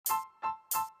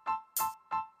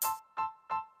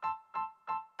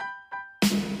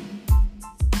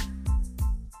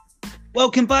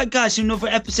Welcome back, guys, to another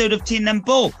episode of Teen and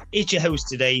Ball. It's your host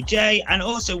today, Jay, and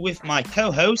also with my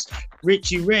co-host,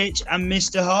 Richie Rich and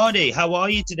Mr. Hardy. How are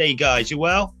you today, guys? You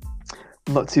well?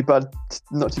 Not too bad,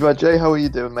 Jay. How are you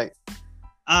doing, mate?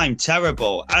 I'm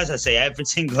terrible, as I say every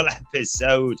single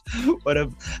episode. But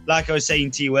like I was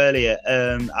saying to you earlier,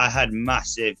 I had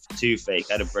massive toothache.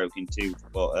 I had a broken tooth.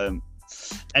 But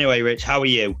anyway, Rich, how are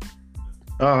you?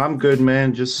 Oh, I'm good,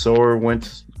 man. Just sore.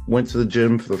 Went to the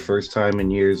gym for the first time in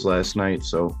years last night.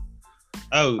 So,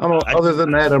 other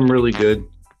than that, I'm really good.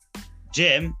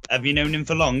 Jim, have you known him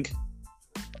for long?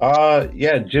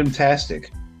 Yeah, Jimtastic.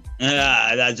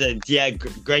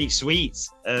 Great sweets.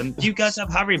 Do you guys have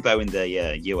Haribo in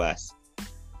the US?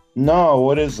 No,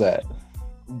 what is that?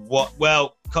 What?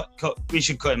 Well, we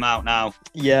should cut him out now.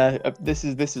 Yeah, this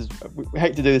is. We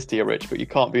hate to do this to you, Rich, but you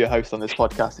can't be a host on this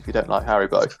podcast if you don't like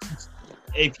Haribo.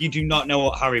 If you do not know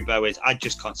what Haribo is, I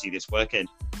just can't see this working.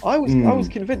 I was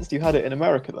convinced you had it in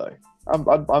America, though.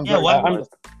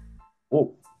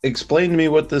 Well, explain to me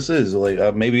what this is.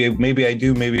 Like, maybe I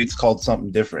do. Maybe it's called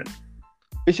something different.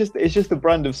 It's just a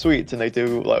brand of sweets, and they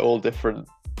do like all different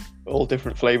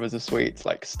flavors of sweets,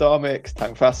 like Star Mix,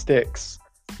 Tangfastics,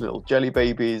 little jelly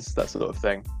babies, that sort of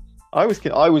thing. I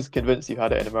was convinced you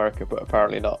had it in America, but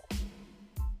apparently not.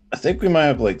 I think we might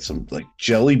have like some like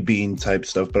jelly bean type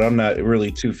stuff, but I'm not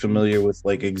really too familiar with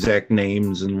like exact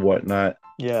names and whatnot.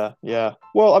 Yeah.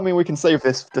 Well, I mean, we can save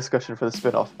this discussion for the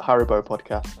spin-off Haribo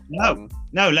podcast.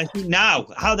 No, let's do now.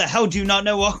 How the hell do you not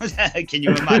know what? Can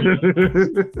you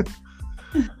imagine?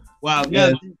 Wow,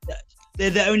 no, they're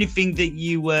the only thing that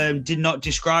you did not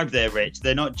describe there, Rich.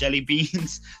 They're not jelly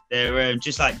beans. They're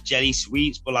just like jelly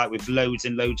sweets, but like with loads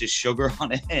and loads of sugar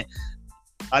on it.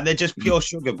 And they're just pure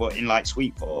sugar, but in like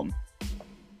sweet form.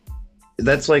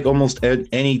 That's like almost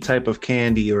any type of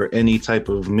candy or any type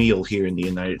of meal here in the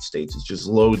United States. It's just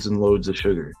loads and loads of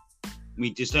sugar. We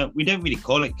don't really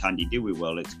call it candy, do we?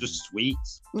 Well, it's just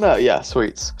sweets. No, yeah,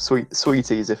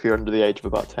 sweeties if you're under the age of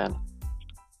about 10.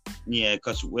 Yeah,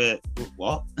 because we're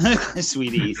what?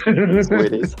 Sweeties.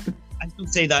 Sweeties. I can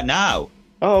say that now.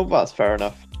 Oh, that's fair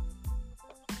enough.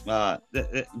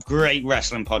 The great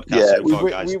wrestling podcast. Yeah, so far,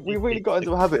 guys. we really got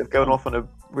into a habit of going off on a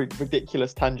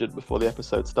ridiculous tangent before the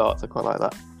episode starts. I quite like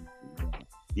that.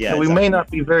 Yeah, we may not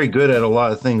be very good at a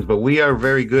lot of things, but we are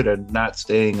very good at not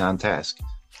staying on task.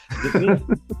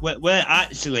 we're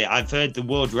actually, I've heard the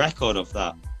world record of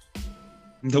that.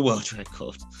 The world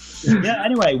record. Yeah,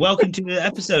 anyway, welcome to the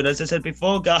episode, as I said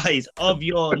before, guys, of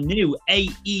your new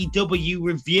AEW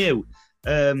review.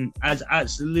 As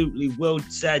absolutely Will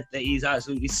said that he's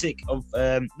absolutely sick of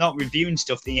not reviewing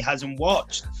stuff that he hasn't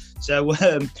watched. So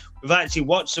we've actually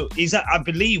watched. I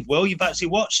believe, Will, you've actually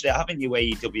watched it, haven't you?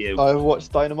 AEW. I've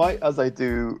watched Dynamite as I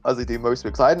do most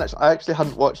weeks. I actually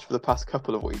hadn't watched for the past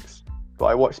couple of weeks, but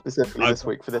I watched specifically this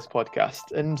week for this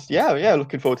podcast, and yeah,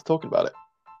 looking forward to talking about it.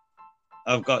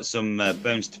 I've got some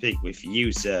bones to pick with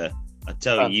you, sir. I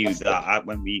tell you that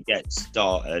when we get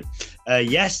started.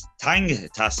 Yes,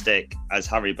 Tangtastic, as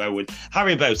Haribo would.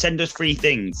 Haribo, send us 3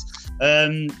 things.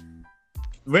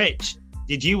 Rich,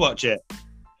 did you watch it?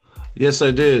 Yes,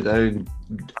 I did. I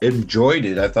enjoyed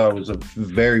it. I thought it was a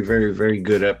very, very, very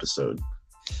good episode.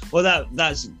 Well,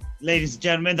 that's, ladies and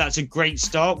gentlemen, that's a great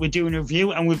start. We're doing a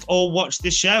review, and we've all watched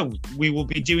the show. We will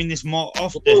be doing this more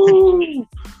often.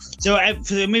 So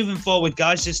for moving forward,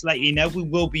 guys, just to let you know, we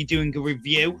will be doing a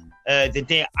review the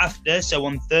day after. So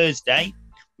on Thursday,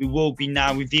 we will be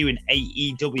now reviewing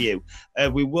AEW.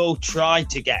 We will try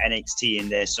to get NXT in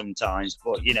there sometimes,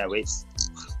 but you know,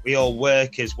 we all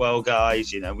work as well,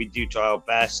 guys. You know, we do try our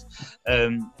best.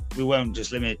 We won't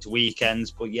just limit it to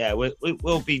weekends, but yeah,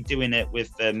 we'll be doing it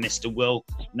with Mr. Will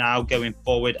now going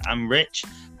forward, and Rich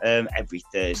every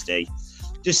Thursday.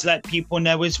 Just to let people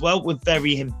know as well, we're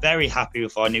very, very happy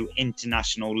with our new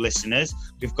international listeners.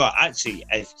 We've got actually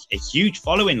a huge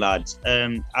following, lads.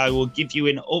 I will give you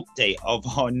an update of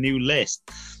our new list.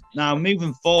 Now,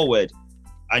 moving forward,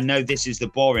 I know this is the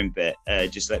boring bit,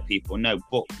 just to let people know,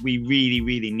 but we really,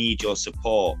 really need your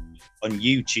support on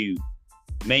YouTube.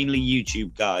 Mainly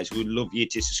YouTube, guys. We would love you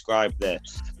to subscribe there.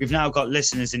 We've now got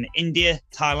listeners in India,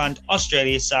 Thailand,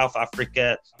 Australia, South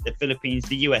Africa, the Philippines,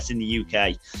 the US, and the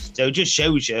UK. So it just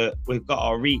shows you we've got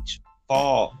our reach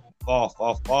far, far,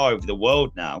 far, far over the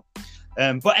world now.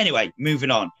 But anyway,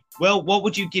 moving on. Well, what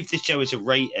would you give this show as a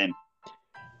rating?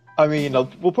 I mean,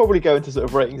 we'll probably go into sort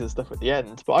of ratings and stuff at the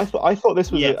end, but I thought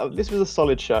this was a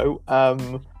solid show.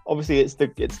 Obviously, it's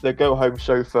the go home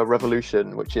show for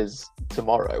Revolution, which is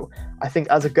tomorrow. I think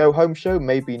as a go home show,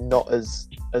 maybe not as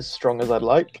strong as I'd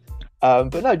like,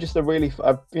 but no, just a really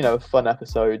fun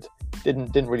episode.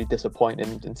 Didn't really disappoint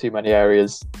in too many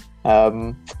areas.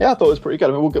 I thought it was pretty good.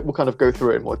 I mean, we'll kind of go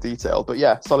through it in more detail, but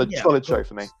yeah, solid show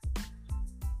for me.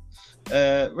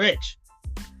 Rich.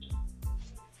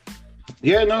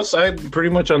 Yeah, no, so I'm pretty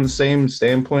much on the same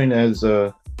standpoint as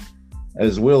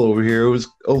Will over here. It was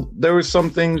there were some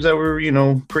things that were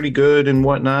pretty good and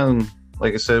whatnot, and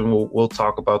like I said, we'll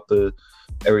talk about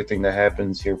everything that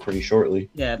happens here pretty shortly.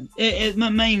 Yeah, my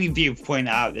main viewpoint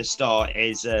out at the start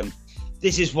is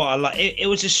this is what I like. It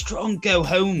was a strong go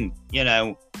home,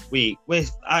 week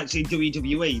with actually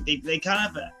WWE. They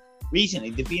kind of recently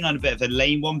they've been on a bit of a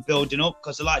lame one building up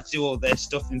because they like to do all their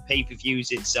stuff in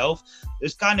pay-per-views itself.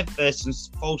 There's kind of some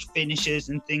false finishes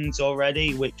and things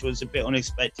already, which was a bit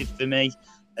unexpected for me.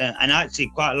 And actually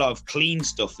quite a lot of clean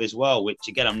stuff as well, which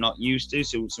again I'm not used to.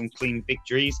 So some clean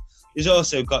victories. There's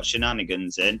also got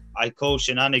shenanigans in. I call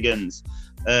shenanigans.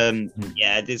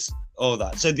 There's all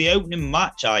that. So the opening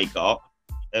match I got,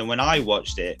 and when I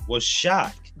watched it, was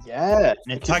Shaq. Yeah,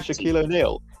 Shaquille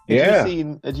O'Neal.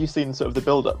 Had you seen sort of the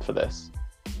build-up for this?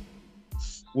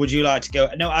 Would you like to go?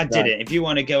 No, I didn't. If you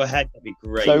want to go ahead, that'd be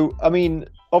great. So, I mean,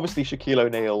 obviously Shaquille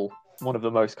O'Neal, one of the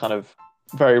most kind of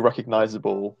very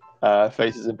recognizable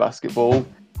faces in basketball.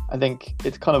 I think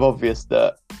it's kind of obvious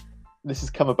that this has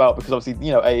come about because obviously,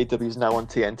 AEW is now on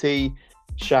TNT.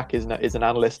 Shaq is an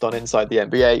analyst on Inside the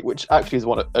NBA, which actually is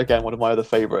one of my other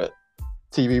favorite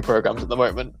TV programs at the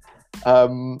moment.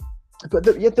 But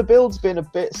the build's been a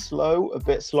bit slow, a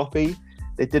bit sloppy.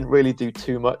 They didn't really do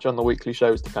too much on the weekly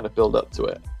shows to kind of build up to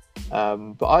it.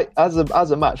 But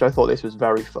as a match, I thought this was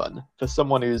very fun. For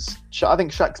someone I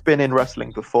think Shaq's been in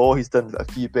wrestling before. He's done a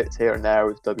few bits here and there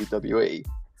with WWE.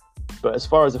 But as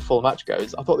far as a full match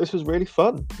goes, I thought this was really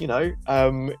fun.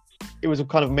 It was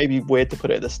kind of maybe weird to put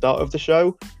it at the start of the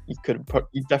show. You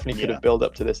definitely could have built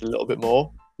up to this a little bit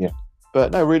more. Yeah.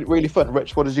 But no, really, really fun.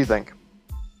 Rich, what did you think?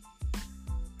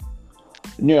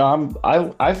 Yeah,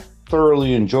 I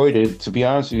thoroughly enjoyed it. To be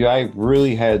honest with you, I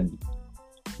really had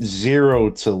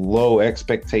 0 to low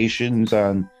expectations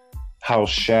on how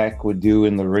Shaq would do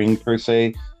in the ring per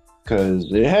se,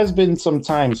 because it has been some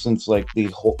time since like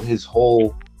his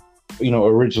whole,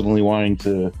 originally wanting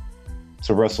to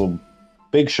wrestle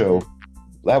Big Show.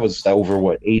 That was over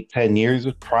 8-10 years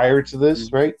prior to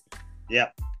this, right? Yeah.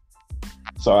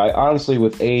 So I honestly,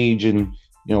 with age and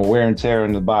wear and tear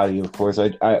in the body, of course,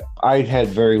 I had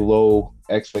very low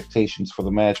expectations for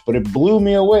the match, but it blew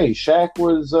me away. Shaq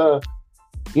was,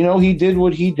 he did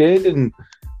what he did, and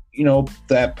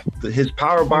that his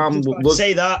power bomb looked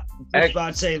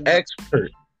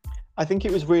expert. I think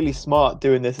it was really smart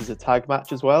doing this as a tag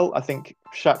match as well. I think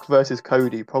Shaq versus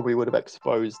Cody probably would have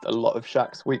exposed a lot of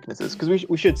Shaq's weaknesses, because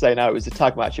we should say now it was a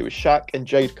tag match. It was Shaq and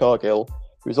Jade Cargill,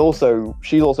 she's also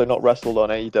not wrestled on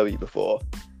AEW before,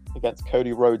 against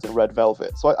Cody Rhodes and Red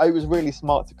Velvet. So I was really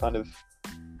smart to kind of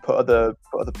put other.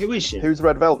 Who is she? Who's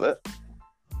Red Velvet?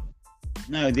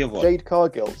 No, the other one. Jade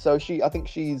Cargill. So I think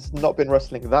she's not been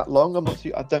wrestling that long.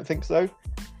 I don't think so.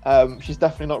 She's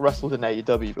definitely not wrestled in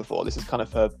AEW before. This is kind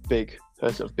of her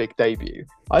sort of big debut.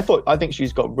 I think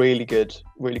she's got really good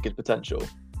potential.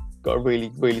 Got a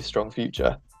really, really strong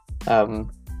future.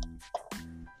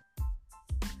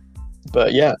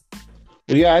 But yeah.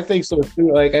 Yeah, I think so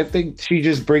too. Like, I think she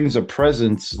just brings a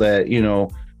presence that,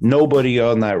 nobody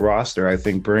on that roster, I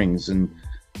think, brings. And,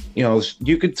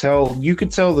 you could tell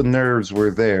the nerves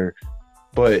were there,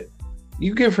 but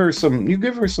you give her some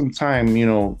time,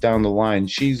 down the line,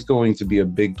 she's going to be a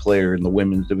big player in the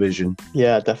women's division.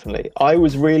 Yeah, definitely. I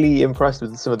was really impressed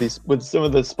with some of the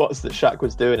spots that Shaq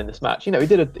was doing in this match. He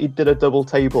did a double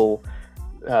table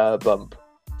bump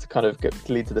to kind of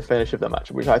lead to the finish of the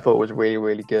match, which I thought was really,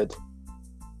 really good.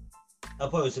 I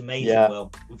thought it was amazing. Yeah.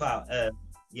 Well, without, to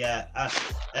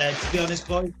be honest,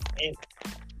 boy.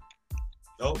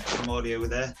 Some audio over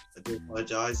there. I do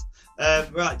apologise.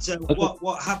 Right, so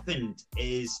what happened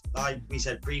is, like we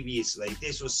said previously,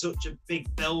 this was such a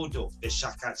big build-up for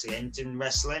Shaq actually entering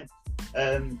wrestling.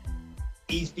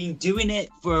 He's been doing it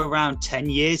for around 10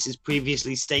 years, as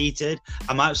previously stated.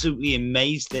 I'm absolutely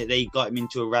amazed that they got him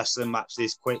into a wrestling match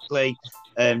this quickly.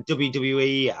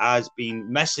 WWE has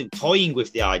been toying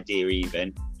with the idea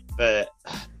even for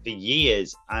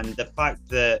years, and the fact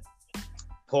that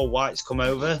Paul White's come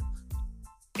over,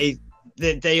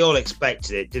 they all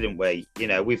expected it, didn't we?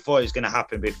 We thought it was going to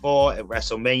happen before at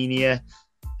WrestleMania,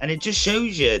 and it just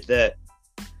shows you that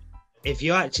if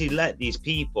you actually let these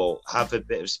people have a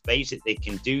bit of space, that they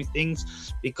can do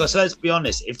things. Because let's be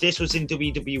honest, if this was in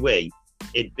WWE,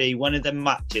 it'd be one of the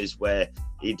matches where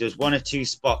he does 1 or 2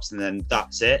 spots and then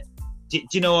that's it. Do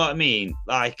you know what I mean?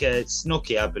 Like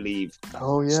Snooki, I believe.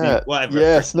 Oh yeah, whatever.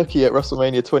 Yeah, Snooki at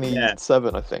WrestleMania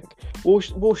 27, I think. Well,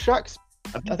 Shaq's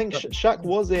I think Shaq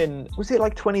was it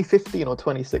like 2015 or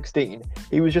 2016?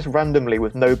 He was just randomly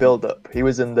with no build-up. He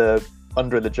was in the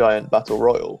Under the Giant Battle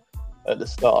Royal at the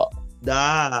start.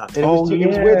 It was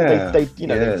weird that they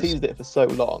teased it for so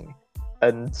long,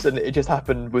 and so it just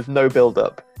happened with no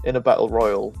build-up in a Battle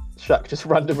Royal. Shaq just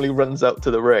randomly runs out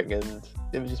to the ring, and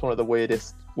it was just one of the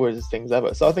weirdest things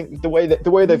ever. So I think the way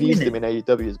they've used him in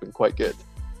AEW has been quite good.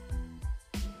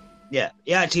 Yeah,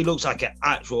 he actually looks like an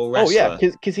actual wrestler. Oh yeah,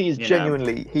 because he is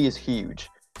genuinely, he is huge.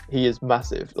 He is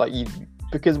massive.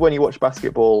 Because when you watch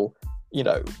basketball,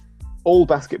 all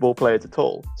basketball players are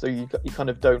tall, so you kind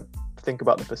of don't think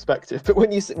about the perspective. But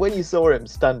when you saw him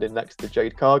standing next to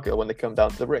Jade Cargill when they come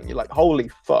down to the ring, you're like, holy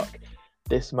fuck,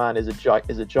 this man is a giant.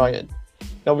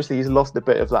 And obviously, he's lost a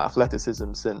bit of that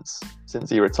athleticism since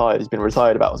he retired. He's been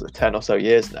retired about 10 or so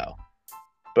years now.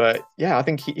 But yeah, I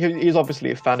think he's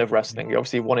obviously a fan of wrestling. He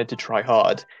obviously wanted to try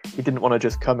hard. He didn't want to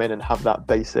just come in and have that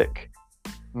basic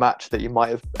match that you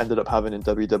might have ended up having in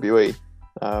WWE.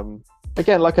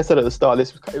 Again, like I said at the start,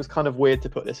 it was kind of weird to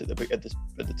put this at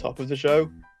the top of the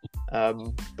show.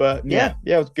 But yeah,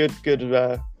 it was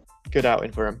good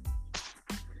outing for him.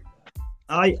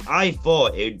 I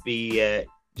thought it would be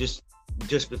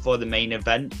just before the main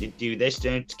event to do this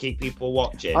to keep people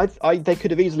watching. They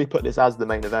could have easily put this as the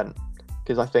main event.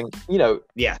 Because I think,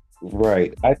 Yeah.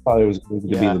 Right. I thought it was going to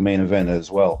be the main event as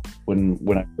well when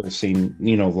I first seen,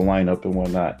 the lineup and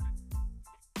whatnot.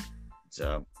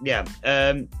 So, yeah.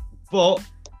 But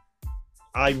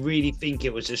I really think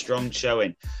it was a strong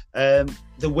showing. The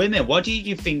women, what do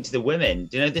you think to the women?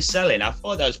 Do you know the selling? I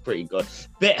thought that was pretty good.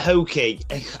 Bit hokey.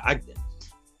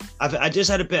 I just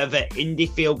had a bit of an indie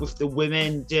feel with the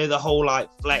women, do the whole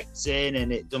flexing,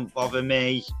 and it doesn't bother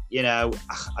me. I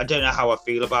don't know how I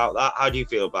feel about that. How do you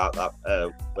feel about that,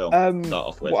 Will? Start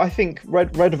off with. Well, I think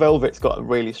Red Velvet's got a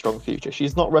really strong future.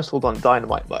 She's not wrestled on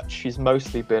Dynamite much. She's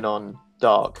mostly been on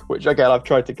Dark, which again I've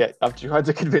tried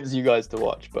to convince you guys to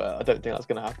watch, but I don't think that's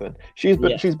going to happen. She's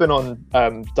been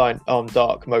on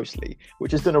Dark mostly,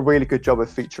 which has done a really good job of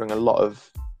featuring a lot of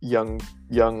young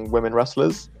women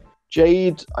wrestlers.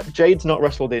 Jade's not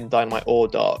wrestled in Dynamite or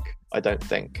Dark, I don't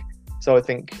think. So I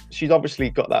think she's obviously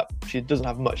got that. She doesn't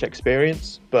have much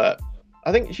experience, but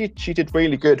I think she did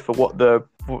really good for what the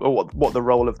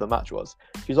role of the match was.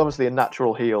 She's obviously a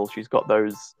natural heel. She's got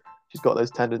those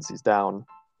tendencies down.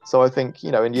 So I think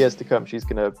in years to come she's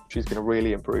gonna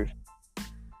really improve.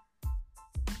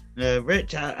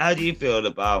 Rich, how do you feel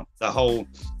about the whole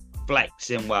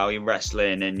flexing while you're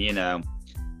wrestling and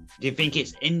do you think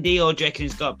it's indie or do you reckon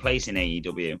it's got a place in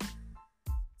AEW?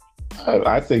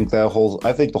 I think the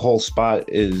whole spot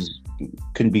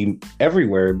can be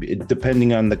everywhere,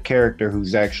 depending on the character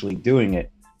who's actually doing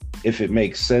it. If it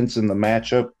makes sense in the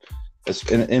matchup,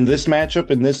 in this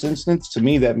matchup, in this instance, to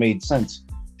me that made sense,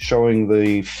 showing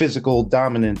the physical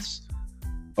dominance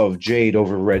of Jade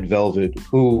over Red Velvet,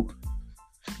 who,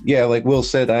 yeah, like Will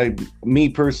said, me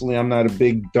personally, I'm not a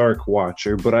big Dark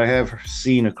watcher, but I have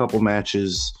seen a couple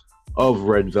matches of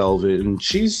Red Velvet, and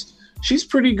she's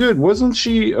pretty good. Wasn't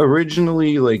she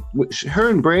originally her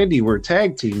and Brandy were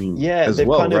tag teaming? Yeah, as they've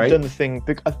well, kind of right? done the thing.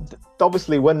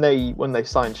 Obviously, when they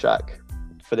signed Shaq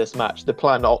for this match, the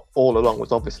plan all along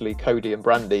was obviously Cody and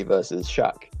Brandy versus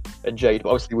Shaq and Jade. But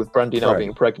obviously, with Brandy now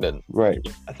being pregnant, right?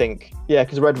 I think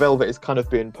because Red Velvet is kind of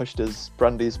being pushed as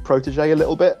Brandy's protege a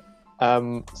little bit.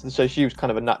 So she was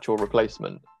kind of a natural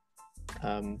replacement.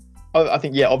 I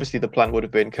think obviously the plan would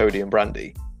have been Cody and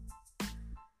Brandy.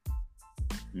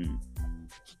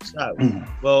 So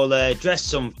we'll address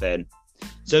something.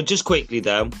 So just quickly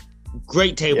though,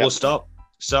 great table shop.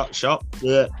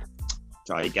 Yeah.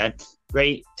 Try again.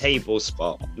 Great table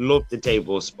spot. Love the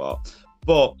table spot.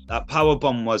 But that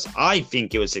powerbomb I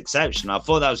think it was exceptional. I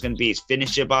thought that was going to be his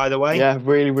finisher, by the way. Yeah,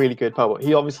 really, really good powerbomb.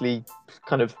 He obviously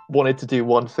kind of wanted to do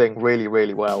one thing really,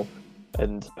 really well,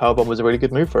 and powerbomb was a really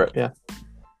good move for it. Yeah.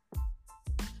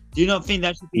 Do you not think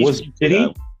that should be his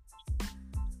finisher?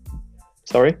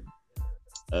 Sorry.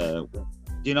 Do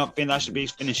you not think that should be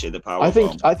his finisher, the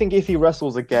powerbomb? I think if he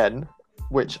wrestles again,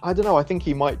 which I don't know, I think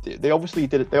he might do. They obviously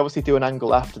do an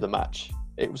angle after the match.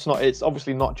 It's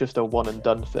obviously not just a one and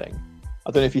done thing. I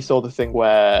don't know if you saw the thing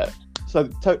where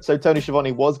Tony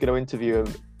Schiavone was going to interview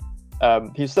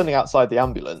him. He was standing outside the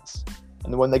ambulance,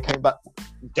 and then when they came back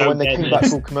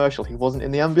from commercial, he wasn't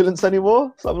in the ambulance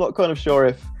anymore. So I'm not kind of sure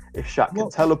if Shaq can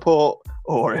teleport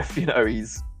or if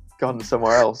he's gone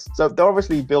somewhere else. So they're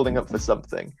obviously building up for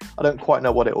something. I don't quite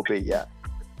know what it will be yet.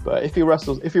 But if he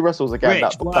wrestles again,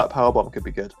 Rich, that powerbomb could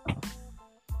be good.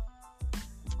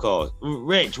 Of course.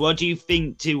 Rich, what do you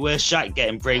think to Shaq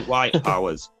getting Bray Wyatt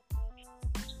powers?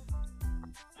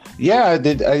 Yeah,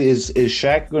 is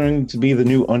Shaq going to be the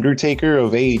new Undertaker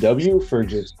of AEW for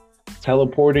just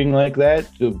teleporting like that?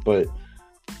 But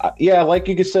yeah, like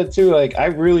you said too, like I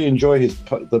really enjoy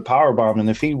the power bomb, and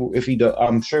if he does,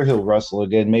 I'm sure he'll wrestle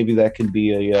again. Maybe that can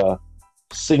be a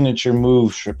signature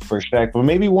move for Shaq. But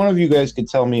maybe one of you guys could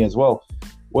tell me as well.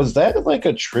 Was that like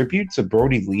a tribute to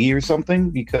Brody Lee or something?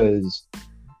 Because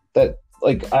that,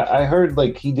 like, I heard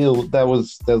like he did that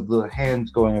was the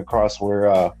hands going across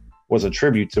where was a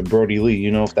tribute to Brody Lee.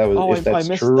 You know if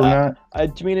that's true or not?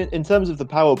 Do you mean in terms of the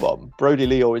power bomb? Brody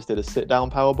Lee always did a sit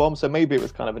down power bomb, so maybe it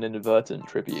was kind of an inadvertent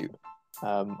tribute.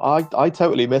 I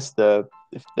totally missed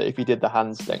if he did the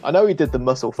hands thing. I know he did the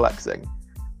muscle flexing,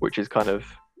 which is kind of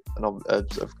a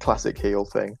sort of classic heel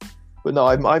thing. But no,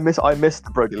 I missed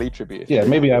the Brody Lee tribute. Yeah,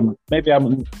 maybe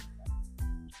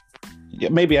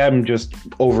I'm just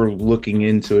overlooking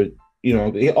into it. You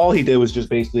know, all he did was just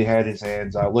basically had his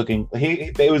hands out looking.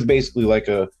 It was basically like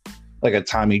a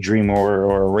Tommy Dreamer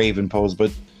or a Raven pose.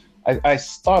 But I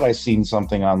thought I seen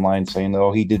something online saying,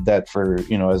 "Oh, he did that for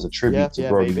as a tribute to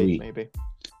Brody Lee." Maybe.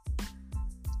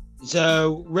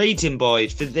 So rating,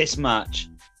 boys, for this match,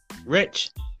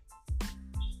 Rich.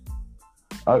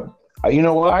 You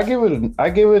know what? I give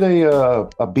it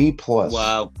a B plus.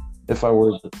 Wow. If I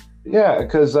were,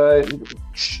 because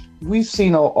we've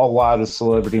seen a lot of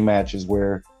celebrity matches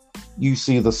where you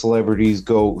see the celebrities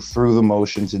go through the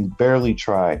motions and barely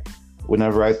try.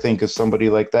 Whenever I think of somebody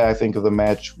like that, I think of the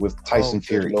match with Tyson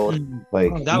Fury.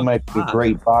 Like he might be a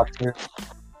great boxer.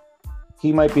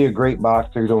 He might be a great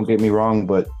boxer. Don't get me wrong,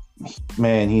 but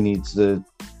man, he needs to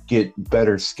get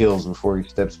better skills before he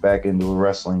steps back into a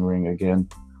wrestling ring again.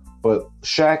 But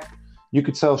Shaq, you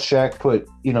could tell Shaq put,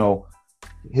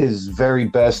 his very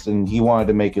best, and he wanted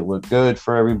to make it look good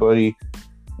for everybody.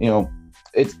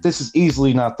 This is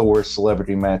easily not the worst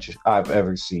celebrity match I've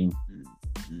ever seen.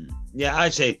 Yeah,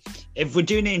 I'd say if we're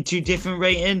doing it in two different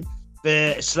ratings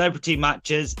for celebrity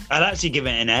matches, I'd actually give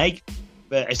it an A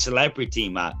for a celebrity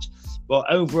match. But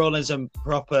overall, as a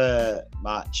proper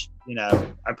match,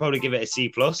 I'd probably give it a C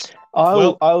plus.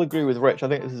 I'll agree with Rich. I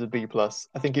think this is a B plus.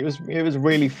 I think it was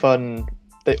really fun.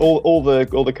 All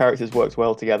the characters worked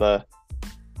well together.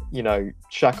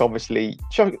 Shaq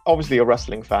obviously a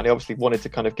wrestling fan. He obviously wanted to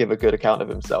kind of give a good account of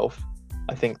himself.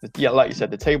 I think that, like you said,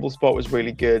 the table spot was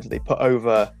really good. They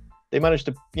managed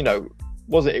to,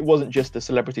 it wasn't just a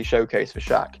celebrity showcase for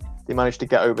Shaq. They managed to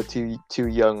get over two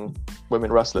young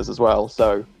women wrestlers as well.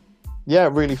 So yeah,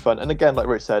 really fun. And again, like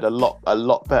Rich said, a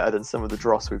lot better than some of the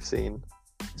dross we've seen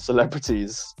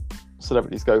celebrities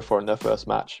go for in their first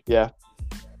match. Yeah.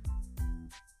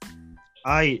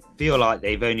 I feel like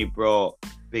they've only brought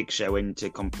Big Show in to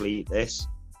complete this.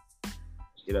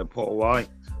 Paul White.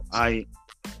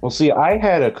 Well, see, I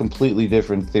had a completely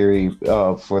different theory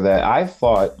for that. I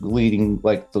thought leading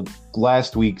like the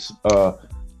last week's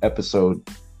episode,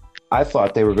 I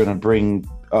thought they were going to bring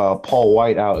Paul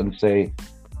White out and say,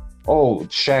 "Oh,"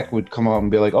 Shaq would come out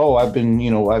and be like, "Oh, I've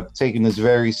taken this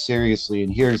very seriously,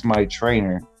 and here's my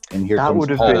trainer, and here comes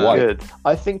Paul White." That would have been good.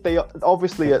 I think they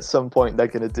obviously at some point they're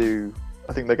going to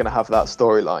have that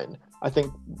storyline. I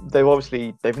think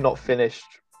they've not finished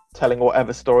telling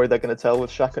whatever story they're going to tell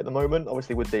with Shaq at the moment.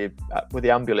 Obviously, with the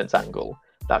ambulance angle,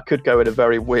 that could go in a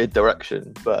very weird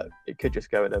direction, but it could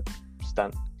just go in a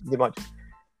stand. They might just.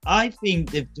 I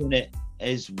think they've done it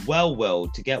as well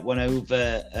to get one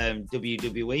over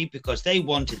WWE because they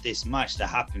wanted this match to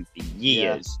happen for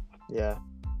years. Yeah.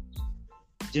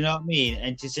 Do you know what I mean?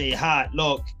 And to say,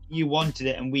 look, you wanted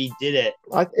it and we did it.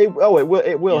 It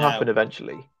will happen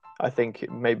eventually. I think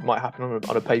it might happen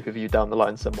on a pay-per-view down the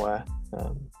line somewhere.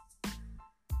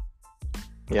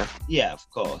 Yeah, of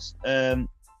course.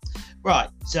 Right,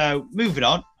 so moving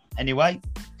on anyway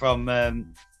from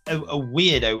a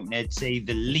weird opener to say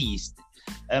the least.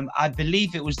 I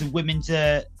believe it was the women's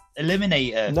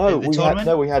eliminator. No,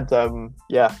 we had.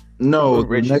 No,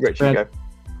 Rich, go.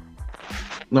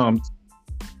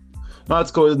 No,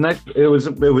 it's cool. Next, it was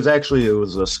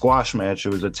a squash match. It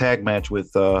was a tag match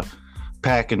with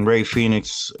Pac and Ray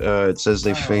Phoenix. It says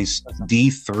they faced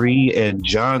D3 and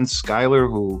John Skyler,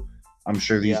 who I'm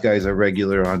sure these guys are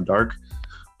regular on Dark.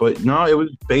 But no, it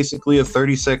was basically a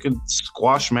 30-second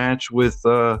squash match with,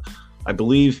 I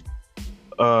believe,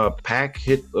 Pac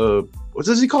hit. What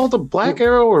does he call it? The Black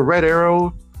Arrow or Red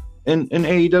Arrow in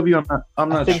AEW? I'm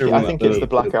not sure. I think it's the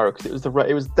Black Arrow because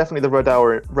it was definitely the Red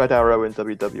Arrow in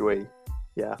WWE.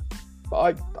 Yeah.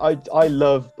 But I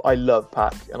love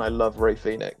Pac and I love Ray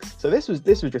Phoenix. So this was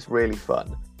just really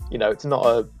fun. It's not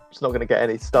going to get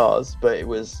any stars, but it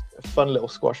was a fun little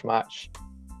squash match.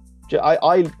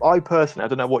 I personally, I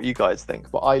don't know what you guys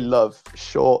think, but I love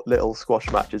short little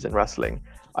squash matches in wrestling.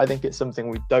 I think it's something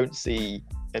we don't see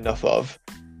enough of.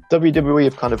 WWE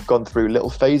have kind of gone through little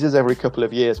phases every couple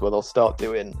of years where they'll start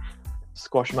doing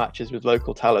squash matches with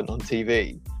local talent on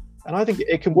TV, and I think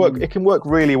it can work. It can work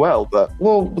really well. But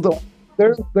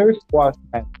there's squash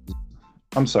matches.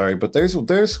 I'm sorry, but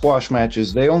there's squash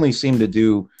matches they only seem to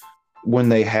do when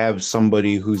they have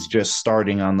somebody who's just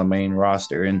starting on the main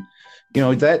roster, and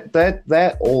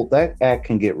that act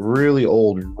can get really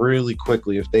old really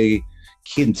quickly if they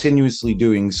continuously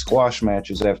doing squash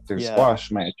matches after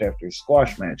squash match after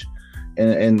squash match,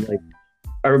 and like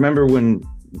I remember when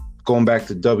going back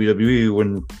to WWE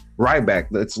when Ryback,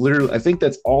 that's literally I think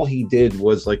that's all he did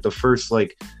was like the first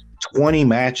like 20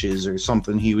 matches or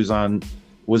something he was on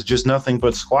was just nothing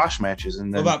but squash matches,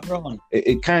 and then what about Braun?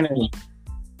 It kind of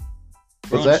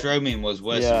Braun Strowman was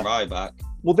worse than Ryback.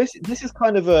 Well, this is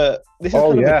kind of a different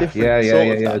sort of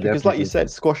that, because like you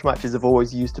said, squash matches have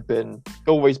always been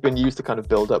used to kind of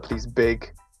build up these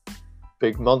big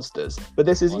monsters. But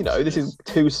this is this is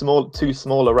two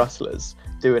smaller wrestlers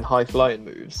doing high flying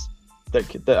moves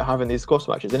that are having these squash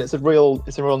matches, and it's a real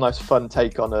nice fun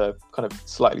take on a kind of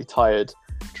slightly tired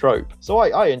trope. So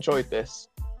I enjoyed this,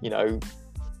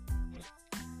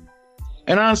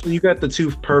 And honestly, you got the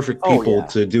two perfect people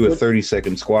to do a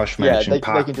 30-second squash match. Yeah, they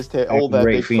can just hit all their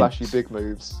big, flashy, big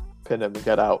moves, pin them, and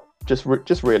get out. Just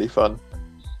really fun.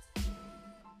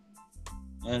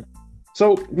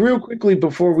 So, real quickly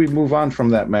before we move on from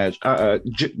that match,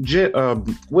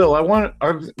 Will,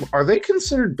 are they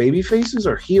considered baby faces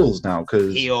or heels now?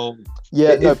 Because heel.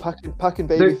 Yeah, Pac and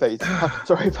babyface.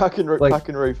 Pac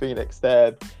and Rey Fenix.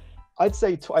 I'd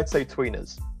say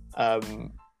tweeners.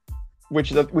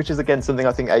 Which is again something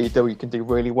I think AEW can do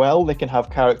really well. They can have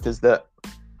characters that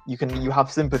you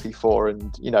have sympathy for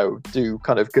and do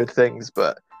kind of good things,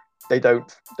 but they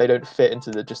don't fit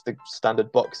into the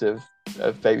standard box of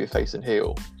babyface and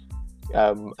heel.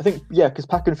 I think because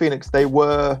Pac and Phoenix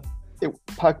Pentagon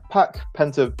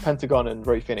and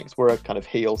Rey Fenix were a kind of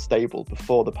heel stable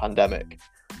before the pandemic.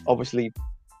 Obviously,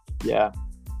 yeah.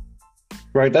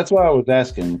 Right, that's why I was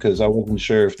asking because I wasn't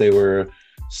sure if they were.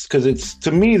 Because it's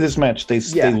to me this match they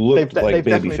look like they've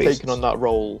baby definitely faces. taken on that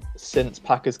role since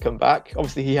Pac has come back.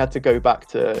 Obviously, he had to go back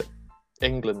to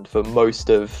England for most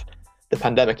of the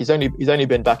pandemic. He's only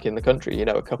been back in the country,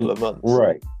 a couple of months,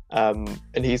 right? And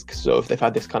he's they've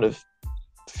had this kind of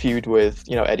feud with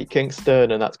Eddie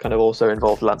Kingston, and that's kind of also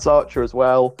involved Lance Archer as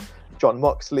well. John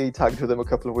Moxley tagged with him a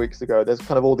couple of weeks ago. There's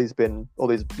kind of all these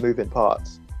moving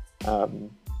parts.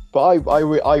 But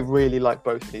I really like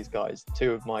both of these guys.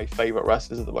 Two of my favourite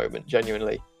wrestlers at the moment.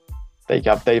 Genuinely,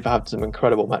 they've had some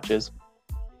incredible matches.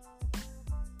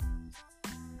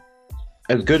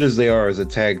 As good as they are as a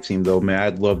tag team, though, man,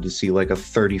 I'd love to see like a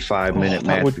 35-minute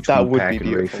match between Pac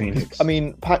and Rey Fenix. I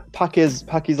mean, Pac is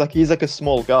like he's like a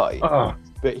small guy,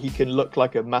 but he can look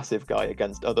like a massive guy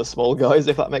against other small guys,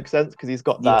 if that makes sense, because he's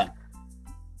got that.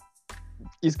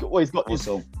 He's got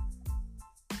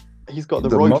the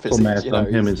roid physique, mass on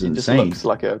him is insane. Just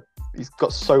looks like he's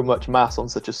got so much mass on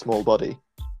such a small body.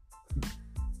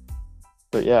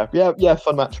 But yeah,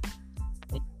 fun match.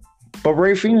 But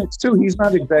Rey Fenix too, he's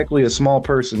not exactly a small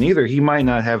person either. He might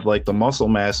not have like the muscle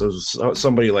mass of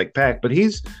somebody like Pac, but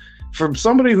he's from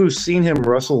somebody who's seen him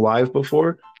wrestle live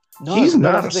before. He's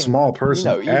not a small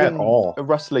person at all. A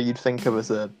wrestler you'd think of as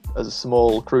a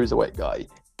small cruiserweight guy.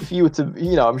 If you were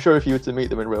to, I'm sure if you were to meet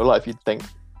them in real life, you'd think,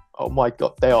 oh my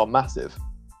God, they are massive.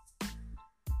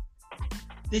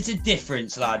 There's a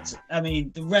difference, lads. I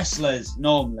mean, the wrestlers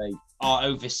normally are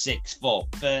over 6 foot.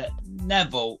 But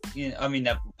Neville,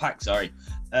 Pac,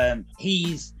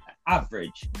 he's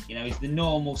average. He's the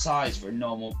normal size for a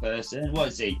normal person. What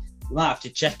is he? We might have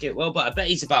to check it well, but I bet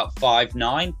he's about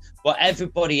 5'9". But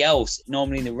everybody else,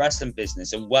 normally in the wrestling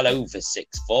business, are well over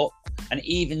 6 foot, and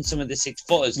even some of the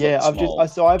 6-footers. Yeah, I've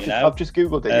just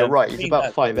googled it. You're right. He's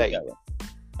about 5'8".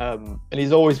 And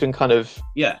he's always been kind of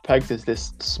pegged as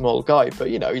this small guy, but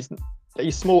he's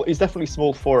small. He's definitely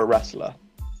small for a wrestler,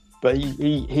 but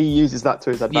he uses that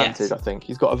to his advantage. Yes. I think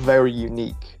he's got a very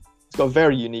unique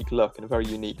look and a very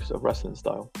unique sort of wrestling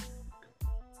style.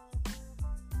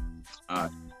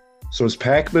 So is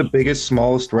Pac the biggest,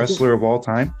 smallest wrestler of all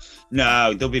time?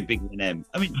 No, they'll be bigger than him.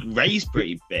 I mean, Ray's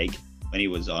pretty big when he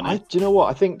was on it. Do you know what?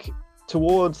 I think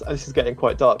this is getting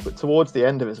quite dark, but towards the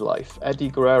end of his life, Eddie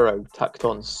Guerrero tacked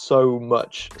on so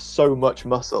much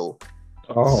muscle,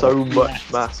 so much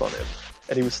mass on him,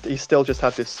 and he still just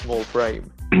had this small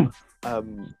frame.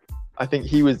 I think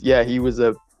he was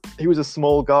a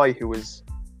small guy who was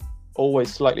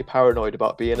always slightly paranoid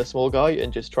about being a small guy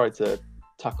and just tried to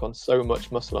tack on so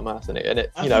much muscle and mass in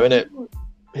it,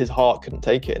 his heart couldn't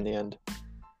take it in the end.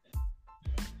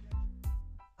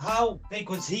 How big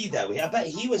was he though? I bet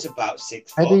he was about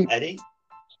 6 foot, Eddie.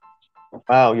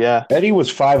 Wow, yeah. Eddie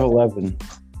was 5'11".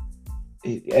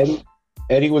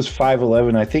 Eddie was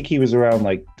 5'11". I think he was around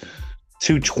like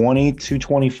 220,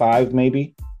 225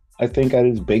 maybe. I think at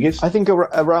his biggest. I think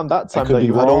around that time though,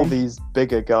 you had all these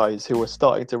bigger guys who were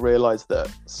starting to realize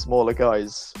that smaller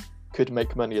guys could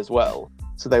make money as well.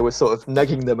 So they were sort of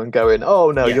negging them and going,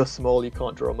 "Oh no, you're small, you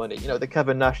can't draw money." You know, the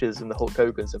Kevin Nashes and the Hulk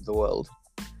Hogans of the world,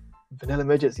 vanilla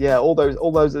midgets. Yeah, all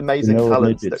those amazing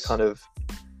talents that kind of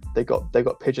they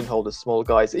got pigeonholed as small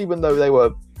guys, even though they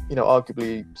were, you know,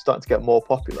 arguably starting to get more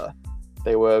popular.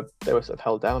 They were sort of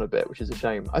held down a bit, which is a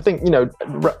shame. I think, you know,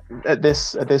 at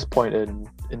this point in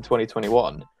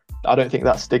 2021, I don't think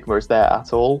that stigma is there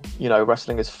at all. You know,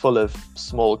 wrestling is full of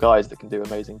small guys that can do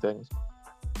amazing things.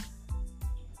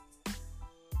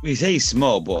 We say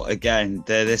small, but again,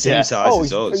 they're the same size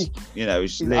as us. You know,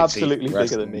 he's absolutely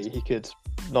bigger than me. He could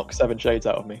knock 7 shades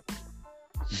out of me.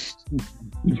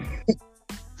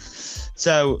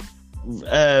 So,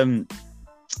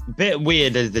 bit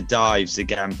weird as the dives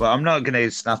again, but I'm not going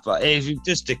to snap at it. It's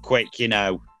just a quick, you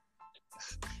know,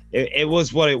 it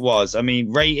was what it was. I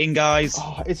mean, rating, guys.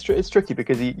 Oh, it's tricky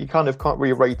because you kind of can't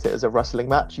really rate it as a wrestling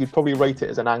match. You'd probably rate it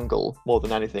as an angle more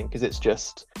than anything because it's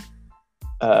just.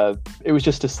 It was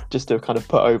just to kind of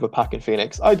put over Pac and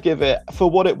Phoenix. I'd give it, for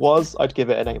what it was, I'd give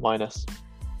it an A-.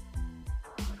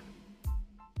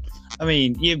 I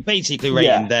mean, you're basically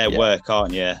rating their work,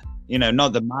 aren't you? You know,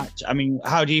 not the match. I mean,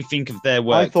 how do you think of their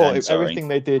work? I thought everything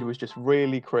they did was just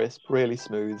really crisp, really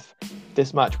smooth.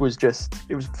 This match was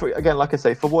again, like I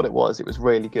say, for what it was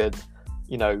really good.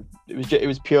 You know, it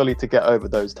was purely to get over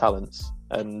those talents,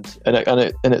 and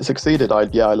it succeeded. I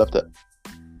loved it.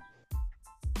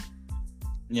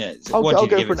 Yeah, so what do you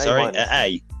give it? Sorry,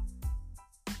 A.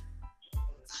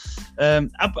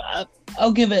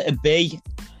 I'll give it a B.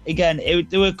 Again,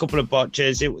 there were a couple of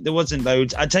botches. There wasn't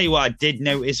loads. I tell you what, I did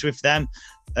notice with them.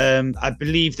 I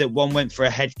believe that one went for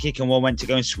a head kick and one went to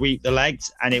go and sweep the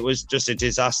legs, and it was just a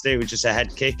disaster. It was just a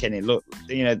head kick, and it looked,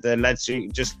 you know, the leg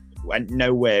sweep just went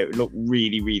nowhere. It looked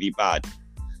really, really bad.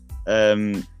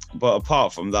 But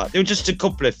apart from that, there were just a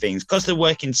couple of things because they're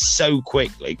working so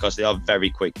quickly, because they are very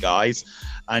quick guys,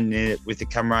 and with the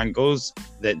camera angles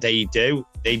that they do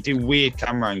weird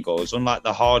camera angles. Unlike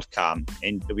the hard cam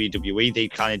in WWE, they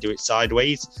kind of do it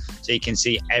sideways, so you can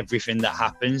see everything that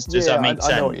happens. Does that make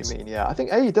sense? I know what you mean. Yeah, I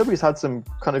think AEW's had some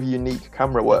kind of unique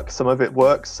camera work. Some of it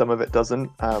works, some of it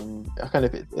doesn't.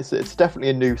 It's definitely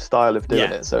a new style of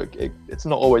doing it, so it's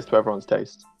not always to everyone's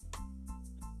taste.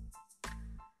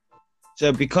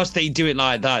 So because they do it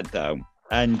like that, though,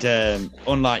 and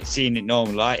unlike seeing it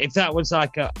normal, like if that was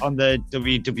like on the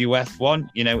WWF one,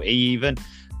 you know, even,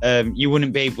 you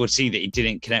wouldn't be able to see that he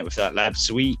didn't connect with that leg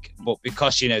sweep. But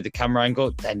because, you know, the camera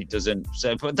angle, then it doesn't.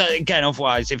 So, but that, again,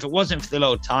 otherwise, if it wasn't for the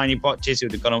little tiny botches, it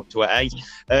would have gone up to an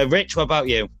A. Rich, what about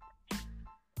you?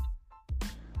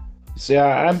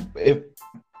 So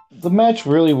the match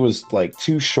really was like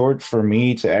too short for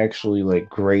me to actually like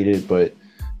grade it, but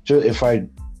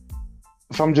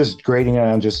if I'm just grading it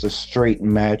on just a straight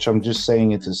match, I'm just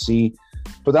saying it's a C.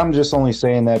 But I'm just only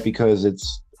saying that because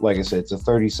it's, like I said, it's a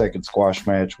 30-second squash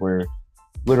match where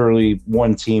literally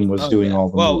one team was doing all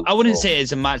the moves. I wouldn't say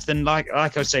it's a match then, like I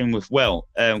was saying with Will,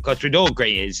 because we'd all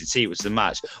agree to see it was the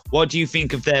match. What do you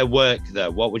think of their work,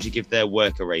 though? What would you give their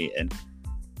work a rating?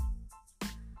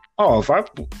 Oh,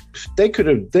 they could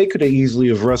have easily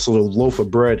have wrestled a loaf of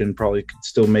bread and probably could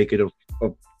still make it a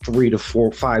 3 to 4,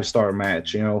 5-star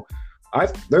match, you know.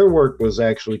 Their work was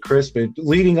actually crisp.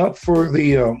 Leading up for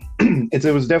the, it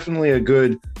was definitely a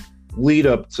good lead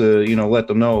up to, you know, let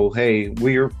them know, hey,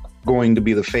 we're going to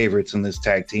be the favorites in this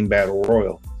tag team battle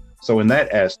royal. So in that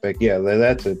aspect, yeah,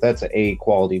 that's a A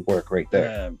quality work right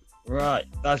there. Right,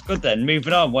 that's good then.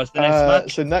 Moving on. What's the next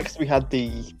match? So next we had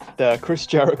the Chris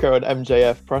Jericho and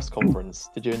MJF press conference.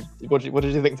 What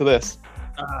did you think to this?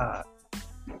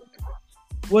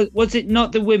 Was it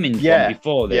not the women's one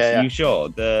before this? Yeah. Are you sure?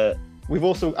 We've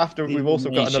also got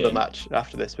another match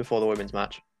after this before the women's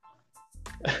match.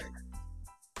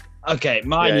 Okay,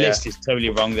 my list is totally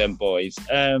wrong then, boys.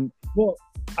 Well,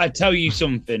 I tell you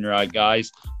something, right,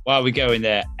 guys, while we're going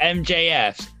there.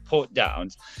 MJF's put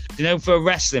downs. You know, for a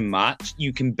wrestling match,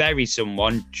 you can bury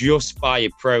someone just by a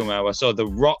promo. I saw The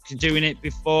Rock doing it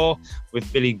before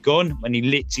with Billy Gunn when he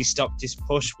literally stopped his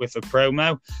push with a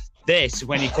promo. This,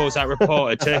 when he calls that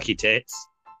reporter turkey tits.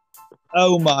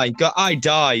 Oh my God, I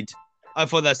died. I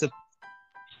thought that's the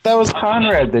That was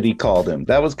Conrad that he called him.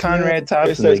 That was Conrad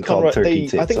Thompson So that it's he called Conrad. Turkey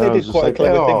Tits. I think they did quite a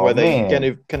clever thing where they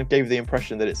man. kind of gave the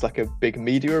impression that it's like a big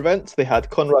media event. They had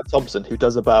Conrad Thompson, who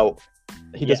does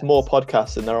does more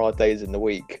podcasts than there are days in the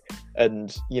week,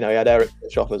 and you know he had Eric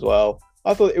Bischoff as well.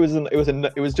 I thought it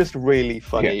was just really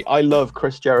funny. Yeah. I love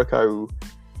Chris Jericho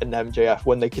and MJF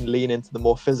when they can lean into the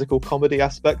more physical comedy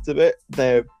aspect of it.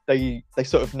 They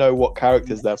sort of know what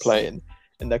characters they're playing,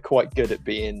 and they're quite good at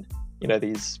being, you know,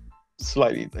 these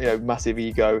slightly, you know, massive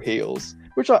ego heels.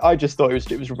 Which I just thought it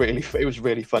was really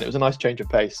fun. It was a nice change of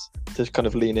pace to kind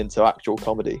of lean into actual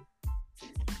comedy.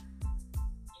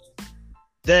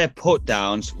 Their put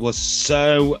downs was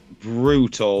so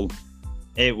brutal.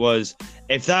 It was,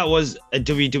 if that was a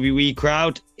WWE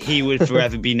crowd, he would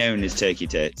forever be known as Turkey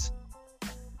Tits.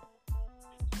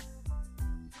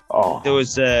 Oh, There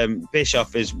was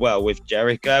Bischoff as well with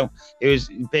Jericho. It was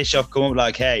Bischoff come up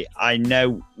like, hey, I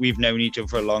know we've known each other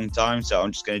for a long time, so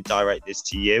I'm just going to direct this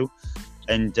to you.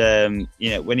 And, you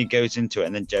know, when he goes into it,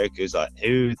 and then Jericho's like,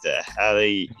 who the hell are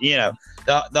you? You know,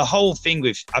 the whole thing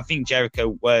with, I think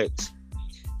Jericho works.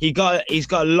 He's got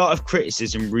a lot of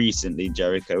criticism recently,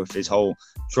 Jericho, with his whole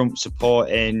Trump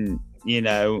supporting, you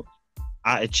know,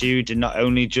 attitude. And not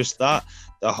only just that,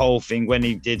 the whole thing when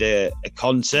he did a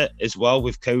concert as well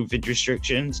with COVID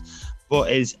restrictions.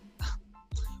 But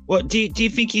what do you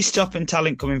think he's stopping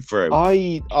talent coming through?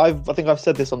 I think I've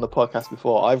said this on the podcast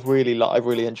before. I've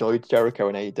really enjoyed Jericho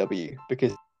in AEW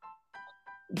because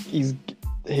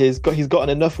he's gotten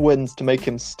enough wins to make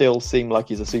him still seem like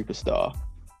he's a superstar,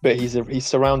 but he's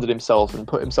surrounded himself and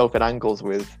put himself in angles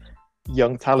with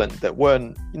young talent that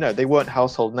weren't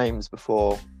household names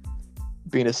before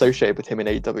being associated with him in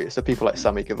AEW. So people like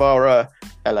Sammy Guevara,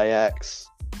 LAX,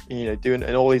 you know, doing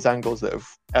and all these angles that have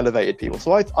elevated people.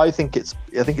 So I think it's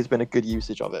been a good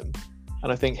usage of him,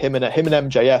 and I think him and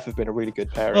MJF have been a really good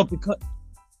pairing.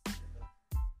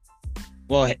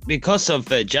 Because of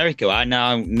Jericho, I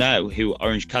now know who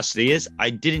Orange Cassidy is. I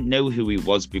didn't know who he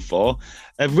was before.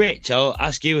 Rich, I'll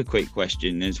ask you a quick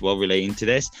question as well relating to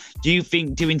this. Do you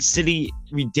think doing silly,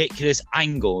 ridiculous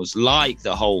angles like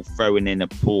the whole throwing in a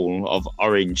pool of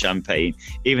orange champagne,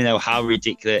 even though how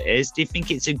ridiculous it is, do you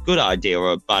think it's a good idea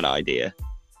or a bad idea?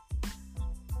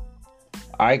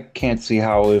 I can't see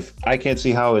how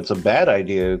it's a bad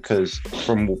idea, because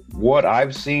from what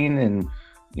I've seen, and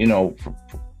you know,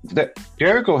 that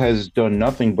Jericho has done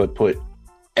nothing but put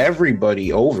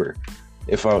everybody over,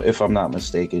 if I'm not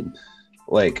mistaken.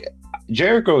 Like,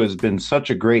 Jericho has been such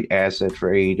a great asset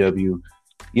for AEW.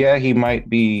 Yeah, he might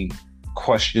be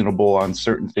questionable on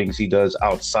certain things he does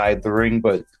outside the ring,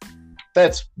 but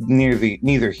that's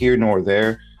neither here nor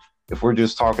there. If we're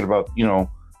just talking about, you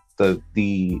know,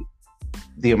 the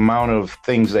amount of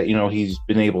things that, you know, he's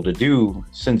been able to do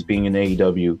since being in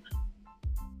AEW.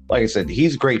 Like I said,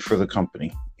 he's great for the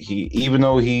company. Even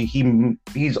though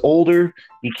he's older,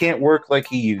 he can't work like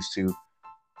he used to.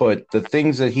 But the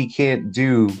things that he can't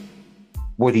do,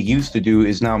 what he used to do,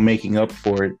 is now making up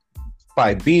for it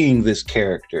by being this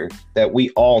character that we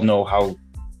all know how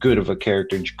good of a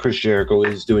character Chris Jericho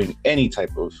is, doing any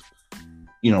type of,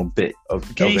 you know, bit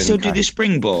of. Can you still do the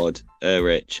springboard,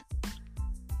 Rich?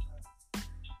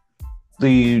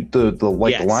 The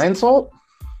lion salt?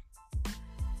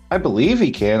 I believe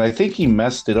he can. I think he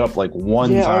messed it up like one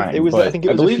time. I think it was a few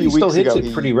he still weeks hits ago.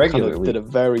 it pretty regularly. Kind of did a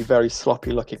very, very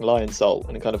sloppy looking lion salt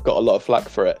and kind of got a lot of flack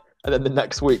for it. And then the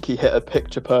next week he hit a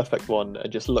picture perfect one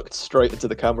and just looked straight into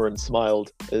the camera and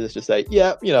smiled as to say,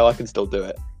 yeah, you know, I can still do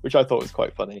it, which I thought was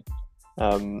quite funny.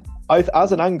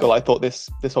 As an angle, I thought this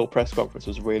whole press conference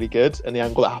was really good, and the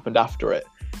angle that happened after it,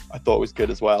 I thought was good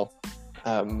as well.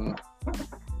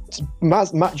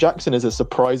 Matt Jackson is a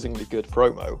surprisingly good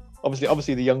promo.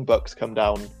 Obviously, the Young Bucks come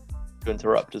down to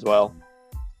interrupt as well.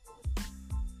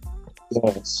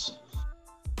 Yes.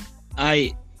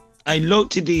 I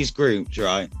looked at these groups,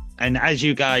 right? And as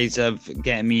you guys have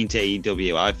getting me into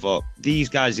AEW, I thought these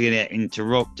guys are going to get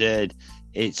interrupted.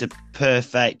 It's a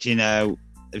perfect, you know,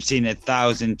 I've seen it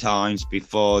 1,000 times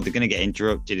before. They're going to get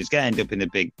interrupted. It's going to end up in a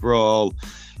big brawl,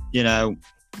 you know.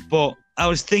 But I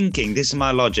was thinking, this is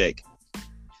my logic.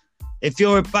 If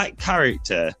you're a back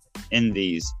character in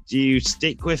these, do you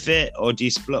stick with it, or do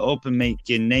you split up and make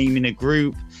your name in a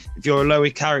group? If you're a lower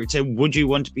character, would you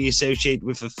want to be associated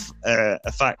with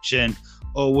a faction,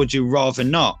 or would you rather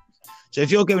not? So if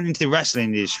you're going into the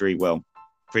wrestling industry, well,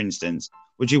 for instance,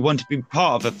 would you want to be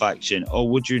part of a faction, or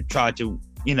would you try to,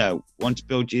 you know, want to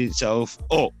build yourself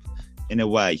up in a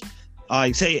way?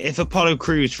 I say if Apollo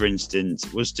Crews, for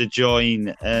instance, was to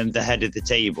join the head of the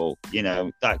table, you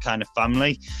know, that kind of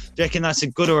family, do you reckon that's a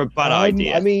good or a bad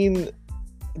idea? I mean,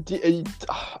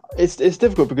 It's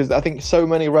difficult because I think so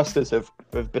many wrestlers have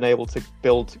been able to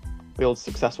build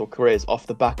successful careers off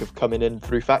the back of coming in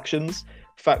through factions.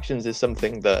 Factions is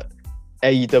something that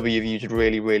AEW have used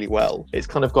really, really well. It's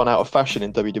kind of gone out of fashion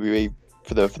in WWE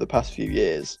for the past few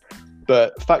years,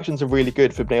 but factions are really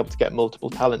good for being able to get multiple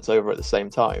talents over at the same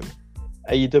time.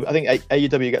 I think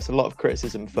AEW gets a lot of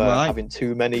criticism for having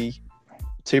too many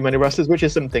wrestlers, which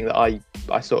is something that I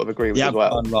sort of agree with as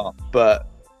well. A lot. But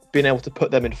being able to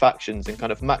put them in factions and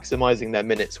kind of maximizing their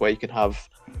minutes where you can have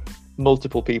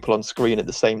multiple people on screen at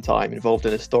the same time involved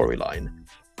in a storyline,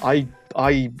 I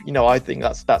think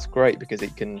that's great because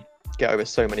it can get over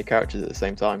so many characters at the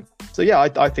same time. So yeah,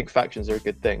 I think factions are a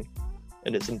good thing,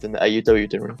 and it's something that AEW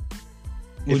do.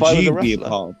 Would you be a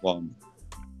part of one?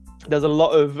 There's a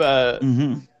lot of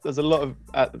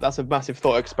that's a massive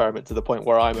thought experiment to the point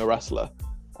where I'm a wrestler.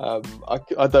 I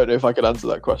don't know if I could answer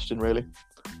that question really.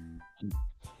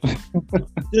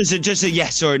 Just a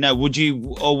yes or a no. Would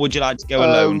you like to go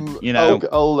alone?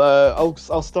 I'll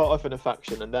start off in a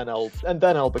faction and then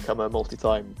I'll become a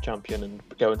multi-time champion and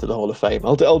go into the Hall of Fame.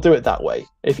 I'll do it that way.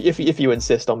 If you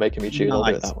insist on making me choose, nice. I'll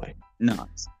do it that way.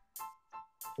 Nice.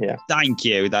 Yeah. Thank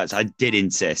you. I did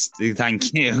insist.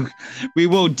 Thank you. We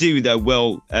will do though.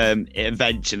 Will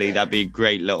eventually that'd be a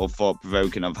great little thought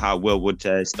provoking of how Will would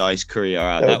start his career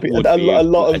out. That would be a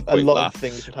lot of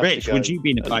things. Would have Rich, to go would you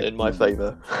be in my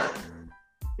favour?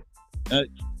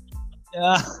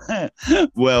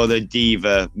 Will the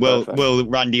diva? Will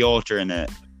Randy Orton in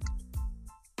it?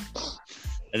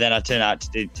 And then I turn out to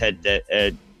do Ted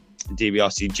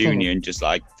DiBiase Jr. and just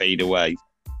like fade away.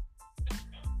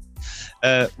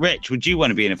 Rich, would you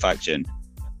want to be in a faction?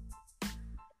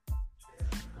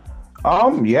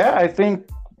 Yeah, I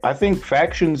think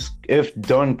factions, if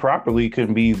done properly,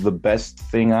 can be the best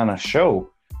thing on a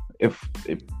show.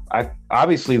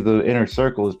 Obviously the Inner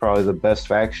Circle is probably the best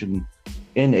faction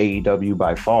in AEW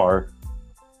by far,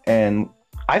 and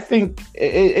I think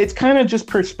it's kind of just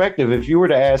perspective. If you were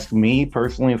to ask me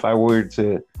personally, if I were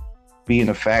to be in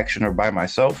a faction or by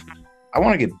myself, I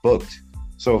want to get booked.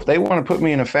 So if they want to put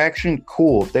me in a faction,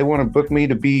 cool. If they want to book me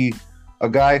to be a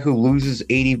guy who loses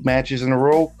 80 matches in a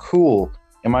row, cool.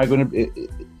 Am I going to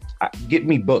get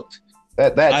me booked? I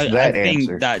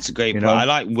think that's a great point. I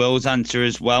like Will's answer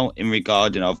as well in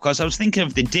regarding of course I was thinking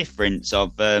of the difference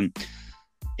of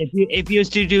if you was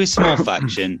to do a small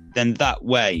faction, then that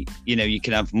way, you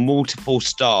can have multiple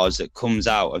stars that comes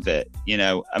out of it.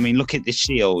 I mean, look at the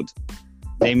Shield.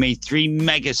 They made 3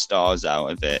 mega stars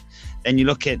out of it. Then you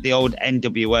look at the old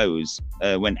NWOs,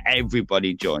 when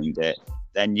everybody joined it,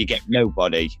 then you get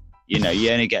nobody. You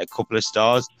only get a couple of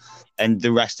stars, and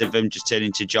the rest of them just turn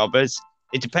into jobbers.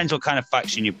 It depends what kind of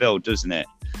faction you build, doesn't it?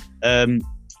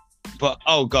 But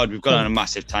oh god, we've gone on a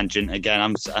massive tangent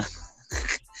again.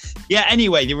 Yeah.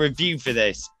 Anyway, the review for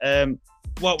this.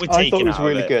 What we're taking out of it. I thought it was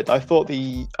really good. I thought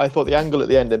the angle at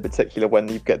the end in particular, when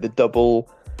you get the double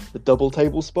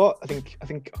table spot. I think I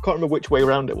can't remember which way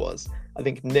around it was. I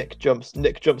think Nick jumps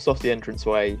off the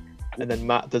entranceway, and then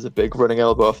Matt does a big running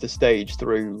elbow off the stage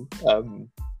through to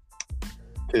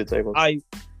the table.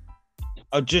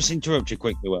 I'll just interrupt you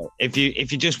quickly, Will. If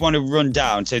you just want to run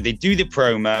down, so they do the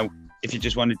promo. If you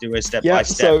just want to do a step by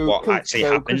step, what actually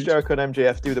happened. Chris Jericho and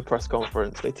MJF do the press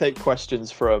conference. They take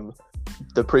questions from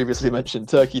the previously mentioned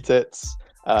Turkey Tits.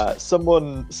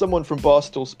 Someone from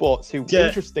Barstool Sports, who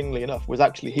interestingly enough was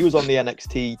on the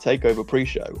NXT Takeover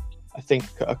pre-show, I think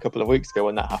a couple of weeks ago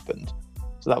when that happened.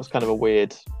 So that was kind of a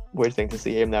weird thing to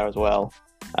see him there as well.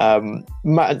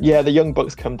 The Young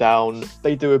Bucks come down.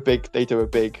 They do a big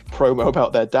promo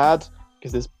about their dad,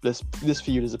 because this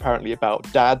feud is apparently about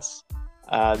dads.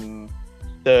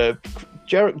 The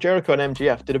Jericho and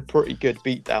MJF did a pretty good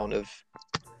beatdown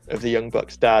of the Young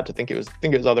Bucks' dad. I think it was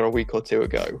either a week or two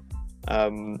ago.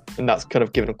 And that's kind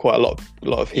of given quite a lot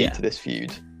of heat to this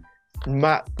feud.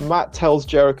 Matt tells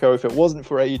Jericho if it wasn't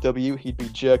for AEW, he'd be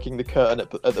jerking the curtain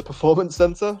at the Performance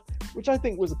Center, which I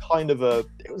think was kind of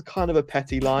a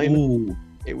petty line. Ooh.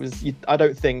 It was. I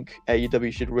don't think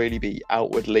AEW should really be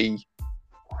outwardly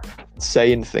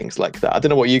saying things like that. I don't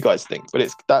know what you guys think, but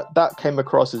it's that came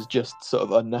across as just sort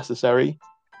of unnecessary.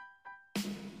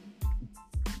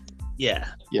 Yeah.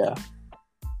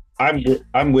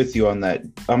 I'm with you on that.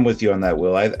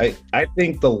 Will. I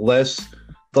think the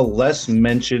less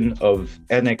mention of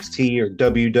NXT or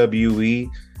WWE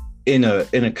in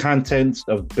a context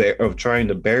of trying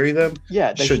to bury them,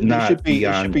 should not be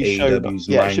on AEW's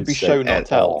mindset. It should be show not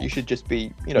tell. You should just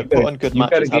be, put on good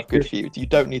matches, have good feuds. You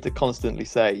don't need to constantly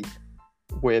say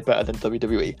we're better than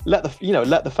WWE. Let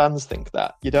the fans think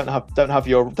that. You don't have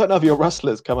your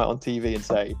wrestlers come out on TV and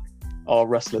say, our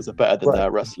wrestlers are better than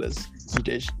their wrestlers.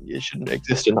 It shouldn't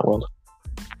exist in that world.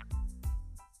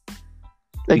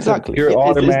 Exactly. You're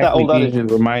automatically being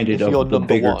reminded of the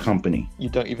bigger one, company. You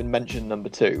don't even mention number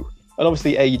 2. And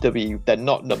obviously AEW, they're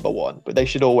not number 1, but they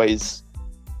should always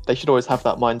have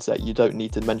that mindset. You don't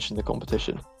need to mention the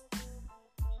competition.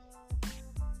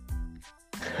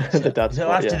 The dad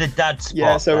spot, after the dad spot.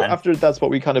 Yeah, so after the dad spot,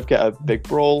 we kind of get a big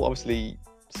brawl. Obviously,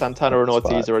 Santana and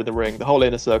Ortiz are in the ring. The whole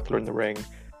Inner Circle are in the ring.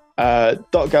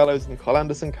 Doc Gallows and Carl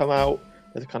Anderson come out.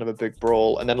 There's kind of a big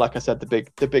brawl, and then, like I said, the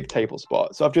big table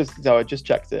spot. So I just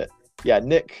checked it. Yeah,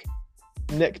 Nick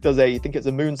does I think it's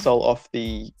a moonsault off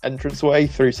the entranceway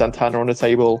through Santana on a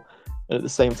table, and at the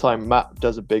same time, Matt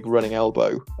does a big running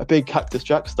elbow, a big Cactus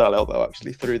Jack style elbow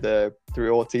actually through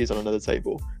Ortiz on another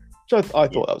table. Which I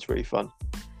thought that was really fun.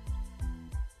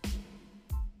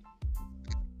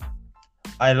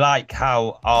 I like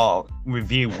how our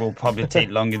review will probably take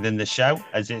longer than the show,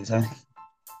 as it's.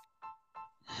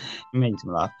 Makes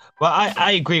me laugh. Well,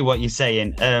 I agree what you're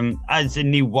saying. As a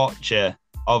new watcher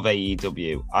of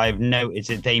AEW, I've noticed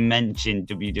that they mention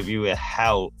WWE a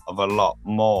hell of a lot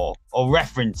more, or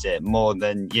reference it more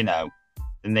than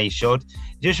than they should.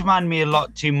 It just reminded me a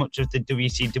lot too much of the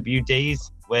WCW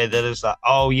days, where they're just like,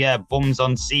 oh yeah, bums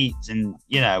on seats, and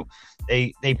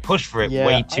they push for it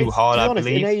way too hard. To be honest,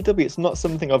 in AEW, it's not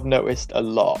something I've noticed a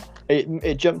lot.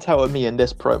 It jumped out at me in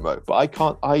this promo, but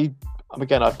I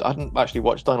hadn't actually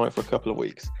watched Dynamite for a couple of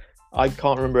weeks. I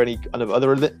can't remember any kind of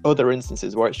other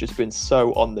instances where it's just been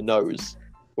so on the nose,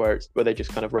 where they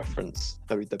just kind of reference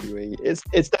WWE.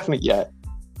 It's definitely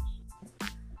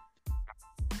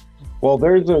Well,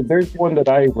 there's one that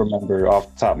I remember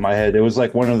off the top of my head. It was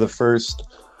like one of the first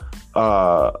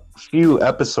few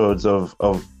episodes of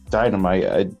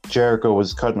Dynamite. Jericho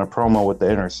was cutting a promo with the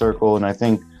Inner Circle, and I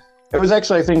think it was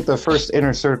actually the first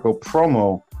Inner Circle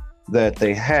promo that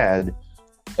they had.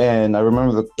 And I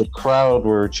remember the crowd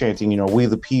were chanting, "We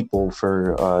the people"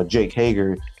 for Jake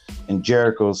Hager, and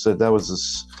Jericho said that was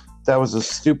a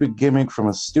stupid gimmick from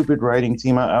a stupid writing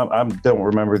team. I don't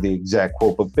remember the exact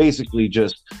quote, but basically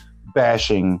just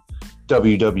bashing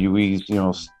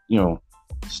WWE's,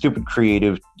 stupid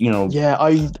creative, Yeah,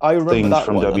 I remember things that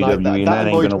from one, WWE, and that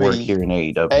ain't gonna work me, here in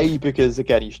AEW. Because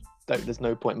again, there's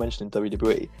no point mentioning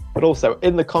WWE, but also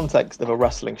in the context of a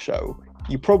wrestling show,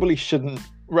 you probably shouldn't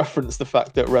reference the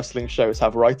fact that wrestling shows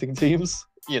have writing teams.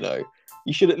 You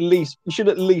should at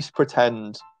least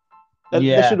pretend.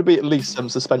 There should be at least some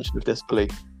suspension of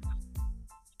disbelief.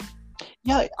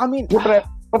 Yeah, I mean, but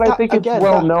I think it's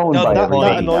well known by everybody.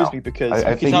 That annoys now. me because I you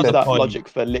can think use that logic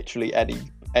for literally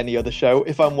any other show.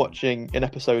 If I'm watching an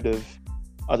episode of,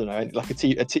 I don't know, like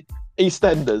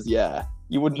EastEnders,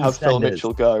 you wouldn't have Phil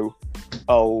Mitchell go,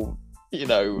 "Oh,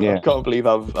 I can't believe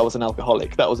I was an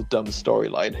alcoholic. That was a dumb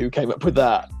storyline. Who came up with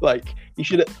that?" Like, you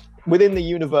should, within the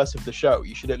universe of the show,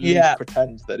 you should at least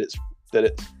pretend that it's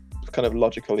kind of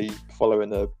logically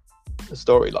following a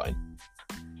storyline.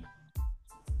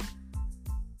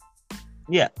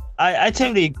 Yeah, I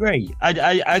totally agree.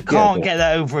 I can't get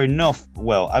that over enough,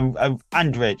 Will.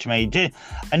 And Rich, mate.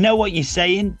 I know what you're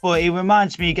saying, but it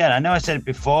reminds me again. I know I said it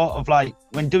before of like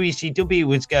when WCW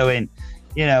was going,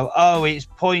 oh, it's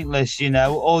pointless,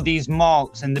 all these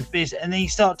marks and the biz, and then you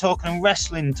start talking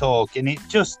wrestling talk, and it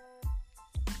just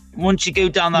once you go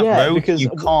down that road, because, you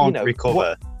can't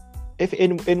recover. If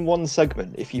in one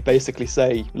segment, if you basically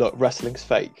say, "Look, wrestling's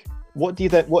fake," what do you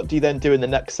then do in the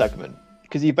next segment?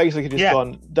 Because you basically just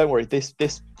gone, "Don't worry, this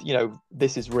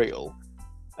is real.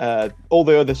 All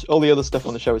the other stuff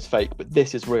on the show is fake, but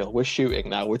this is real. We're shooting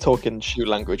now. We're talking shoot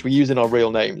language. We're using our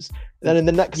real names." And then in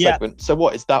the next segment, so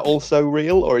what, is that also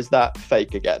real or is that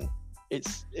fake again?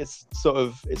 It's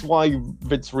why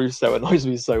Vince Russo annoys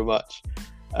me so much.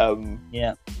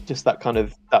 Just that kind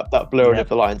of that blurring of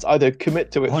the lines. Either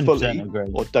commit to it fully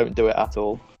or don't do it at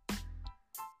all.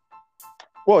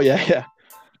 Well, yeah.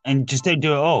 And just don't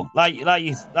do it all. Like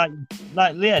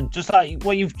Leon, just like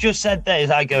what you've just said there is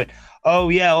like going, oh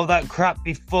yeah, all that crap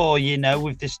before,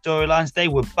 with the storylines, they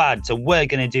were bad, so we're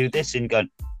going to do this, and going,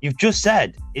 you've just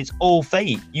said it's all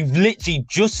fake. You've literally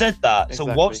just said that.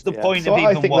 Exactly, so what's the point of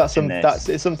even watching this?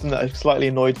 It's something that slightly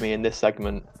annoyed me in this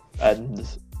segment, and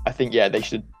I think they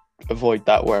should avoid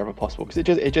that wherever possible, because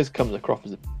it just comes across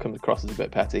as a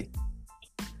bit petty.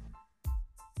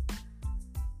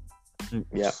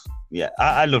 Yeah,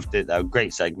 I loved it though.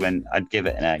 Great segment. I'd give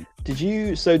it an A. Did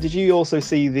you also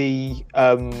see the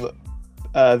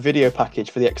video package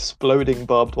for the exploding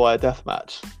barbed wire death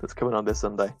match that's coming on this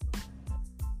Sunday?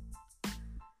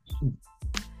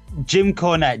 Jim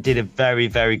Cornette did a very,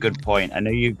 very good point. I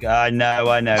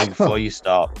know. Before you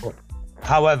start,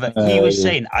 However, he was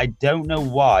saying, I don't know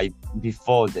why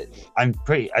before that. I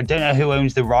don't know who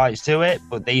owns the rights to it,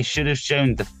 but they should have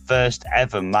shown the first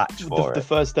ever match for it. The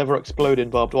first ever exploding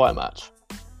barbed wire match.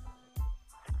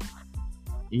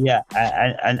 Yeah,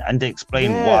 and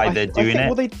explain why they're doing it.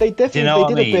 Well, they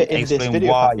definitely did a bit in this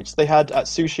video package. They had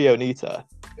Atsushi Onita,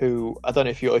 who I don't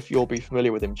know if you'll be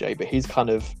familiar with him, Jay, but he's kind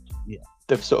of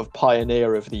the sort of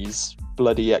pioneer of these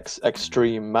bloody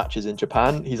extreme matches in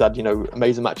Japan. He's had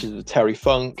amazing matches with Terry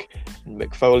Funk and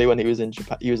Mick Foley when he was in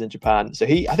Japan. So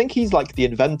I think he's like the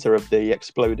inventor of the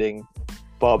exploding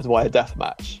barbed wire death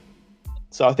match.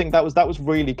 So I think that was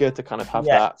really good to kind of have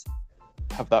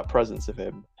that presence of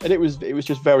him, and it was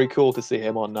just very cool to see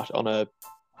him on a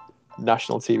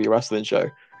national TV wrestling show,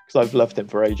 because I've loved him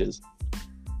for ages.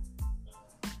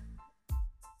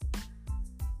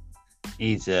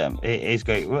 He's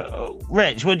great.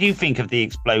 Rich, what do you think of the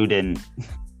exploding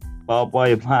barbed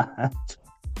wire match?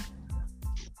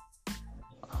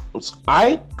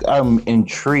 I am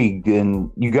intrigued,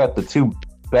 and you got the two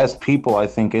best people I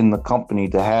think in the company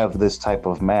to have this type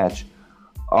of match.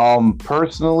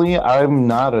 Personally, I'm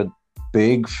not a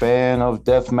big fan of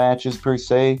death matches per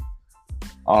se,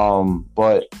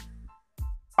 but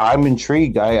I'm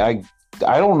intrigued. I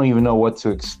don't even know what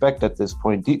to expect at this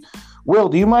point. Will,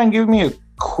 do you mind giving me a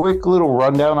quick little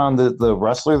rundown on the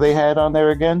wrestler they had on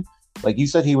there again? Like you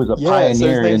said, he was a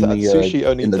pioneer in the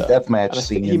deathmatch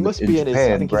scene. He must be in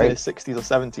Japan, he's in his 60s or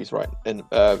 70s, right?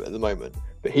 At the moment,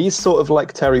 but he's sort of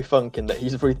like Terry Funk in that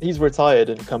he's retired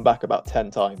and come back about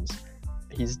 10 times.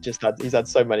 He's had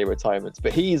so many retirements,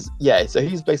 but he's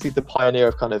basically the pioneer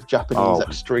of kind of Japanese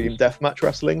extreme deathmatch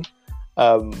wrestling.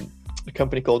 A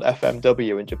company called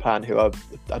FMW in Japan, who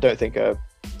I don't think are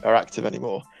active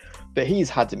anymore. But he's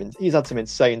had some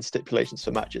insane stipulations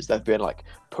for matches. There've been like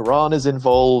piranhas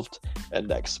involved and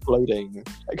exploding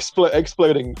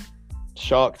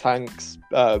shark tanks,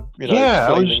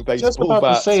 flaming baseball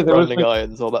bats, branding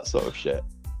irons, all that sort of shit.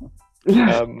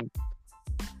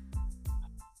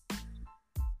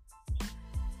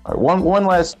 All right, one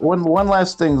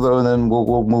last thing though, and then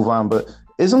we'll move on. But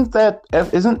isn't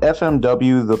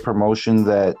FMW the promotion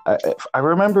that I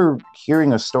remember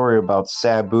hearing a story about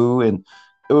Sabu, and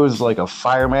it was like a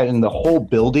fire mat and the whole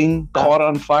building caught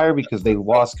on fire because they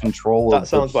lost control of the flames.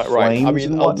 That sounds about right. I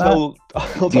mean, I'll tell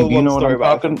one story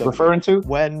about referring to?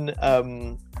 When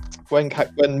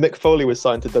Mick Foley was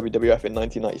signed to WWF in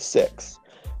 1996,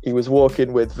 he was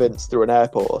walking with Vince through an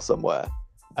airport or somewhere,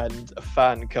 and a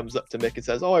fan comes up to Mick and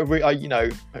says,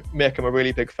 Mick, I'm a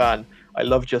really big fan. I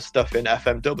loved your stuff in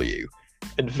FMW.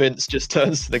 And Vince just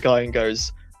turns to the guy and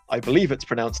goes, I believe it's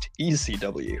pronounced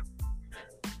ECW.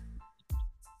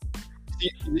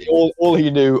 All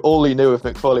he knew of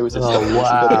Mick Foley was his stuff.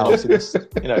 Wow. Obviously this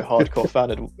hardcore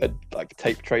fan had like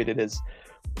tape traded his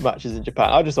matches in Japan.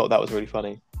 I just thought that was really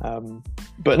funny.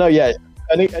 But no, yeah,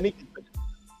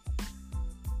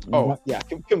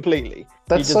 completely.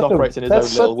 He just operates in his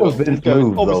own little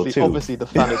world. Obviously, the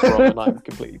fan is wrong, and I'm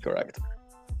completely correct.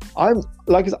 I'm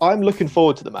looking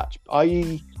forward to the match.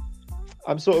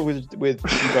 I'm sort of with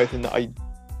you both in that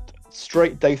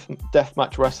straight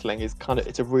deathmatch wrestling is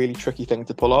it's a really tricky thing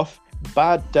to pull off.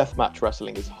 Bad deathmatch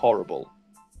wrestling is horrible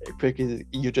because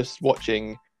you're just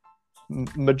watching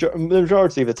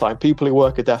majority of the time people who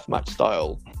work a deathmatch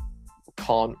style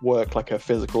can't work like a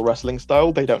physical wrestling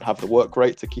style. They don't have the work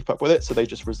rate to keep up with it, so they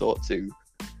just resort to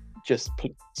just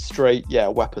straight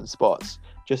weapon spots,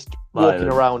 just walking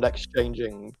around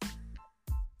exchanging.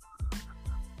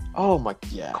 Oh my,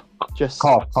 just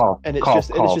cough, and it's cough,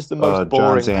 just the most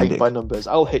boring paint by numbers.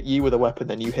 I'll hit you with a weapon,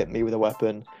 then you hit me with a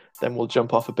weapon, then we'll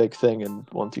jump off a big thing and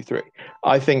 1, 2, 3.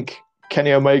 I think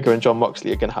Kenny Omega and John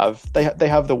Moxley are going to have they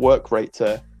have the work rate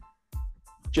to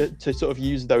sort of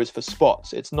use those for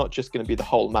spots. It's not just going to be the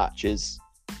whole match is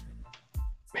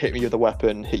hit me with a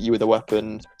weapon, hit you with a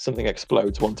weapon, something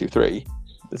explodes, 1, 2, 3.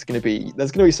 There's going to be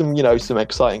some some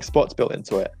exciting spots built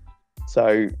into it.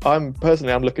 So I'm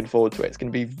looking forward to it. It's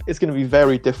going to be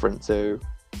very different to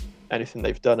anything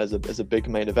they've done as a big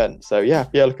main event. So yeah,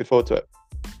 looking forward to it.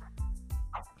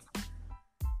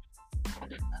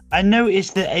 I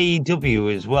noticed that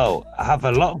AEW as well have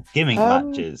a lot of gimmick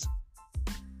matches.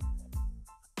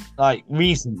 Like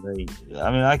recently,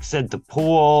 I mean, like I said, the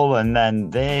pool, and then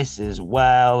this as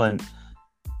well, and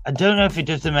I don't know if it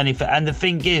does them any. And the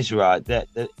thing is, right, that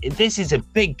this is a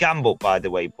big gamble, by the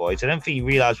way, boys. I don't think you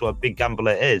realise what a big gamble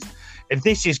it is. If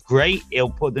this is great, it'll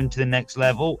put them to the next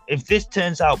level. If this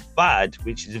turns out bad,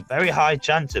 which is a very high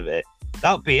chance of it,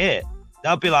 that'll be it.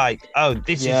 That'll be like, oh,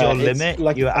 this is your limit.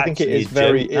 I think it is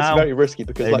very risky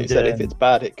because, like you said, if it's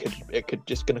bad, it could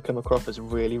just going to come across as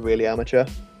really, really amateur.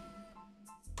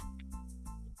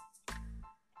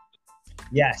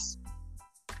 Yes.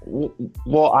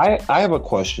 Well, I have a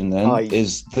question then.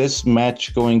 Is this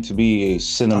match going to be a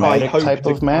cinematic type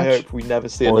of match? I hope we never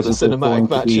see another cinematic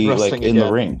match in wrestling like in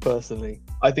the ring. Personally,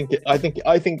 I think. I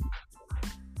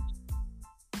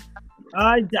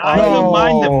don't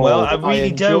mind them. Well, I really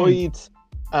enjoyed,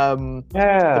 the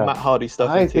Matt Hardy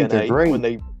stuff in TNA when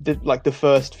they did like the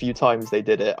first few times they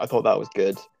did it. I thought that was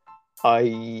good.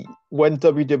 When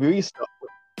WWE started.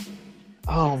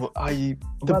 I'm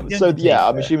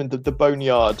assuming the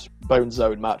Boneyard Bone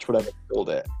Zone match, whatever they called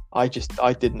it. I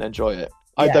didn't enjoy it.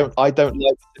 Yeah. I don't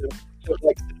like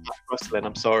cinematic wrestling.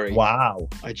 I'm sorry. Wow.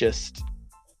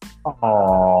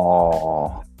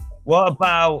 Oh. What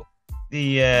about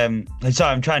the?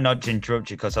 Sorry, I'm trying not to interrupt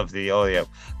you because of the audio.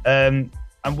 And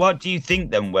what do you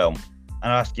think then, Will?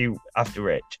 And I'll ask you after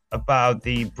Rich about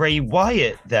the Bray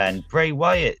Wyatt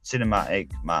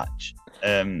cinematic match.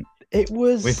 It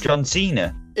was with John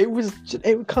Cena. It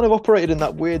kind of operated in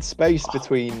that weird space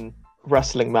between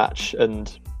wrestling match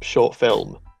and short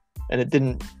film,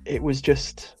 and it was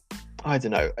just, I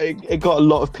don't know. It got a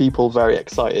lot of people very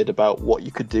excited about what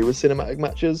you could do with cinematic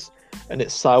matches, and it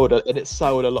soured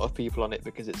a lot of people on it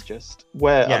because it's just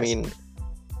where I mean,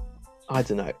 I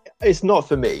don't know. It's not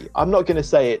for me. I'm not going to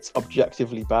say it's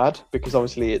objectively bad because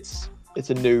obviously it's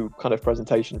a new kind of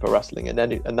presentation for wrestling,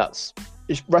 and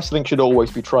wrestling should always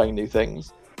be trying new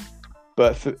things.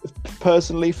 But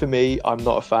personally, for me, I'm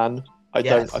not a fan. I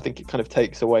think it kind of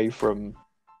takes away from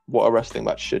what a wrestling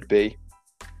match should be.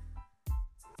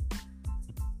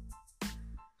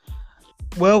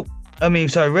 Well, I mean,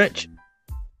 sorry, Rich.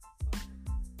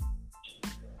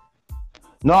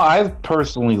 No, I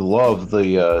personally love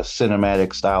the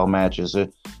cinematic style matches. If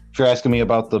you're asking me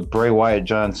about the Bray Wyatt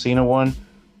John Cena one,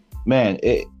 man,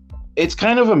 it's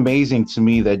kind of amazing to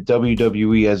me that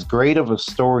WWE, as great of a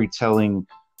storytelling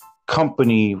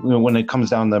company when it comes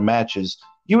down to matches,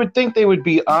 you would think they would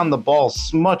be on the ball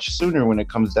much sooner when it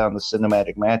comes down to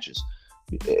cinematic matches.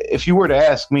 If you were to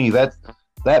ask me, that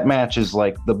match is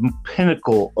like the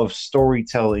pinnacle of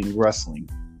storytelling wrestling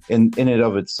in it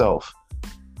of itself.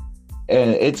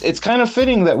 And it's kind of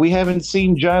fitting that we haven't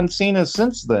seen John Cena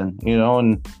since then,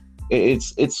 and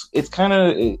it's kind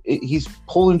of he's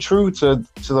pulling true to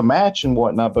the match and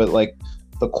whatnot, but like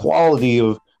the quality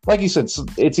of, like you said,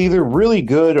 it's either really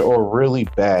good or really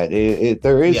bad.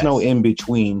 There is no in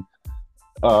between.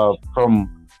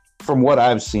 From what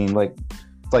I've seen, like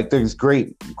there's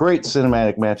great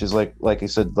cinematic matches, like I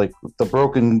said, like the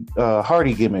broken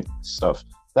Hardy gimmick stuff.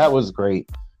 That was great.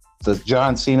 The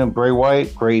John Cena Bray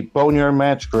Wyatt, great. Boneyard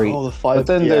match, great. But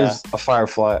then there's a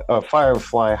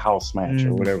Firefly house match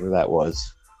or whatever that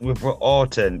was with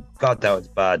Orton. God, that was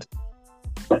bad.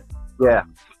 Yeah.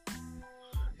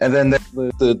 And then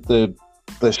the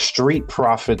Street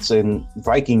Profits and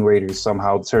Viking Raiders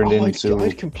somehow turned into.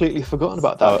 I'd completely forgotten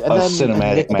about that. And then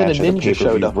cinematic match. And then a ninja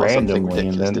showed up randomly,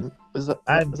 and then is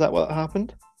that what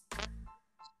happened?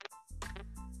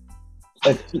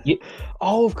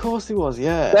 Of course he was.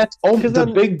 Yeah, that's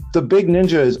the big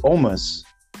ninja is Omos.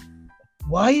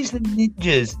 Why is the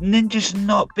ninjas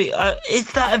not big?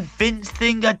 Is that a Vince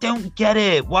thing? I don't get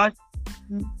it. Why?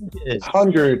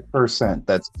 100%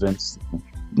 that's Vince.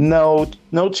 No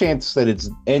chance that it's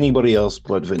anybody else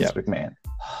but Vince McMahon.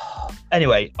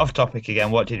 Anyway, off topic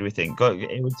again. What did we think?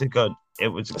 It was a good.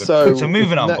 So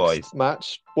moving on, boys.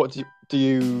 Match. What do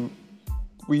you?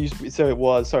 Sorry,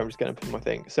 I'm just going to put my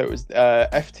thing. So it was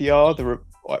FTR,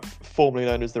 formerly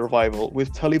known as the Revival,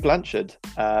 with Tully Blanchard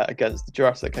against the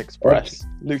Jurassic Express,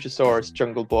 Luchasaurus,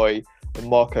 Jungle Boy, and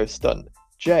Marco Stunt.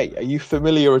 Jay, are you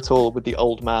familiar at all with the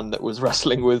old man that was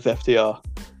wrestling with FTR?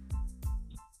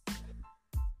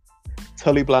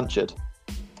 Tully Blanchard.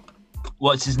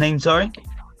 What's his name? Sorry.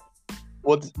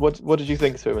 What did you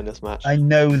think to him in this match? I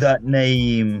know that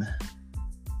name.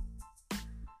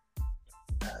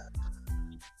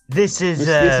 This is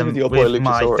with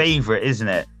my favorite, isn't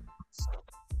it?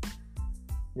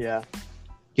 Yeah.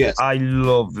 Yes. I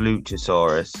love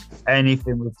Luchasaurus.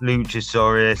 Anything with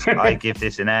Luchasaurus, I give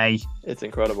this an A. It's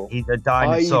incredible. He's a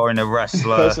dinosaur and a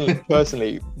wrestler.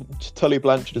 Personally, Tully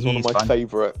Blanchard is one of my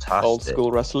favorite old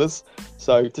school wrestlers.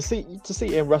 So to see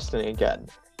him wrestling again,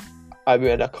 I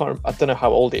mean, I don't know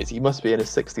how old he is. He must be in his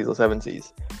 60s or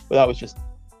 70s. But that was just.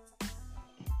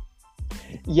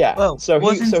 Yeah. Well,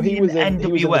 he was in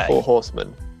the Four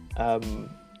Horsemen.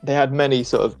 They had many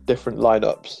sort of different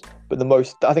lineups, but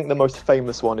I think the most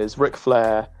famous one is Ric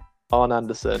Flair, Arn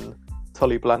Anderson,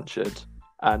 Tully Blanchard,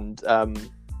 and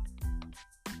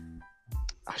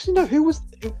actually no, who was?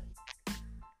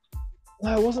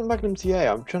 No, it wasn't Magnum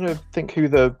TA. I'm trying to think who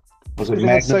the was it.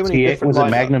 Magnum TA? Was it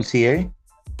Magnum TA?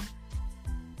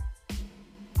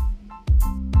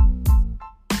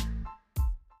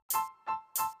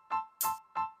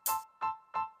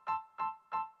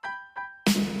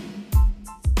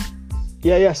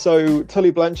 Yeah. So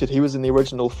Tully Blanchard, he was in the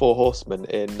original Four Horsemen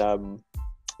in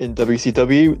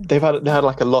WCW. They had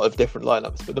like a lot of different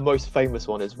lineups, but the most famous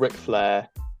one is Ric Flair,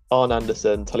 Arn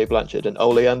Anderson, Tully Blanchard, and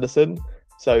Ole Anderson.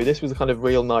 So this was a kind of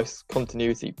real nice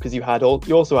continuity because you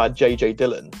also had JJ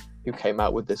Dillon, who came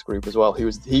out with this group as well.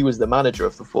 He was the manager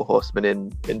of the Four Horsemen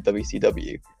in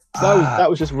WCW. So that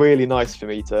was just really nice for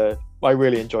me I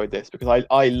really enjoyed this because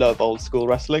I love old school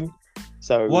wrestling.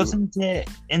 So wasn't it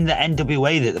in the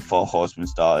NWA that the Four Horsemen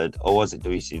started, or was it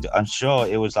WCW? I'm sure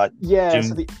it was like the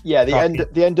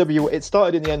NWA. It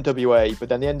started in the NWA, but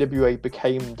then the NWA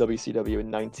became WCW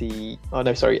in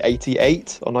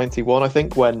 88 or 91, I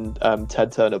think, when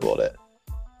Ted Turner bought it.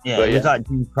 Yeah, but it was like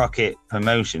Jim Crockett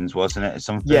Promotions, wasn't it, or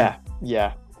something? Yeah.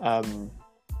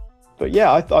 But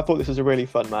yeah, I thought this was a really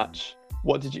fun match.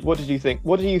 What did you think?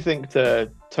 What do you think to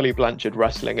Tully Blanchard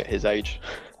wrestling at his age?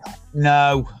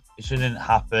 No, it shouldn't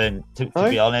happen. To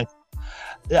be honest,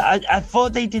 I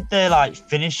thought they did their like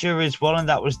finisher as well, and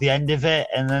that was the end of it.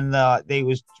 And then they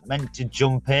was meant to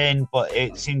jump in, but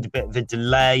it seemed a bit of a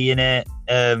delay in it.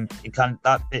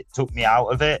 That bit took me out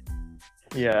of it.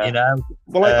 Yeah, you know.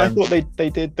 Well, I thought they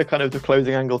did the kind of the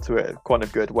closing angle to it quite a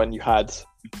good when you had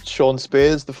Sean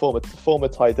Spears, the former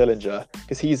Ty Dillinger,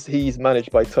 because he's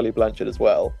managed by Tully Blanchard as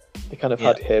well. They kind of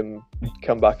had him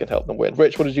come back and help them win.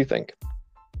 Rich, what did you think?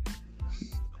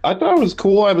 I thought it was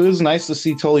cool. I mean, it was nice to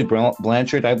see Tully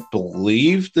Blanchard. I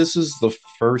believe this is the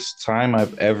first time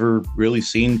I've ever really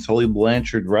seen Tully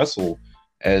Blanchard wrestle.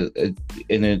 For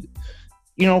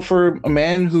a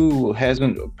man who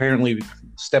hasn't apparently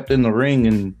stepped in the ring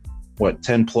in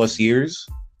 10 plus years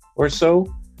or so.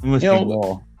 I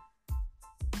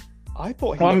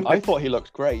thought he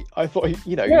looked great. I thought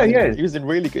he was in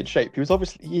really good shape. He was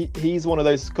obviously he's one of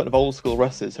those kind of old school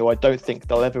wrestlers who I don't think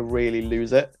they'll ever really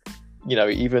lose it.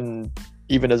 Even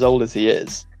as old as he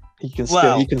is, he can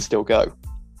still go.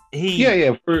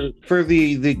 For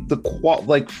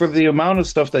the amount of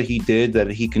stuff that he did that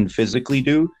he can physically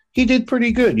do, he did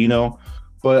pretty good,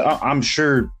 But I'm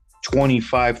sure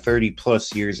 25, 30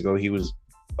 plus years ago he was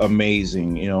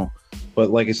amazing, But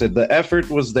like I said, the effort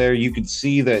was there. You could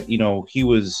see that he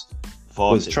was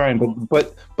trying,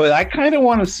 but I kind of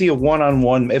want to see a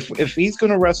one-on-one. If he's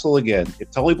going to wrestle again, if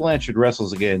Tully Blanchard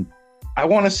wrestles again, I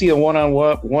want to see a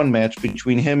one-on-one match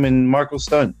between him and Marco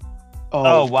Stunt.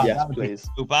 Oh wow, yes, please.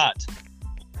 So bad.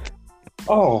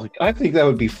 Oh, I think that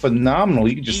would be phenomenal.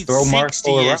 You could just throw Marco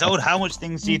 60 years old. How much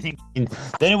things do you think? The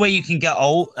only way you can get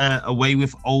away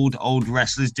with old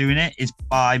wrestlers doing it is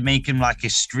by making like a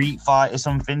street fight or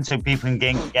something, so people can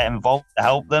get involved to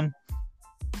help them.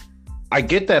 I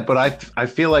get that, but I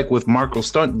feel like with Marco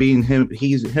Stunt being him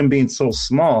being so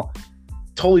small,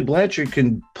 Tully Blanchard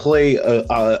can play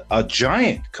a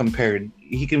giant compared.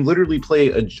 He can literally play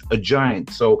a giant,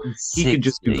 so he could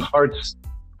just do hard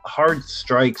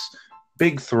strikes,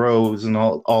 big throws, and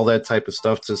all that type of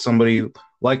stuff to somebody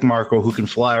like Marco who can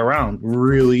fly around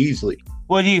really easily.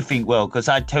 What do you think, Will? Because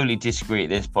I totally disagree at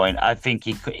this point. I think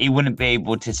he wouldn't be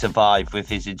able to survive with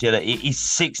his agility. He's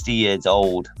 60 years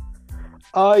old.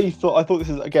 I thought this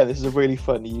is a really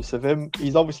fun use of him.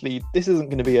 He's obviously, this isn't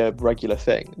going to be a regular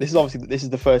thing. This is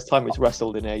the first time he's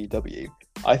wrestled in AEW.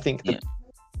 I think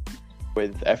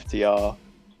with FTR,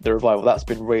 the Revival, that's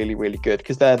been really, really good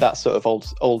because they're that sort of old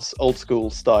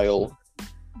school style.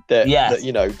 That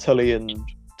Tully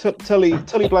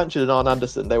Blanchard and Arn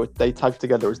Anderson, they tagged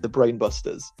together as the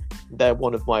Brainbusters. They're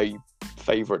one of my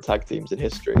favorite tag teams in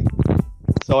history.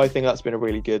 So I think it's been a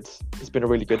really good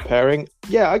pairing.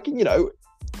 Yeah,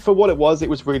 for what it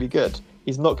was really good.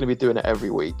 He's not going to be doing it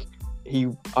every week.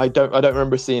 I don't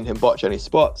remember seeing him botch any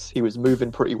spots. He was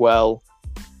moving pretty well.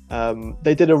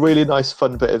 They did a really nice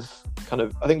fun bit of kind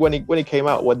of, I think when he came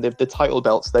out, when the title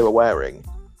belts they were wearing,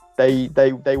 they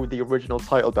were the original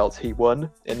title belts he won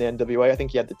in the NWA. I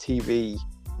think he had the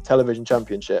television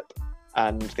championship,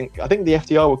 and I think the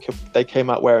FTR they came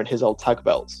out wearing his old tag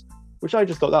belts, which I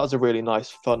just thought that was a really nice,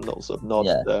 fun little sort of nod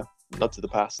to the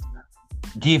past.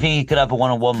 Do you think he could have a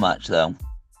one-on-one match though?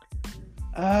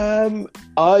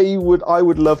 I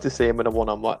would love to see him in a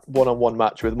one-on-one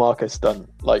match with Marco Stunt,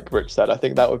 like Rich said. I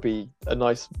think that would be a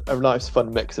nice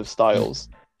fun mix of styles.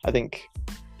 I think,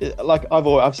 like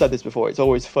I've said this before, it's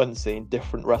always fun seeing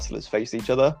different wrestlers face each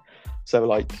other. So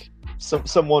like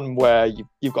someone where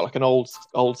you've got like an old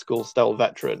school style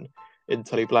veteran in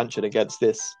Tully Blanchard against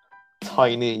this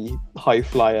tiny high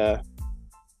flyer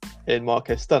in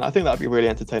Marco Stunt. I think that'd be a really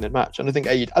entertaining match, and I think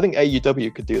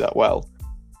AEW could do that well.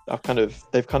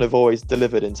 They've kind of always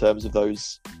delivered in terms of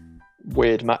those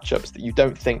weird matchups that you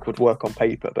don't think would work on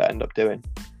paper but end up doing.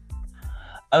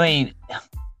 I mean,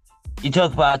 you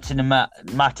talk about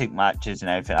cinematic matches and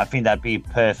everything. I think that'd be a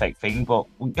perfect thing. But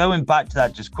going back to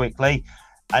that just quickly,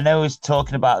 I know I was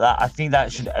talking about that. I think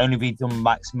that should only be done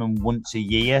maximum once a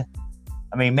year.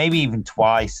 I mean, maybe even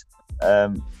twice.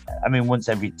 Once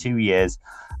every 2 years.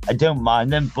 I don't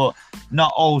mind them, but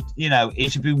not all.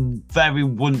 It should be very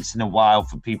once in a while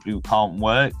for people who can't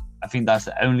work. I think that's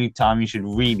the only time you should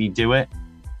really do it.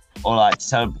 Or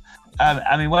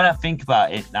when I think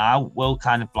about it now, Will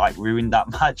kind of like ruined that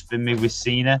match for me with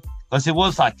Cena, because it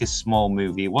was like a small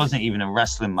movie. It wasn't even a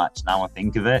wrestling match. Now I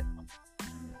think of it.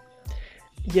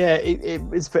 Yeah, it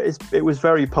was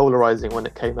very polarizing when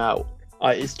it came out.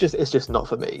 It's just not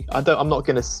for me. I'm not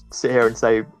going to sit here and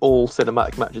say all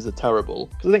cinematic matches are terrible,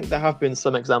 because I think there have been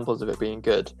some examples of it being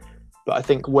good. But I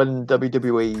think when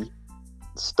WWE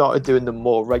started doing them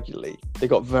more regularly, they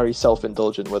got very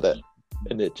self-indulgent with it,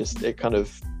 and it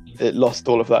lost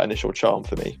all of that initial charm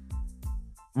for me.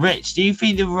 Rich, do you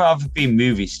think they'd rather be a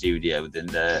movie studio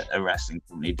than a wrestling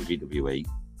company, WWE?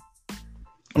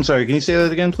 I'm sorry, can you say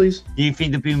that again, please? Do you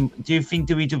think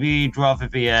WWE would rather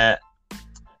be a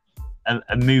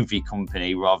movie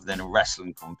company rather than a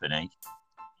wrestling company?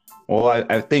 Well,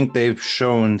 I think they've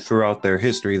shown throughout their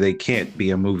history they can't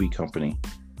be a movie company.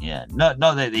 Yeah, not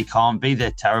that they can't be.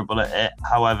 They're terrible at it.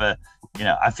 However,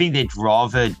 I think they'd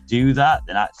rather do that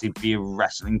than actually be a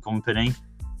wrestling company,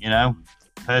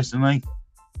 personally.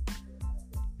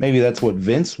 Maybe that's what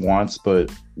Vince wants,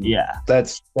 but yeah,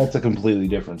 that's a completely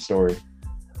different story.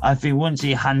 I think once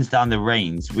he hands down the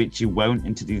reins, which he won't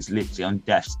until he's literally on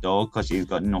death's door because he's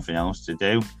got nothing else to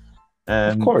do.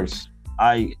 Of course.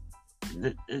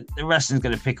 The wrestling's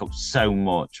going to pick up so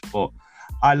much, but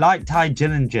I like Ty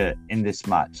Dillinger in this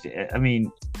match. I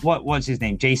mean, what's his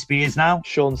name? Jay Spears now?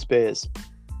 Shawn Spears.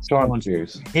 Shawn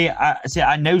Spears.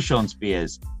 I know Shawn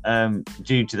Spears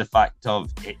due to the fact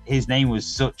of his name was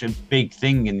such a big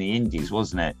thing in the Indies,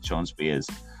 wasn't it, Shawn Spears?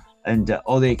 And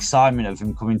all the excitement of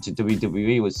him coming to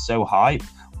WWE was so hype.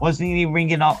 Wasn't he in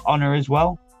Ring of Honor as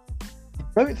well?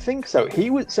 I don't think so.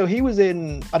 He was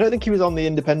in. I don't think he was on the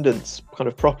Independents kind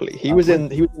of properly. He was in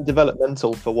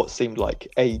developmental for what seemed like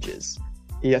ages.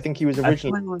 I think he was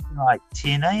originally. I was like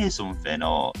TNA or something,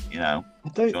 or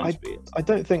I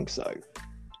don't think so.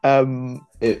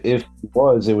 If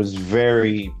it was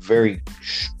very, very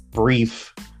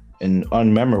brief and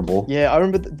unmemorable. Yeah, I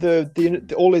remember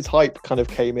the all his hype kind of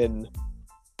came in.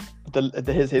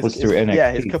 His through NXT.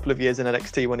 Yeah, his couple of years in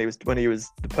NXT when he was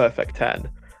the Perfect 10.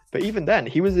 But even then,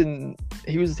 he first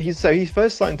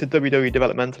signed to WWE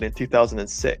developmentally in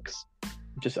 2006.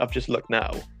 I've just looked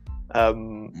now.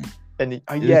 And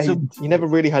he never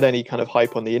really had any kind of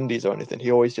hype on the indies or anything.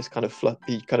 He always just kind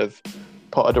of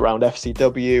potted around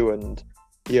FCW and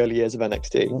the early years of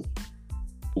NXT.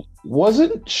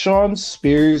 Wasn't Shawn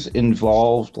Spears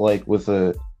involved with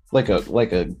a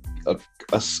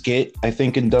skit, I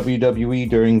think, in WWE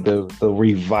during the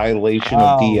revitalization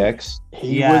of DX?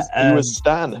 He was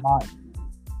Stan.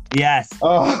 Yes.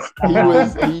 Oh.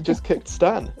 He just kicked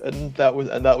Stan, and that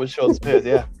was Shawn Spears.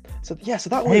 Yeah. So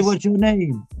that was. Hey, what's your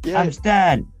name? Yeah. I'm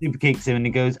Stan. Super kicks him, and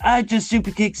he goes, "I just super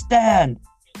kicked Stan."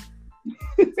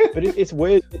 But it's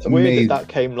weird. It's weird that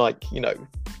came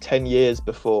 10 years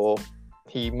before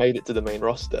he made it to the main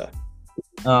roster.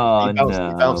 Oh, he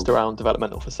bounced around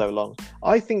developmental for so long.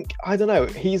 I don't know.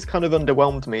 He's kind of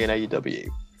underwhelmed me in AEW.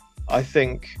 I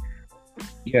think.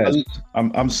 Yes,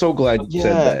 I'm so glad you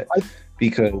said that,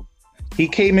 because he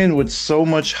came in with so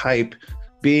much hype,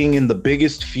 being in the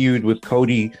biggest feud with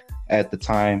Cody at the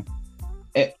time,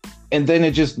 and then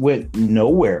it just went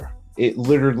nowhere. It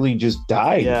literally just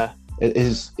died. Yeah.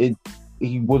 Did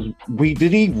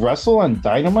he wrestle on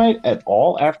Dynamite at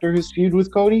all after his feud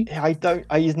with Cody?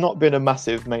 He's not been a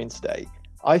massive mainstay.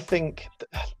 I think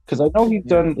because I know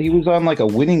he was on a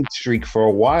winning streak for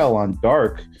a while on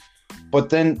Dark, but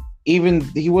then he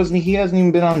hasn't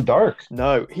even been on Dark.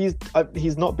 No, he's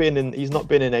not been in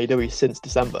AEW since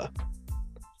December.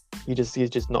 He's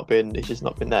just not been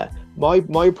there.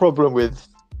 My problem with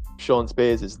Shawn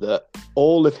Spears is that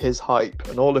all of his hype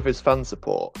and all of his fan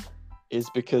support is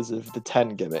because of the 10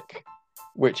 gimmick,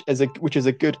 which is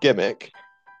a good gimmick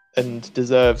and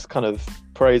deserves kind of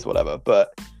praise, whatever.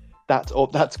 But that's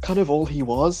kind of all he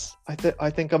was. I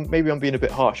think I'm being a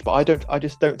bit harsh, but I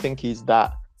just don't think he's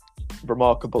that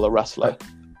remarkable a wrestler.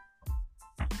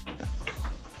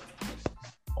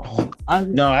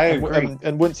 No, I agree.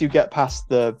 And once you get past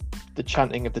the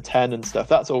chanting of the 10 and stuff,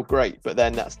 that's all great. But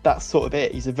then that's sort of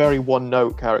it. He's a very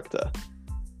one-note character.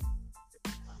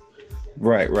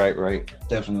 Right.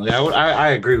 Definitely. I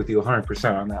agree with you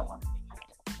 100% on that one.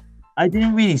 I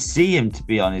didn't really see him, to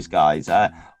be honest, guys. All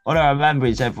I remember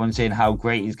is everyone saying how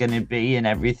great he's going to be and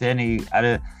everything.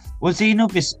 Was he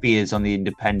another Spears on the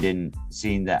independent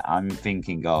scene that I'm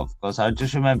thinking of? Because I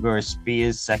just remember a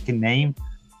Spears second name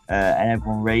and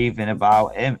everyone raving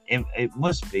about him. It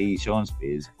must be Sean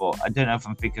Spears, but I don't know if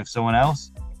I'm thinking of someone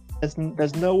else.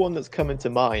 There's no one that's coming to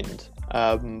mind.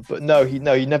 But no, he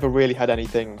never really had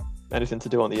anything to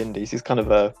do on the Indies. He's kind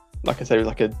of like I said,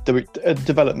 like a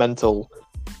developmental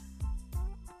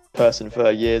person for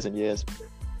years and years.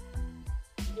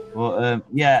 Well,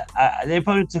 they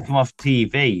probably took him off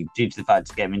TV due to the fact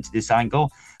to get him into this angle.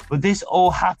 But this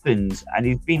all happened, and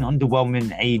he's been underwhelming in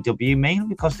AEW mainly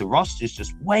because the roster's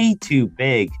just way too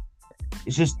big.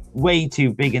 It's just way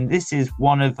too big, and this is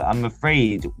I'm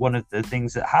afraid, one of the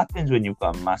things that happens when you've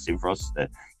got a massive roster.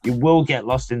 You will get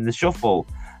lost in the shuffle,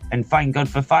 and thank God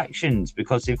for factions,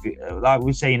 because if, like we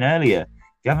were saying earlier,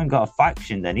 if you haven't got a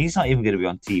faction, then he's not even going to be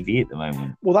on TV at the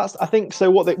moment. Well, I think so.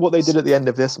 What they did at the end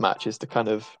of this match is to kind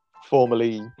of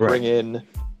formally bring in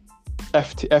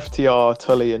FTR,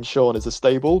 Tully, and Sean as a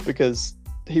stable, because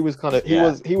he was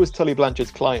Tully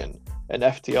Blanchard's client, and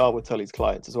FTR were Tully's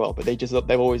clients as well. But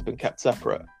they've always been kept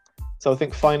separate. So I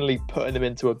think finally putting them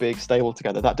into a big stable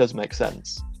together, that does make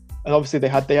sense. And obviously they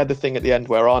had the thing at the end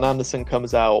where Arn Anderson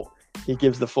comes out, he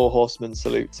gives the Four Horsemen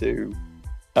salute to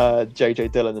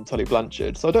JJ Dillon and Tully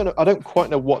Blanchard. So I don't quite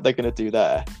know what they're going to do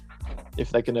there.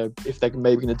 If they're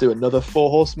maybe going to do another Four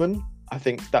Horsemen, I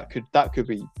think that could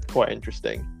be quite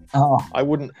interesting. I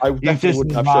definitely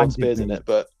wouldn't have Sean Spears in it,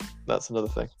 but that's another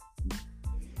thing.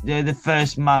 Yeah, the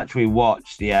first match we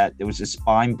watched, there was a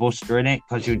spine buster in it,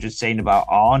 because you were just saying about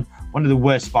Arn, one of the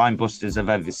worst spine busters I've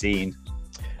ever seen.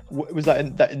 Was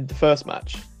that in the first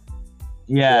match?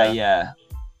 Yeah.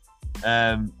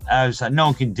 I was like, no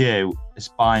one can do a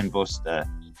spine buster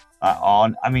like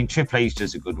Arn. I mean, Triple H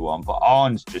does a good one, but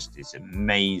Arn's just is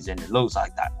amazing. It looks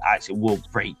like that actually will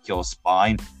break your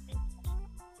spine.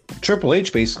 Triple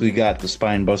H basically got the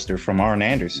spine buster from Arn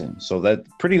Anderson, so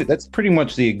that's pretty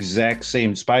much the exact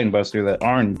same spine buster that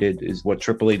Arn did is what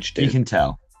Triple H did. You can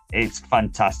tell it's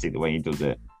fantastic the way he does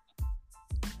it.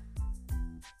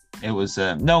 It was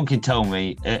no one can tell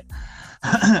me.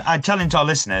 I challenge our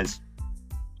listeners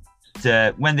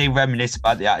to, when they reminisce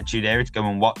about the Attitude Era, to go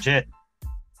and watch it.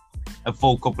 A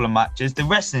full couple of matches. The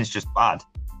wrestling is just bad,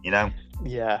 you know.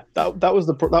 Yeah, that was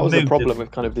the problem with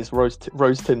kind of this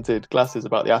rose tinted glasses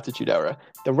about the Attitude Era.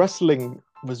 The wrestling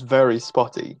was very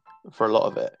spotty for a lot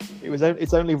of it.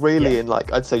 It's only really in,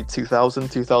 like, I'd say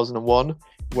 2000, 2001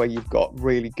 where you've got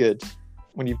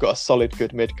a solid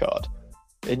good mid card.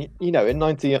 And in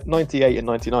 98 and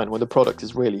 99 when the product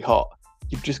is really hot,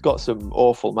 you've just got some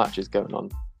awful matches going on,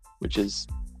 which is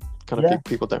kind of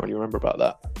people don't really remember about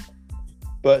that.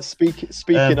 But speaking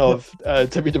of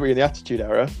WWE and the Attitude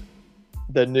Era,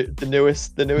 the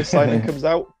newest signing comes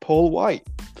out. Paul White,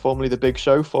 formerly the Big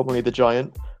Show, formerly the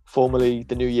Giant, formerly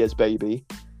the New Year's Baby,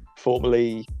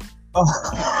 formerly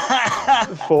the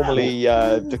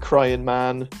Crying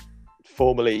Man,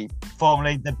 formerly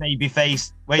the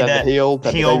babyface. Then the heel,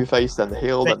 then the babyface, then the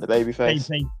heel, then the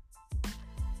babyface.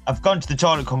 I've gone to the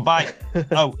toilet, come back.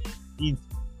 Oh,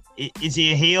 is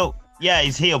he a heel? Yeah,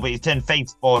 he's heel, but he's turned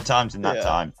face 4 times in that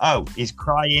time. Oh, he's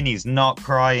crying. He's not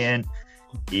crying.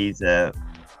 He's on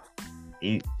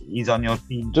your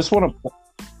team. I just want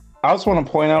to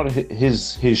point out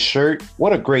his shirt.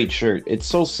 What a great shirt! It's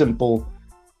so simple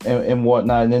and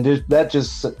whatnot, and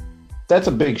that's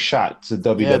a big shot to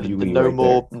WWE. Yeah, the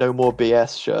no more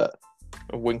BS shirt.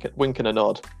 A wink and a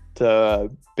nod to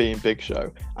being Big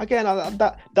Show. Again,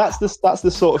 that's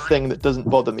the sort of thing that doesn't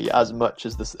bother me as much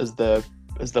as the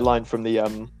line from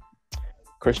the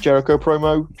Chris Jericho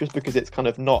promo, just because it's kind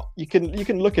of not. You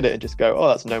can look at it and just go, oh,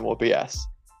 that's no more BS.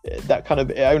 That kind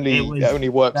of it only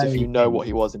works if you know what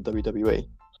he was in WWE.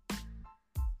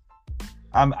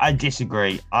 I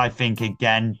disagree. I think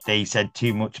again they said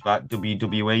too much about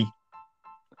WWE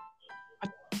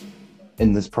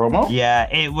in this promo. Yeah,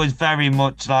 it was very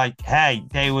much like, hey,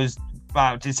 they was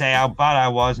about to say how bad I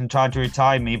was and tried to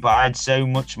retire me, but I had so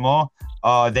much more.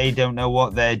 Oh, they don't know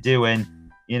what they're doing.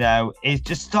 You know, it's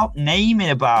just stop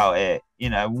naming about it. You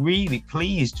know, really,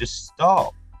 please just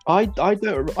stop. I don't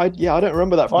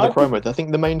remember that from the promo. I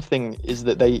think the main thing is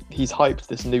that he's hyped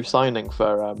this new signing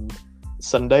for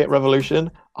Sunday at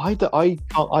Revolution. I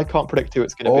can't predict who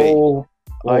it's going to be.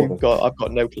 I've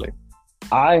got no clue.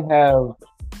 I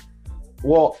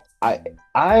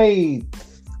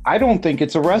don't think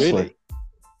it's a wrestler. Really?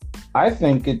 I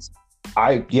think it's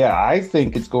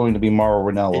going to be Mauro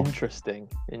Ranallo. Interesting.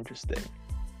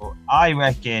 Well, I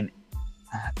reckon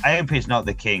I hope it's not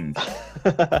the King.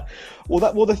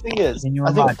 well, the thing is, Can you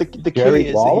I think the key Jerry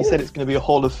is that Lawler? he said it's going to be a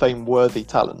Hall of Fame worthy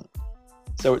talent.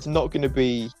 So it's not going to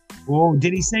be. Oh,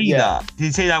 did he say that? Did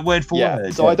he say that word for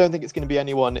word? So I don't think it's going to be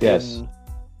anyone Yes.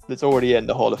 that's already in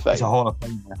the Hall of Fame. It's a Hall of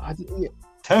Fame. I,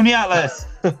 Tony Atlas.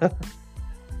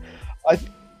 I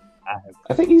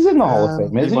think he's in the Hall of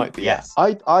Fame, he isn't he? might be. Yes.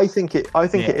 I think it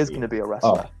Yeah. is going to be a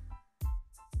wrestler.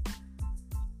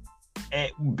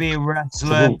 It would be a So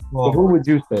wrestler. who would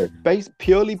you say?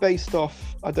 Purely based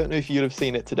off. I don't know if you'd have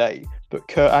seen it today, but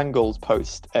Kurt Angle's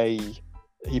posted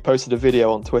a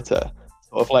video on Twitter,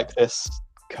 sort of like this.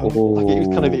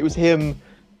 Like it was him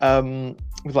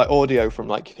with like audio from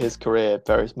like his career,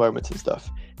 various moments and stuff.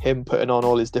 Him putting on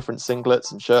all his different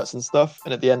singlets and shirts and stuff,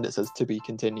 and at the end it says "to be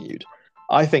continued."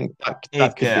 I think that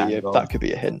could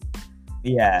be a hint.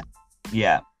 Yeah.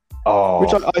 Oh,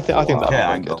 Which I think Kurt that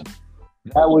Angle.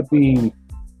 would be good.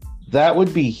 that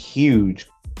would be huge.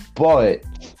 But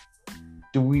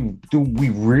do we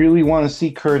really want to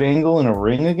see Kurt Angle in a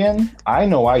ring again? I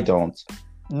know I don't.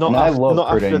 Not I love not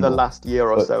Kurt after the Angle, last year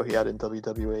or but- so he had in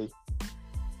WWE.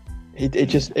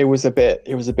 It was a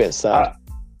bit sad.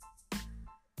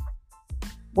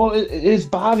 Well, his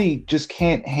body just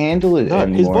can't handle it No,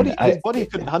 anymore. his body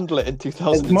couldn't handle it in much as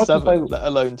 2007, let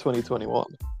alone 2021.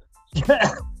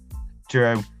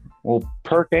 True. Well,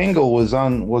 Kurt Angle was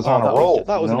on a roll.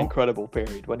 That was you an know? incredible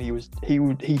period when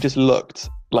he just looked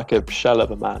like a shell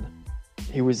of a man.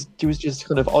 He was just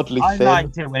kind of oddly I thin.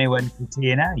 liked it when he went to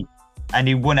TNA and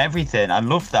he won everything. I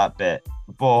loved that bit.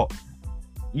 But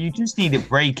you just need a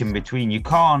break in between. You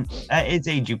can't, at his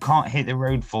age, you can't hit the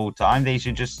road full time. They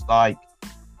should just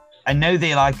I know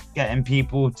they like getting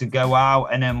people to go out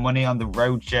and earn money on the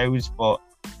road shows, but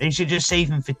they should just save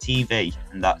him for TV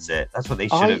and that's it. That's what they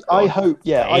should have done. I hope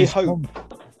It's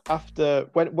after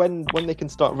when they can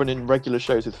start running regular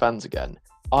shows with fans again,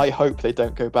 I hope they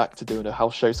don't go back to doing a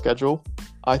house show schedule.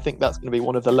 I think that's going to be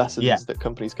one of the lessons that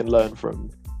companies can learn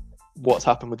from what's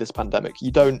happened with this pandemic.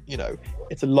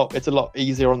 It's a lot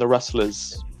easier on the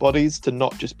wrestlers' bodies to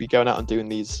not just be going out and doing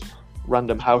these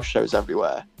random house shows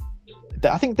everywhere.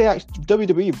 I think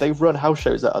WWE, they've run house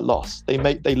shows at a loss. They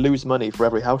lose money for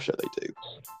every house show they do.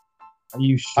 Are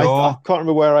you I sure? can't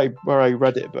remember where I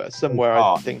read it, but somewhere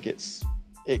I Oh. think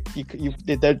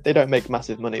they don't make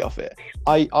massive money off it.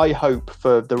 I hope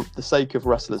for the sake of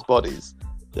wrestlers' bodies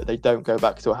that they don't go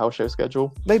back to a house show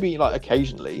schedule. Maybe like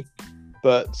occasionally,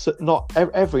 but not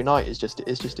every night is just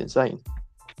insane.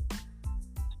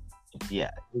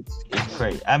 Yeah, it's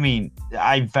great. I mean,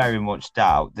 I very much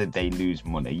doubt that they lose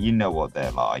money. You know what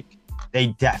they're like. They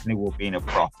definitely will be in a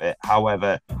profit.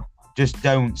 However, just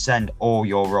don't send all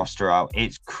your roster out.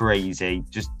 It's crazy.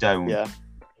 Just don't. Yeah.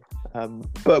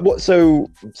 But what? So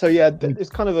yeah, it's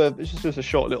kind of it's just a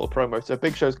short little promo. So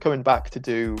Big Show's coming back to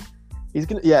do. He's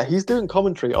doing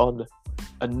commentary on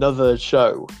another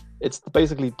show. It's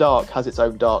basically Dark has its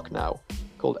own Dark now,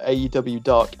 called AEW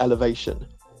Dark Elevation.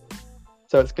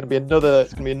 So it's going to be another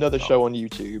show on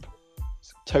YouTube.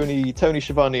 Tony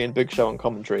Schiavone and Big Show on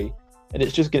commentary, and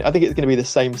it's just I think it's going to be the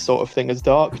same sort of thing as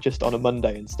Dark, just on a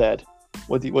Monday instead.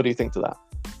 What do you think to that?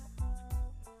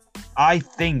 I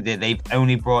think that they've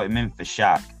only brought him in for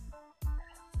Shaq.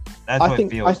 That's what it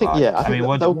feels like. I think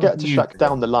what- they'll what get do to you Shaq think?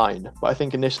 down the line, but I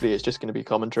think initially it's just going to be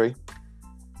commentary.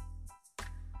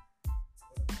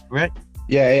 Rick?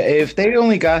 Yeah, if they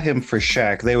only got him for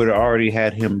Shaq, they would have already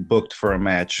had him booked for a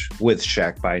match with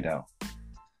Shaq by now.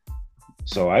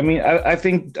 So I mean, I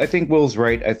think Will's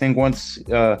right. I think once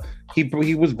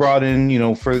he was brought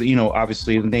in, for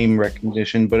obviously the name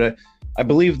recognition, but I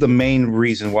believe the main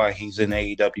reason why he's in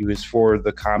AEW is for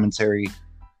the commentary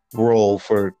role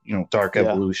for Dark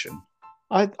Evolution.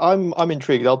 I'm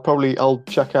intrigued. I'll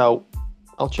check it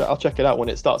out when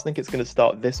it starts. I think it's going to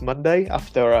start this Monday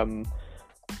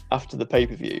after the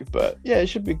pay-per-view, but yeah, it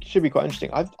should be quite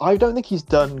interesting. I don't think he's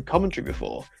done commentary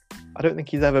before. I don't think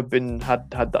he's ever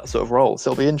had that sort of role,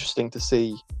 so it'll be interesting to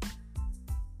see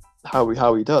how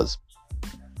he does.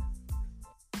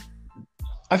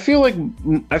 I feel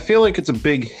like it's a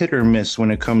big hit or miss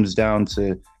when it comes down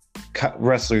to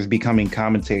wrestlers becoming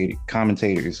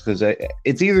commentators, because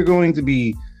it's either going to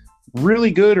be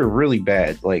really good or really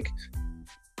bad. Like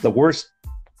the worst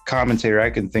commentator I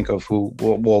can think of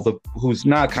who's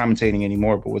not commentating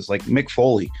anymore, but was like Mick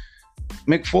Foley.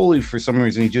 Mick Foley, for some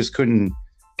reason, he just couldn't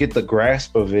get the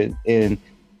grasp of it. And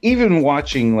even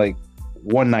watching like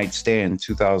One Night Stand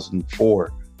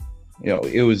 2004,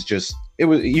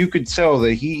 you could tell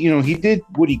that he did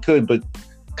what he could, but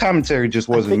commentary just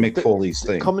wasn't Mick Foley's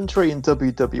thing. Commentary in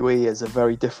WWE is a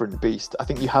very different beast. I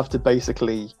think you have to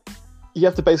basically you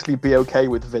have to basically be okay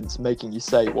with Vince making you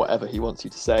say whatever he wants you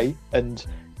to say, and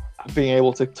being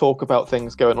able to talk about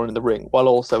things going on in the ring while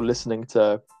also listening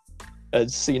to a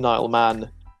senile man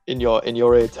in your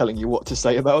ear telling you what to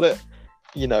say about it.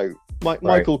 You know,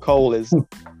 Michael Cole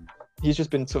he's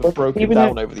just been sort of broken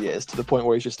down over the years to the point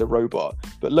where he's just a robot.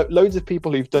 But loads of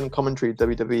people who've done commentary at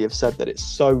WWE have said that it's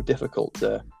so difficult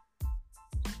to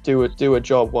do a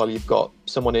job while you've got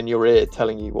someone in your ear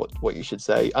telling you what you should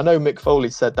say. I know Mick Foley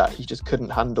said that he just couldn't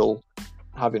handle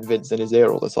having Vince in his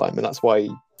ear all the time, and that's why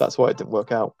it didn't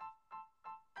work out.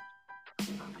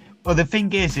 Well, the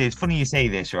thing is, it's funny you say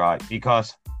this, right?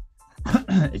 Because,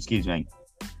 excuse me,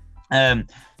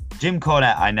 Jim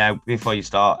Cornette, I know, before you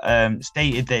start,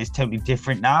 stated that it's totally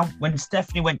different now. When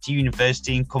Stephanie went to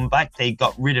university and come back, they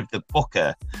got rid of the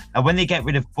booker. And when they get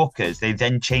rid of bookers, they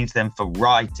then change them for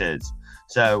writers.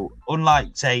 So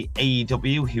unlike, say,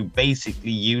 AEW, who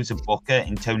basically use a booker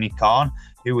in Tony Khan,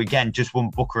 who, again, just won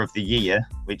Booker of the Year,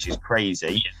 which is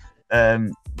crazy.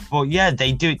 But yeah,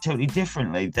 they do it totally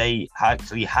differently. They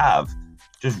actually have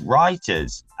just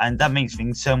writers, and that makes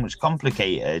things so much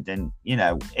complicated, and you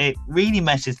know, it really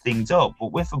messes things up.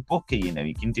 But with a booker, you know,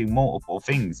 you can do multiple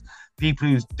things. People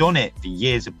who's done it for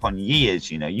years upon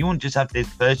years, you know, you won't just have this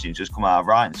person who's just come out of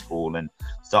writing school and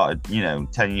started, you know,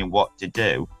 telling you what to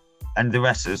do, and the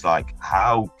rest is like,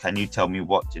 how can you tell me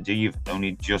what to do? You've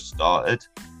only just started.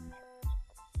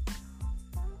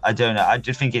 I don't know. I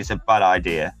just think it's a bad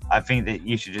idea. I think that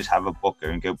you should just have a booker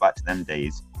and go back to them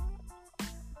days.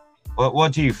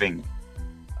 What do you think?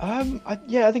 I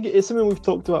think it's something we've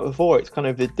talked about before. It's kind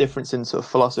of the difference in sort of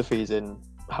philosophies in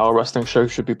how a wrestling show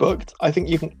should be booked. I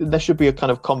think there should be a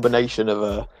kind of combination of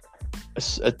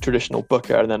a traditional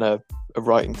booker and then a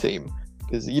writing team.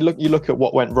 Because you look at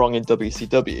what went wrong in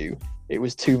WCW, it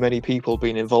was too many people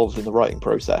being involved in the writing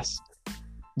process.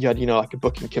 You had, you know, like a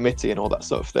booking committee and all that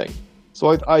sort of thing.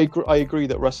 So I agree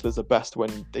that wrestlers are best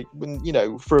when you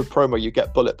know, for a promo you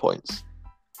get bullet points.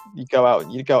 You go out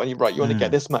and you write. You want to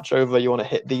get this match over. You want to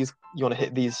hit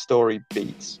these story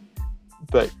beats.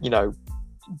 But you know,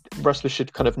 wrestlers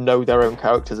should kind of know their own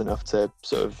characters enough to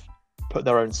sort of put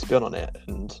their own spin on it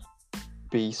and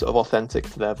be sort of authentic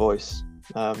to their voice.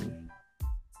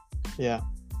 Yeah.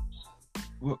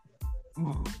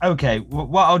 Okay.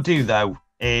 What I'll do though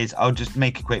is I'll just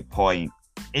make a quick point.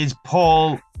 Is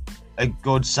Paul a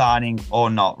good signing or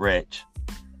not, Rich?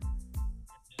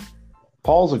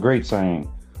 Paul's a great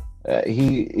signing.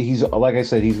 He's like I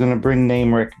said, he's going to bring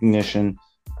name recognition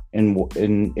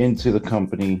into the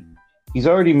company. He's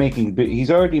already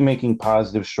making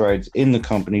positive strides in the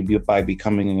company by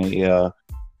becoming a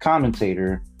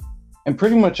commentator, and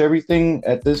pretty much everything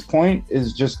at this point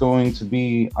is just going to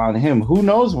be on him. Who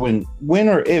knows when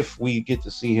or if we get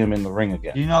to see him in the ring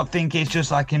again? Do you not think it's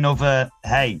just like another?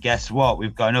 Hey, guess what?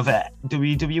 We've got another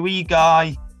WWE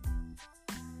guy.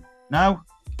 No,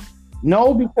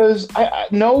 because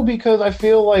I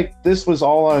feel like this was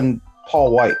all on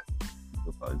Paul White.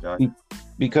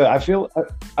 Because I feel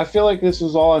like this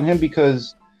was all on him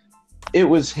because it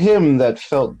was him that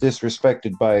felt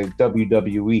disrespected by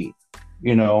WWE.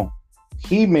 You know,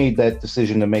 he made that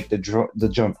decision to make the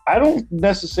jump. I don't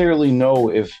necessarily know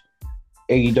if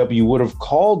AEW would have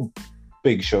called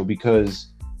Big Show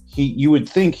because you would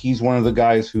think he's one of the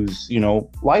guys who's, you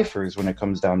know, lifers when it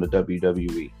comes down to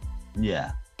WWE.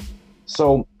 Yeah.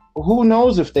 So who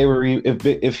knows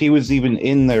if he was even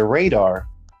in their radar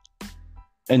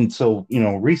until, you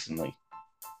know, recently.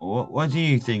 What do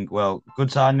you think? Well,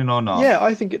 good signing or not? Yeah,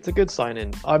 I think it's a good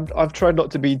signing. I've tried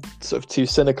not to be sort of too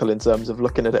cynical in terms of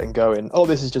looking at it and going, oh,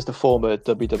 this is just a former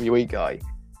WWE guy,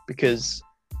 because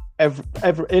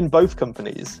in both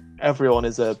companies, everyone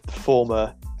is a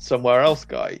former somewhere else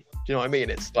guy. Do you know what I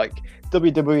mean? It's like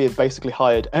WWE have basically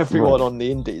hired everyone on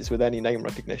the indies with any name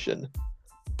recognition.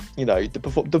 You know, the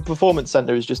Performance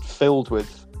Center is just filled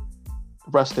with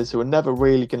wrestlers who are never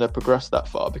really going to progress that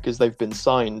far because they've been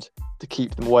signed to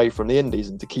keep them away from the indies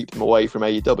and to keep them away from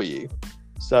AEW.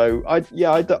 So I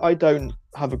don't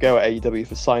have a go at AEW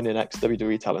for signing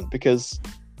ex-WWE talent because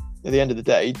at the end of the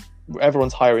day,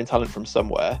 everyone's hiring talent from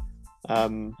somewhere.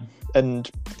 And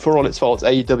for all its faults,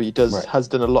 AEW has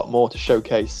done a lot more to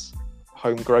showcase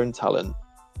homegrown talent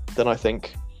than I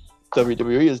think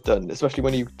WWE has done, especially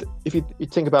when if you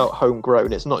think about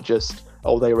homegrown, it's not just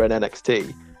they were in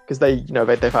NXT because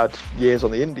they've had years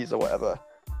on the indies or whatever.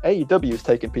 AEW has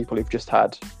taken people who've just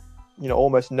had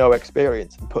almost no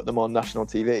experience and put them on national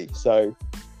TV. So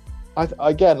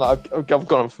I've gone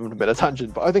off from a bit of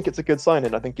tangent, but I think it's a good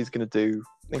signing. I think he's going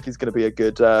to be a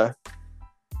good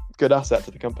asset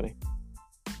to the company.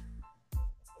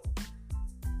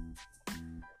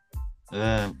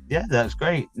 Yeah, that's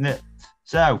great.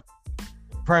 So,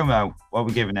 promo, what are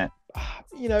we giving it?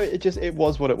 You know, it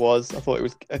was what it was. I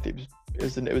think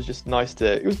it was just nice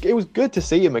to. It was good to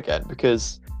see him again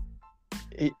because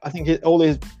he looked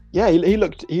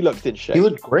in shape. He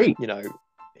looked great. You know,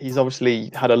 he's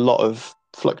obviously had a lot of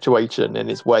fluctuation in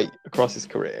his weight across his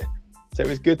career, so it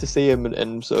was good to see him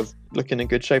and sort of looking in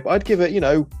good shape. I'd give it,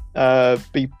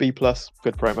 B plus.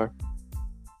 Good promo.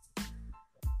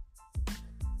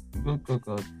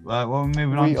 Good. Right, what are we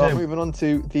moving on We to? are moving on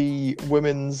to the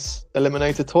women's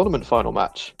eliminator tournament final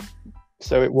match.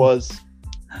 So it was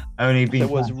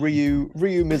Ryu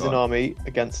Mizunami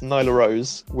against Nyla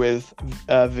Rose with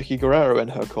Vicky Guerrero in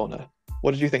her corner.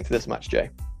 What did you think to this match,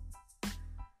 Jay?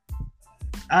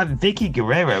 Vicky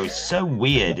Guerrero is so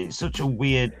weird. It's such a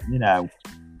weird,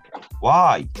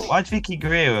 why? Why's Vicky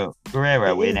Guerrero in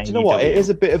AEW? Do you know what? It is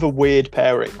a bit of a weird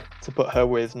pairing to put her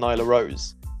with Nyla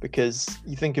Rose, because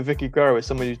you think of Vicky Guerrero as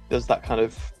somebody who does that kind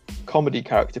of comedy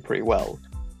character pretty well,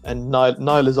 and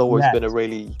Nyla's always been a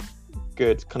really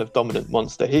good kind of dominant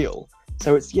monster heel.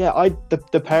 So it's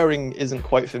the pairing isn't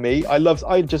quite for me.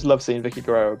 I just love seeing Vicky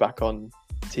Guerrero back on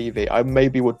TV. I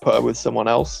maybe would put her with someone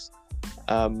else.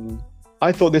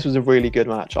 I thought this was a really good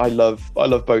match. I love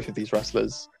both of these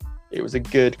wrestlers. It was a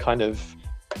good kind of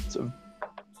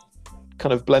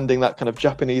blending that kind of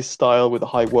Japanese style with a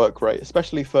high work rate,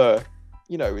 especially for,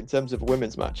 in terms of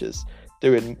women's matches,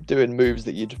 doing moves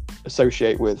that you'd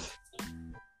associate with,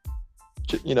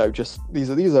 just these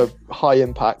are high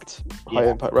impact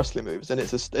wrestling moves, and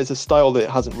it's a style that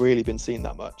hasn't really been seen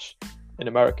that much in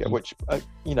America. Which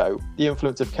the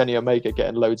influence of Kenny Omega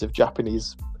getting loads of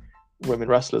Japanese women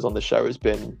wrestlers on the show has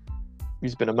been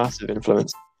a massive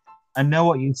influence. I know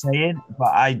what you're saying,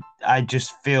 but I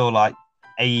just feel like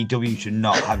AEW should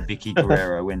not have Vicky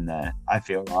Guerrero in there. I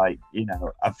feel like,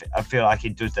 I feel like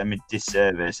it does them a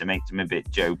disservice and makes them a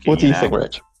bit jokey. What do you think,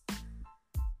 Rich?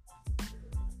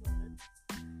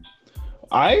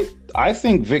 I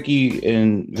think Vicky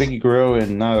Guerrero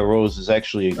and Nyla Rose is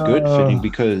actually a good fitting,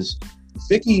 because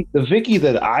the Vicky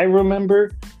that I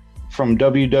remember from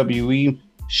WWE,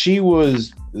 she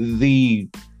was the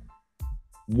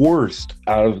worst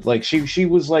out of, she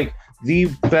was like the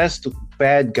best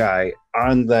bad guy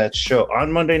on that show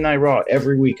on Monday Night Raw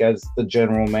every week as the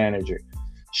general manager.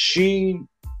 She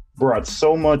brought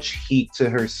so much heat to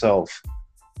herself,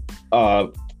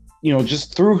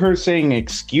 just through her saying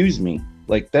 "excuse me."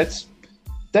 Like that's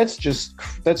just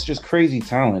crazy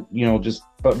talent,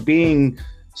 but being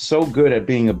so good at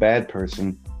being a bad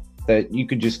person that you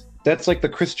could just, that's like the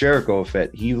Chris Jericho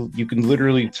effect. You can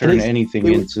literally turn anything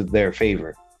into their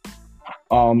favor.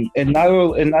 And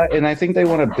I think they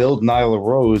want to build Nyla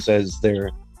Rose as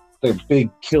their big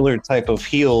killer type of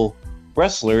heel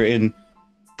wrestler. And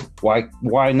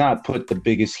why not put the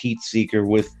biggest heat seeker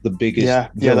with the biggest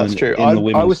villain that's true. in the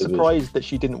women's I was division? surprised that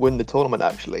she didn't win the tournament,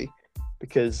 actually,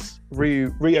 because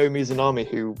Ryo Mizunami,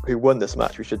 who won this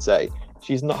match, we should say,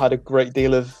 she's not had a great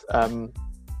deal of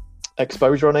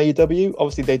exposure on AEW.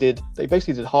 Obviously, they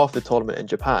basically did half the tournament in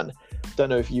Japan. Don't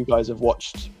know if you guys have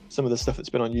watched some of the stuff that's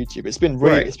been on YouTube. It's been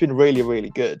really,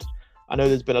 really good. I know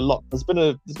there's been a lot.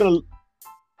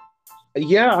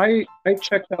 Yeah, I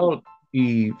checked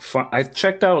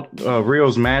out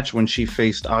Rio's match when she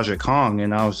faced Aja Kong,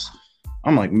 and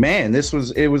I'm like, man,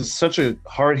 it was such a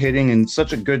hard hitting and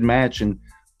such a good match, and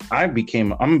I'm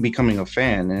becoming a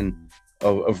fan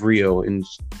of Rio, and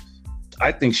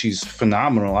I think she's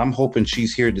phenomenal. I'm hoping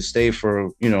she's here to stay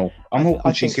for, for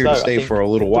a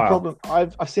little while. The problem,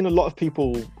 I've seen a lot of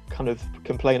people kind of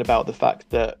complain about the fact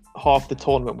that half the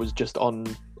tournament was just on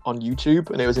YouTube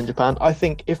and it was in Japan. I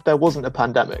think if there wasn't a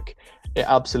pandemic, it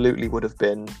absolutely would have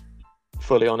been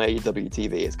fully on AEW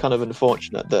TV. It's kind of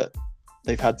unfortunate that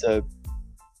they've had to.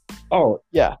 Oh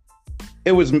yeah,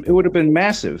 it would have been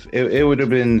massive. It would have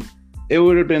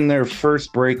been their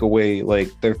first breakaway, like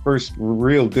their first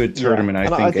real good tournament.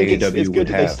 I think AEW it's good would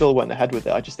that have. They still went ahead with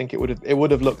it. I just think it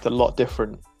would have looked a lot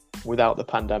different without the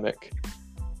pandemic.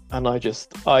 And I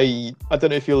don't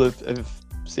know if you'll have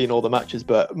seen all the matches,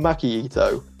 but Maki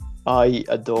Ito, I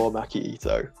adore Maki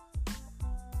Ito.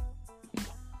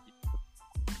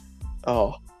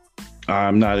 Oh,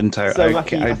 I'm not entirely. So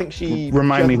Maki, I think she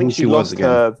remind me who she was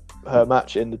again. Her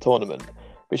match in the tournament,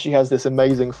 but she has this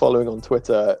amazing following on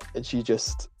Twitter, and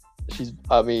she's.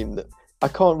 I mean, I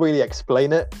can't really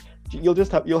explain it. You'll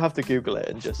have to Google it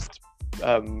and just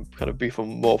kind of be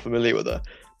more familiar with her.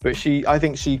 But I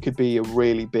think she could be a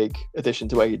really big addition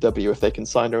to AEW if they can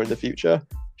sign her in the future.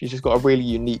 She's just got a really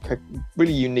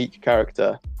unique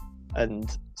character,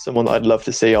 and someone that I'd love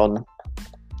to see on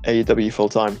AEW full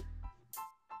time.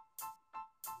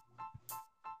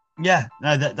 Yeah,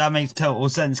 no, that makes total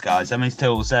sense, guys. That makes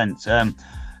total sense.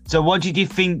 So what did you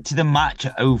think to the match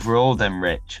overall then,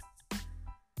 Rich?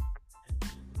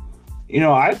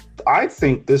 I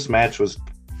think this match was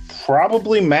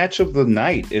probably match of the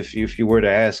night if you were to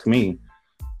ask me.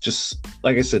 Just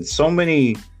like I said,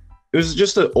 it was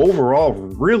just an overall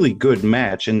really good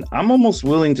match, and I'm almost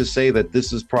willing to say that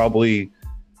this is probably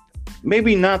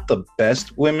maybe not the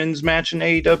best women's match in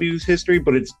AEW's history,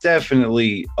 but it's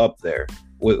definitely up there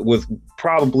with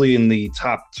probably in the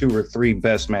top 2 or 3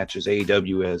 best matches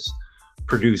AEW has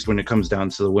produced when it comes down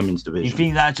to the women's division. You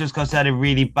think that's just because they had a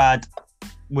really bad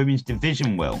women's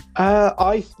division, Will?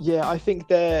 I think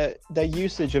their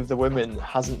usage of the women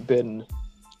hasn't been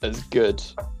as good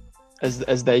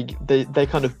as they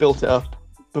kind of built it up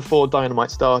before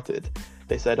Dynamite started.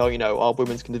 They said, our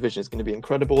women's division is going to be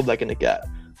incredible. They're going to get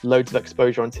loads of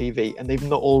exposure on TV, and they've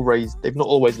not always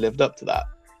lived up to that.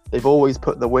 They've always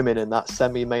put the women in that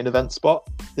semi-main event spot.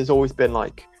 There's always been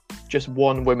like just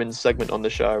one women's segment on the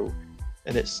show,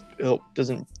 and it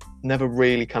never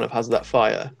really kind of has that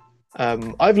fire.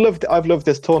 I've loved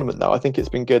this tournament though. I think it's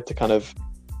been good to kind of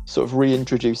sort of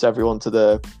reintroduce everyone to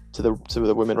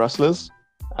the women wrestlers.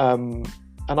 And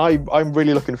I'm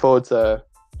really looking forward to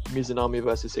Mizunami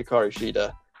versus Hikaru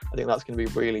Shida. I think that's going to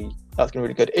be really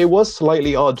good. It was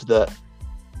slightly odd that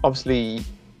obviously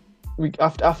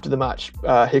after the match,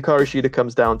 Hikaru Shida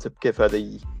comes down to give her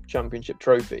the championship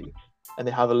trophy, and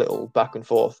they have a little back and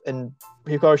forth, and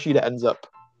Hikaru Shida ends up.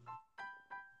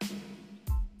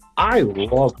 I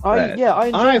love that. I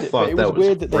enjoyed it, thought but it was that was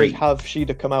weird that great. they have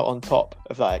Shida come out on top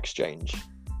of that exchange,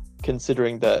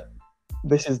 considering that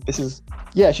this is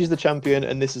she's the champion,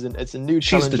 and it's a new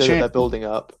challenger that they're building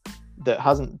up that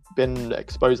hasn't been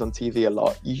exposed on TV a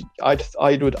lot.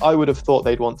 I would have thought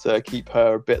they'd want to keep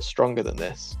her a bit stronger than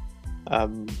this.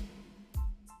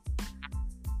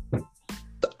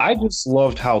 I just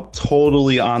loved how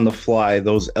totally on the fly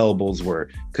those elbows were,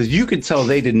 because you could tell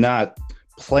they did not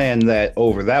plan that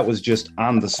over. That was just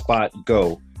on the spot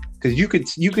go, because you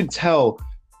could tell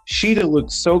Shida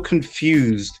looked so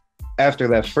confused after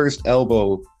that first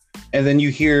elbow, and then you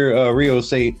hear Rio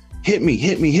say, hit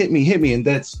me, and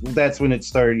that's when it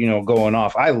started going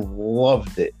off. I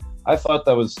loved it. I thought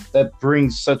that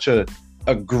brings such a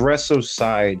aggressive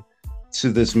side to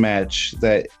this match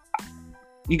that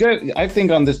I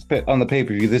think on the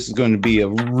pay-per-view this is going to be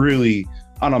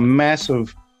on a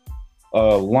massive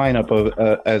lineup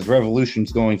of as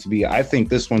Revolution's going to be. I think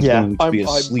this one's going to be a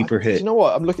sleeper hit. You know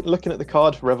what? I'm looking at the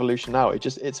card for Revolution now.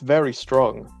 It's very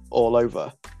strong all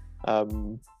over.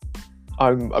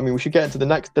 We should get into the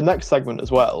next segment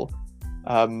as well.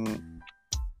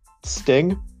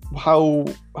 Sting. How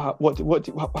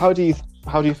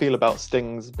do you feel about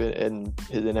Sting's been in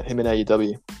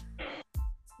AEW?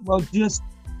 Well,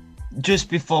 just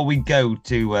before we go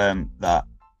to that,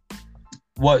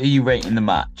 what are you rating the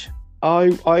match?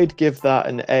 I'd give that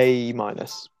an A-.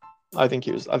 I think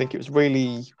it was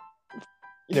really,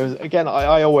 again,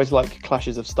 I always like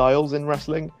clashes of styles in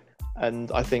wrestling, and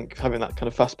I think having that kind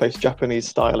of fast-paced Japanese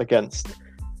style against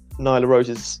Nyla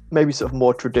Rose's maybe sort of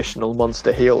more traditional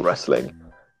monster heel wrestling.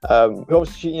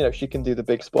 Obviously, she can do the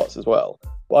big spots as well,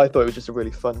 but I thought it was just a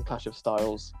really fun clash of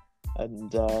styles,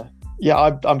 and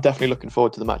I'm definitely looking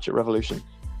forward to the match at Revolution.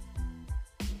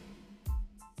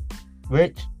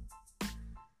 Rich?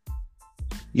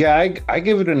 Yeah, I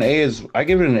give it an A as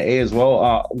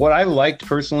well. What I liked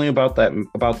personally about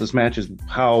this match is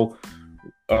how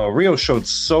Rio showed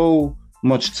so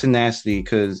much tenacity,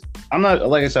 because I'm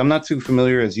not too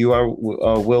familiar as you are,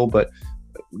 Will, but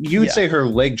you would say her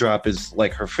leg drop is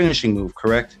like her finishing move,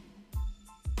 correct?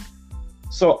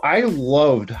 So I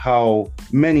loved how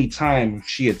many times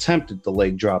she attempted the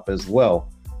leg drop as well.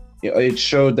 It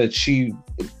showed that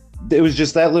it was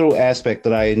just that little aspect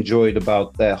that I enjoyed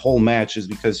about that whole match, is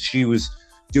because she was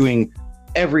doing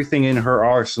everything in her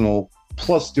arsenal,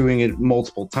 plus doing it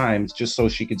multiple times just so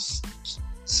she could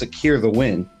secure the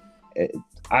win.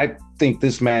 I think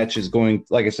this match is going,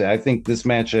 like I said, I think this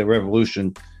match at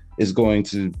Revolution is going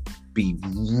to be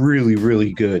really,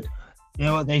 really good. You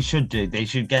know what they should do? They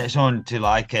should get someone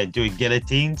to do a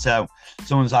guillotine. So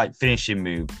someone's finishing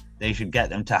move. They should get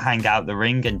them to hang out the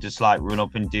ring and just run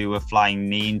up and do a flying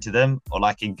knee into them, or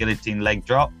a guillotine leg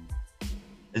drop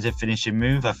as a finishing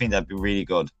move. I think that'd be really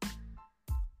good.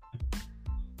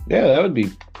 Yeah, that would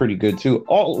be pretty good too.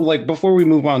 Before we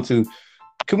move on to,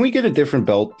 can we get a different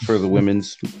belt for the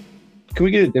women's? Can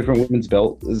we get a different women's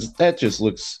belt? That just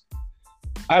looks,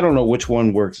 I don't know which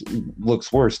one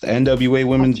looks worse, the NWA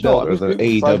women's belt or the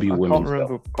AEW women's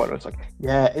belt. Quite what it's like.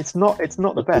 Yeah, it's not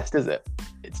the best, is it?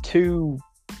 It's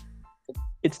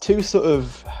too sort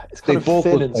of, it's kind They of both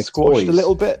thin look and like squashed a toys.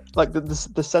 little bit. Like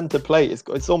the center plate is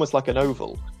it's almost like an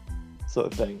oval sort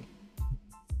of thing.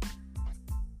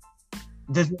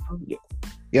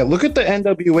 Yeah, look at the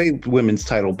NWA women's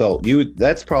title belt.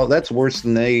 That's worse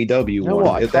than the AEW You know one.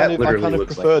 what? I kind of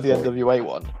looks prefer like the a toy. NWA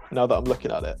one now that I'm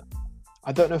looking at it.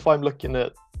 I don't know if I'm looking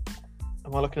at.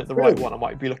 Am I looking at the right Really? one? I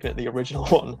might be looking at the original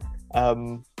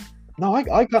one. No,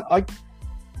 I got.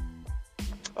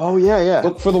 Oh yeah.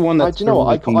 Look for the one that's. Do you know what?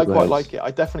 I quite glass. like it.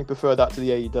 I definitely prefer that to the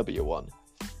AEW one.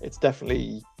 It's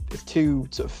too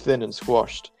sort of thin and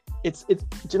squashed. Do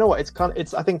you know what?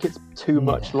 I think it's too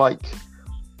much like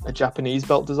a Japanese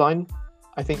belt design.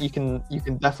 I think you can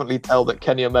definitely tell that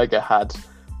Kenny Omega had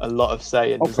a lot of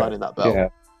say in designing that belt. Yeah.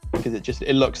 Because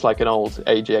it looks like an old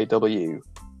AJW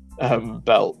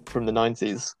belt from the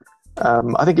 90s.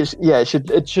 I think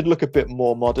it should look a bit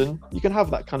more modern. You can have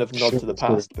that kind of nod to the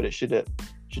past, but it should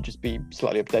just be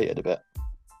slightly updated a bit.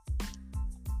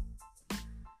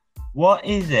 What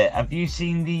is it? Have you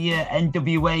seen the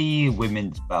NWA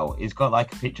women's belt? It's got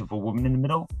like a picture of a woman in the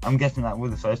middle. I'm guessing that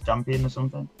was the first champion or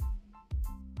something.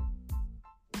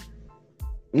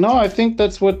 No, I think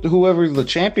that's whoever the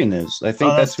champion is. I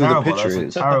think that's who terrible. the picture That's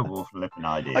is. a terrible flipping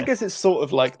idea. I guess it's sort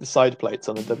of like the side plates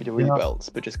on the WWE belts,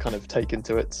 but just kind of taken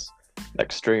to its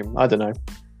extreme. I don't know.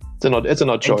 It's an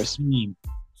odd choice. Extreme.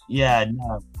 Yeah,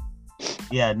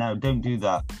 no, don't do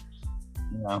that.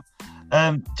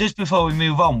 Just before we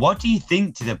move on, what do you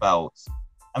think to the belts?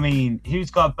 I mean, who's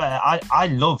got better? I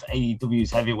love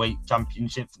AEW's heavyweight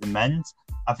championship for the men's.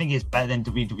 I think it's better than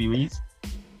WWE's.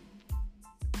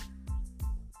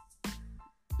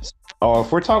 Oh,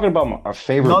 if we're talking about our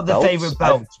favorite Not the belts, favorite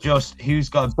belts, just who's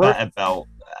got a better belt,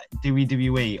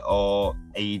 WWE or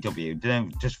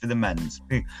AEW, just for the men's.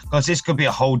 Because this could be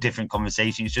a whole different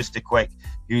conversation. It's just a quick,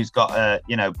 who's got a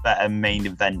better main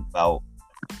event belt.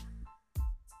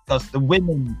 Because the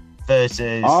women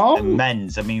versus the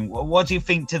men's. I mean, what do you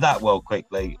think to that? Well,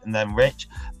 quickly, and then Rich,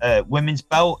 women's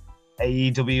belt.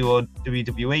 AEW or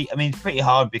WWE? I mean, it's pretty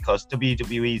hard because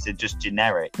WWE's are just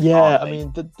generic. Yeah, I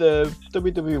mean, the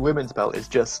WWE women's belt is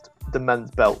just the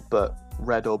men's belt, but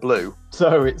red or blue.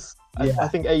 So I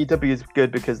think AEW is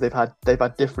good because they've had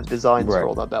different designs for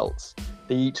all their belts.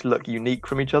 They each look unique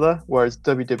from each other, whereas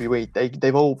WWE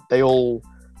they all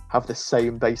have the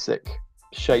same basic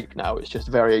shape now. It's just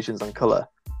variations on color.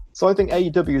 So I think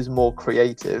AEW is more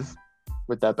creative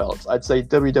with their belts. I'd say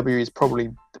WWE is probably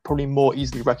more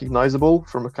easily recognizable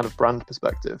from a kind of brand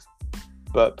perspective.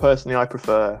 But personally, I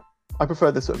prefer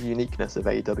the sort of uniqueness of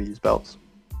AEW's belts.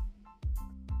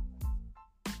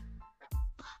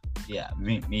 Yeah,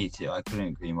 me too. I couldn't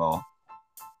agree more.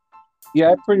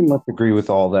 Yeah, I pretty much agree with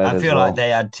all that. I feel like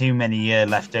they had too many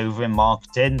left over in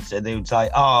marketing, so they would say,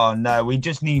 "Oh no, we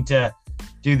just need to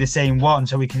do the same one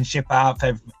so we can ship out for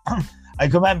everyone." I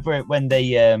can remember it when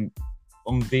they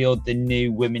unveiled the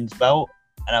new women's belt,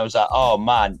 and I was like, "Oh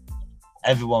man!"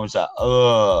 Everyone was like,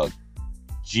 "Oh,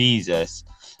 Jesus!"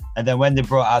 And then when they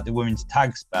brought out the women's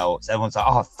tag belts, everyone's like,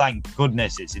 "Oh, thank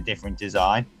goodness it's a different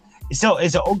design." It's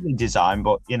an ugly design,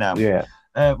 but Yeah.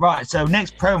 Right. So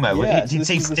next promo. Yeah, Did you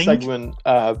say Sting? Segment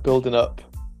building up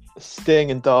Sting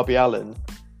and Darby Allin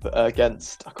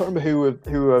against, I can't remember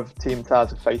who of Team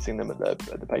Taz are facing them at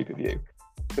the pay-per-view,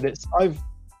 but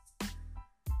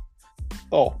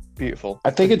beautiful.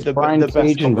 I think it's Brian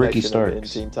Cage and Ricky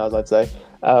Starks in Team Taz, I'd say.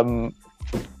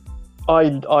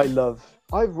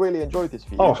 I've really enjoyed this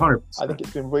feud. 100%. I think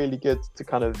it's been really good to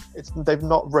kind of they've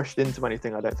not rushed into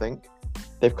anything, I don't think.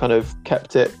 They've kind of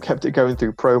kept it going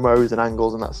through promos and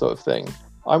angles and that sort of thing.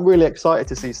 I'm really excited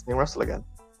to see Sting wrestle again.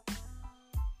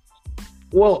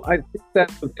 Well, I think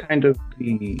that's kind of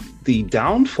the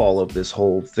downfall of this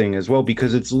whole thing as well,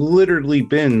 because it's literally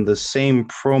been the same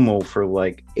promo for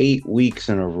like 8 weeks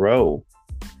in a row.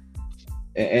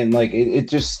 And like it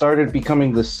just started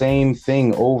becoming the same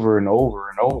thing over and over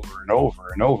and over and over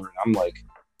and over. And I'm like,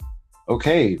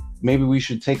 okay, maybe we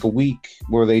should take a week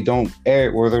where they don't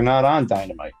air, where they're not on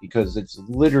Dynamite, because it's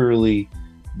literally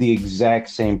the exact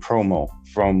same promo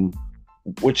from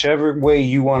whichever way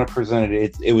you want to present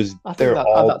it. They're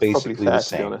all basically the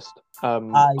same. To be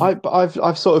honest,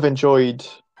 I've sort of enjoyed.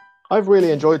 I've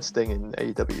really enjoyed Sting in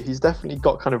AEW. He's definitely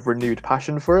got kind of renewed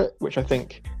passion for it, which I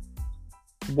think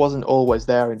wasn't always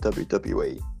there in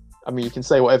WWE. I mean, you can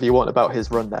say whatever you want about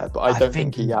his run there, but I don't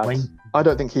think he had. I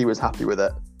don't think he was happy with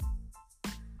it.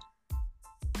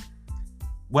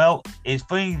 Well, it's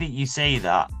funny that you say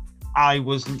that. I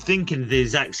was thinking the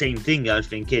exact same thing. I was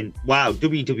thinking, wow,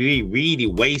 WWE really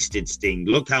wasted Sting.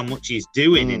 Look how much he's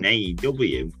doing in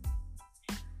AEW.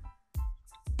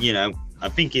 I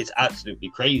think it's absolutely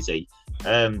crazy.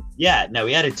 He had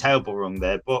a terrible run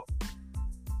there, but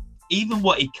even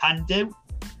what he can do,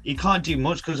 he can't do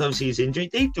much because obviously he's injured.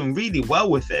 They've done really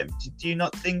well with him. Do you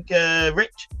not think,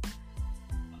 Rich?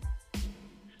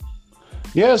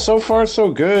 Yeah, so far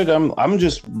so good. I'm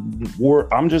just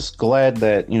glad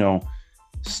that, you know,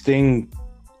 Sting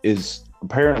is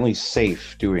apparently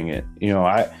safe doing it. You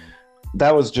know,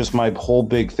 that was just my whole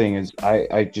big thing is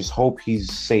I just hope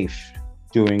he's safe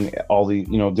doing all the,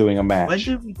 you know, doing a match. When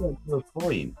did we get to a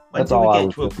point? When did we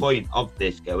get to a point of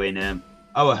this going,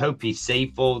 I hope he's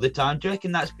safe all the time? Do you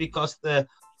reckon that's because the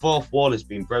fourth wall has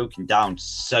been broken down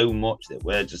so much that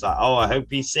we're just like, I hope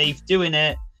he's safe doing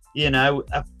it? You know,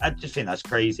 I just think that's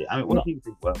crazy. I mean, what do you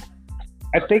think? Well,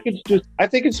 I think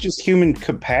it's just human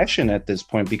compassion at this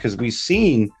point, because we've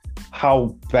seen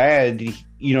how bad,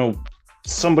 you know,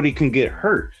 somebody can get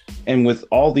hurt, and with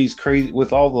all these crazy,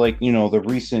 with all like, you know, the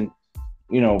recent,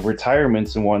 you know,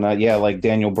 retirements and whatnot. Yeah, like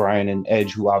Daniel Bryan and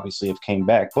Edge, who obviously have came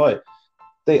back, but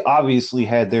they obviously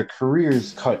had their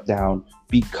careers cut down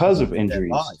because of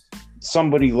injuries.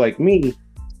 Somebody like me,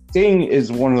 Sting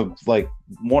is one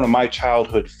of my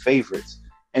childhood favorites,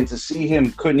 and to see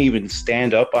him couldn't even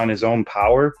stand up on his own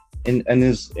power in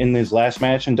his last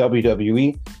match in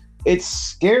WWE, it's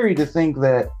scary to think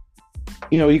that,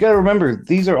 you know, you got to remember,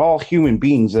 these are all human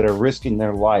beings that are risking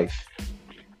their life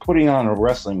putting on a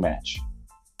wrestling match,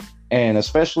 and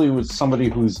especially with somebody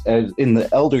who's in the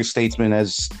elder statesman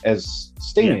as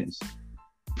Sting is.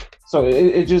 So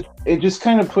it just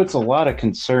kind of puts a lot of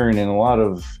concern and a lot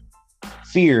of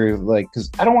fear, like, because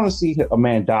I don't want to see a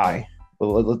man die. But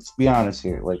let's be honest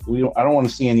here, like, I don't want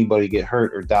to see anybody get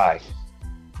hurt or die.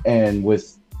 And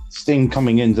with Sting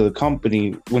coming into the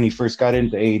company when he first got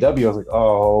into AEW, I was like,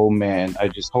 oh man, I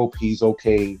just hope he's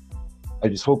okay. I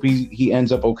just hope he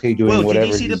ends up okay doing whatever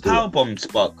he's doing. Did you see the powerbomb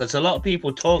spot? Because a lot of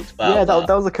people talked about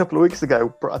that was a couple of weeks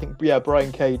ago. I think,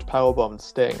 Brian Cage powerbombed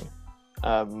Sting.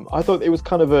 I thought it was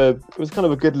kind of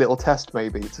a good little test,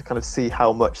 maybe, to kind of see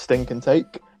how much Sting can take.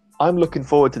 I'm looking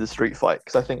forward to the street fight,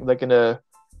 because I think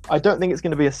I don't think it's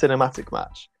gonna be a cinematic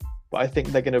match, but I think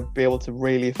they're gonna be able to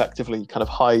really effectively kind of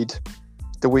hide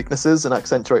the weaknesses and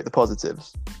accentuate the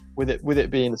positives with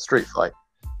it being a street fight.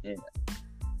 Yeah.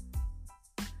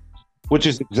 Which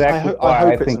is exactly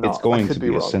why I think it's going to be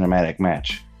a cinematic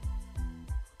match.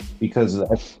 Because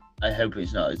I hope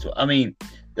it's not as well. I mean,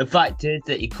 the fact is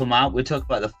that he come out, we talked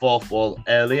about the fourth wall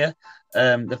earlier.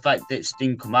 The fact that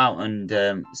Sting come out and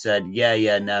said,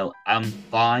 no, I'm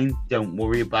fine, don't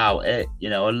worry about it. You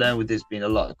know, I know there's been a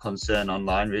lot of concern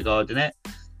online regarding it.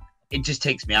 It just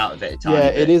takes me out of it a tiny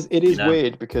bit. It is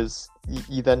weird, because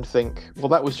you then think, well,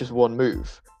 that was just one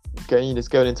move. Going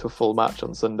into a full match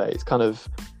on Sunday, it's kind of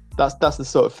that's the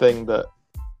sort of thing that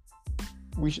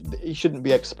it shouldn't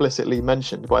be explicitly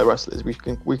mentioned by wrestlers. We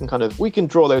can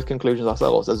draw those conclusions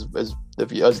ourselves as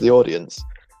the audience.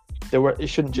 It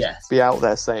shouldn't just be out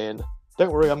there saying,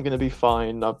 "Don't worry, I'm going to be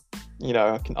fine. Don't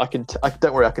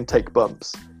worry, I can take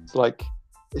bumps." It's like,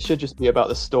 it should just be about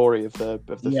the story of the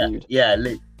feud. Yeah.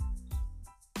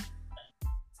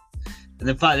 And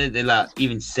the fact that they like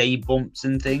even say bumps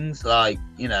and things, like,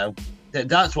 you know,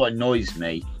 that's what annoys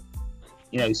me.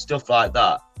 You know, stuff like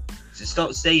that. So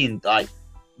stop saying like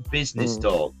business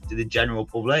talk to the general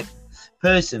public.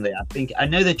 Personally, I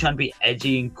know they're trying to be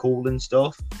edgy and cool and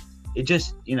stuff. It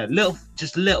just, you know,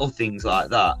 little things like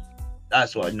that.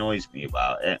 That's what annoys me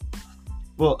about it.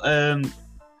 But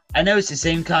I know it's the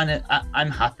same kind of. I'm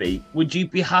happy. Would you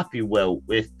be happy, Will,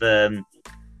 with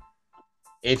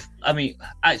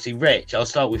actually, Rich, I'll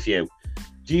start with you.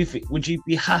 Would you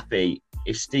be happy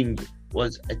if Sting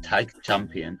was a tag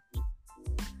champion,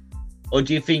 or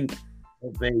do you think it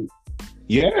would be?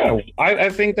 Yeah, I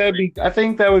think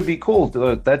that would be cool.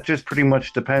 That just pretty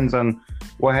much depends on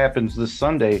what happens this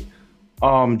Sunday.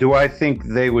 Do I think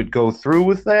they would go through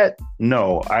with that?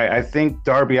 No, I think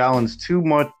Darby Allin's too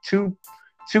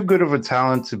good of a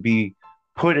talent to be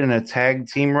put in a tag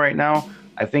team right now.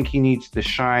 I think he needs to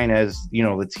shine as, you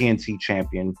know, the TNT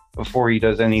champion before he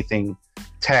does anything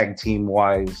tag team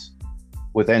wise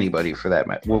with anybody, for that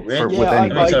matter.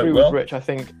 I agree with Rich. I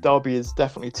think Darby is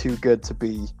definitely too good to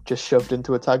be just shoved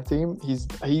into a tag team.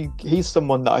 He's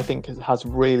someone that I think has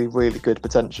really, really good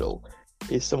potential.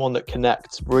 He's someone that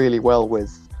connects really well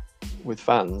with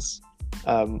fans.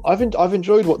 I've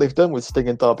enjoyed what they've done with Sting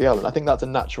and Darby Allin. I think that's a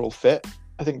natural fit.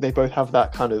 I think they both have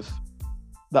that kind of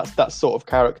that sort of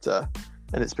character,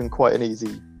 and it's been quite an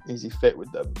easy fit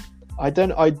with them. I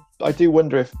do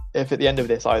wonder if at the end of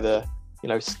this, either, you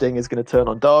know, Sting is going to turn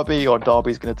on Darby or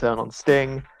Darby's going to turn on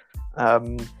Sting.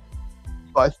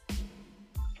 But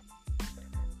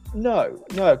no,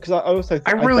 because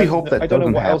I really hope that I don't know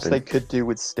what happen. else they could do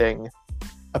with Sting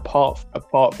apart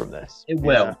from this. It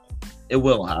will. It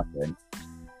will happen.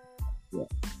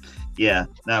 Yeah.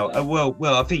 No.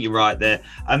 Well. I think you're right there.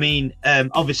 I mean,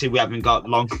 obviously we haven't got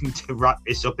long to wrap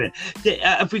this up in.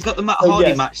 Have we got the Matt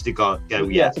Hardy match to go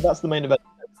yet? Yeah. So that's the main event.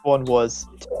 One was.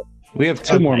 We have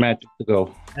two more matches to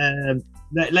go.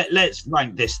 Let's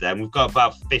rank this then. We've got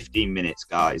about 15 minutes,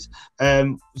 guys.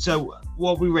 So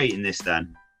what are we rating this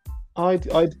then? I'll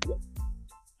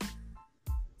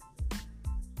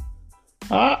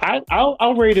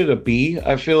rate it a B.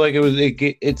 I feel like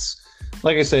it's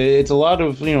like I said, it's a lot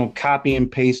of copy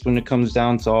and paste when it comes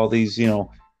down to all these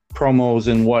promos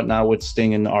and whatnot with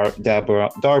Sting and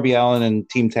Darby Allin and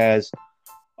Team Taz.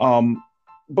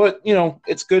 But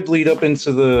it's good lead up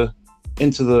into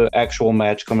the actual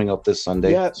match coming up this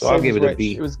Sunday. Yeah, so I'll give it a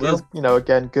B. It was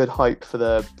again, good hype for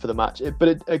the match.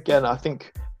 Again, I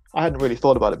think I hadn't really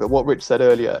thought about it, but what Rich said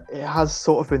earlier, it has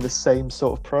sort of been the same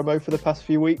sort of promo for the past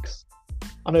few weeks.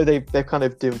 I know they've kind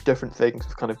of doing different things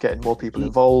with kind of getting more people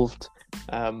involved.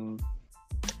 And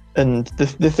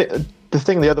the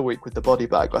thing the other week with the body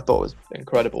bag, I thought was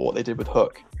incredible what they did with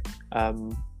Hook.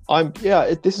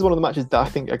 This is one of the matches that I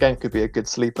think again could be a good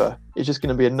sleeper. It's just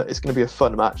going to be a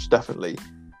fun match, definitely.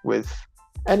 With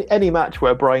any match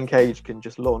where Brian Cage can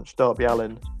just launch Darby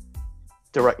Allin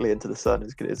directly into the sun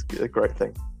is a great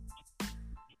thing.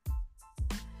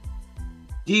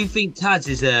 Do you think Taz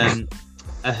is a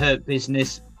Hurt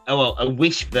Business, a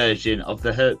Wish version of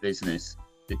the Hurt Business,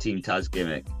 the Team Taz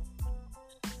gimmick?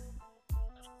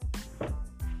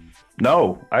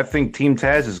 No, I think Team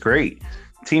Taz is great.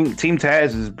 Team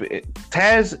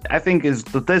Taz. I think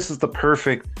this is the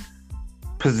perfect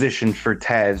position for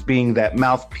Taz, being that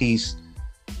mouthpiece,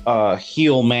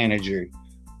 heel manager.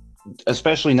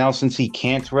 Especially now since he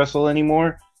can't wrestle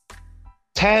anymore.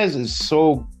 Taz is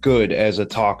so good as a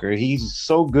talker. He's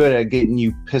so good at getting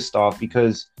you pissed off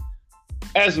because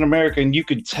as an American, you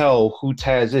could tell who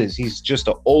Taz is. He's just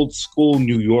an old school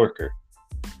New Yorker.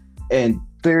 And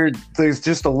there's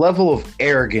just a level of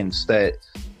arrogance that,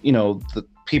 the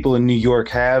people in New York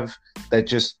have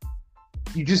that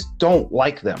you just don't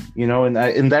like them,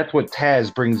 and that's what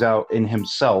Taz brings out in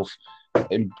himself,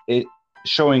 and it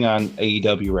showing on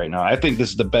AEW right now. I think this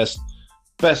is the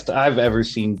best I've ever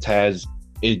seen Taz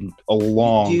in a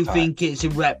long time. Do you think it's a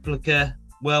replica,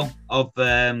 of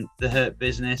the Hurt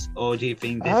Business, or do you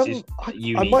think this is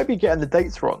unique? I might be getting the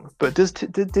dates wrong, but did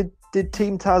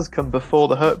Team Taz come before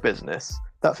the Hurt Business?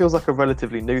 That feels like a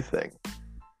relatively new thing.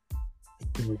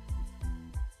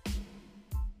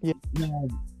 Yeah.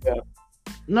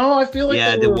 No, I feel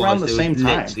like they were around the same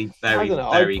time.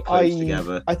 Very close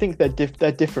together. I think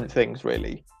they're different things,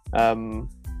 really.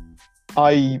 I've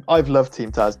loved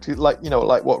Team Taz.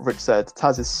 Like what Rich said,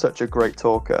 Taz is such a great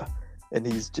talker, and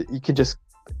he just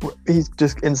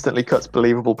instantly cuts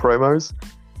believable promos.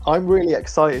 I'm really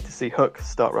excited to see Hook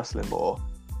start wrestling more.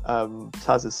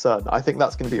 Taz's son. I think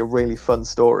that's going to be a really fun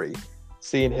story.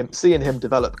 Seeing him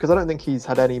develop, because I don't think he's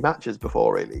had any matches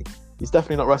before. Really, he's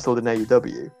definitely not wrestled in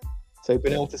AEW. So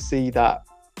being able to see that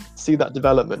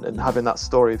development and having that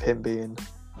story of him being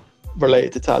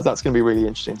related to Taz, that's going to be really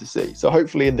interesting to see. So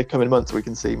hopefully in the coming months we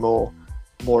can see more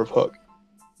of Hook.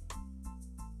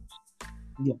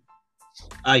 Yeah,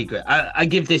 I agree. I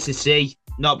give this a C,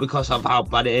 not because of how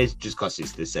bad it is, just because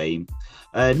it's the same.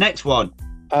 Next one.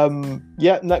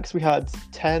 Next we had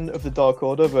 10 of the Dark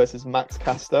Order versus Max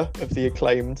Caster of the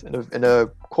Acclaimed in a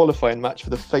qualifying match for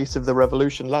the Face of the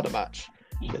Revolution ladder match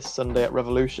this Sunday at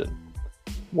Revolution.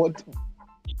 What?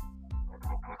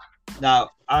 Now,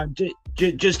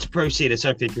 just to proceed, as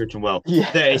Sophie Driven well,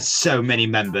 there is so many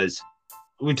members.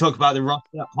 We talk about the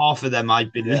roster. Half of them, I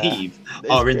believe,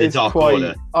 are in the Dark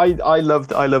Order. I love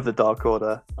the Dark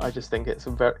Order. I just think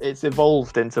it's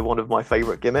evolved into one of my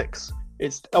favorite gimmicks.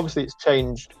 It's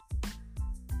changed.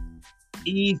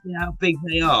 Even how big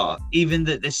they are, even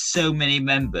that there's so many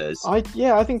members. I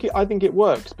think it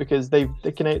works because they've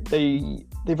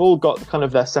all got kind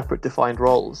of their separate defined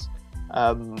roles.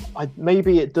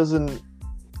 Maybe it doesn't.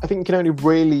 I think you can only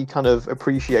really kind of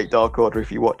appreciate Dark Order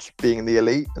if you watch Being in the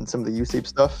Elite and some of the YouTube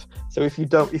stuff. So if you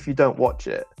don't watch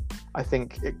it, I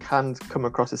think it can come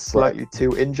across as slightly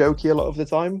too in-jokey a lot of the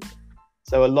time.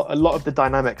 So a lot of the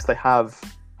dynamics they have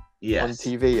on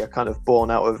TV are kind of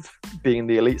born out of Being in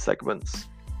the Elite segments.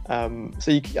 I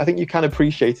think you can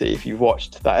appreciate it if you've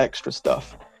watched that extra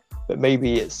stuff. But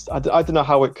maybe I don't know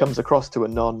how it comes across to a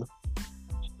non.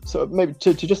 So maybe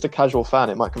to just a casual fan,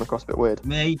 it might come across a bit weird.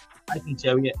 Me, I think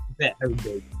so. Yeah, a bit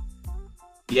hokey.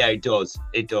 Yeah, it does.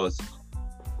 It does.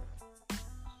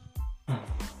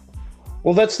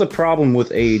 Well, that's the problem with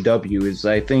AEW is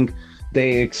I think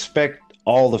they expect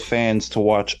all the fans to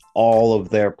watch all of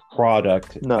their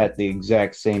product at the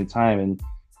exact same time, and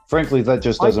frankly, that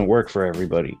just doesn't work for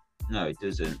everybody. No, it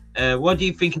doesn't. What do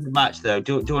you think of the match, though?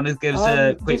 Do you want to give us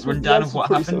a quick rundown of what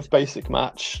happened? Sort of basic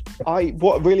match.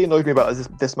 What really annoyed me about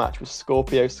this match was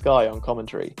Scorpio Sky on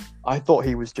commentary. I thought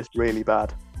he was just really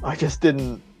bad. I just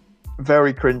didn't.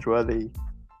 Very cringeworthy.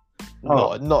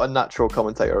 Not a natural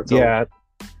commentator at all. Yeah.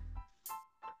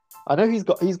 I know he's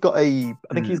got a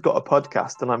I think he's got a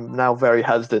podcast, and I'm now very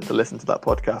hesitant to listen to that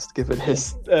podcast given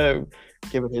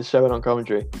his showing on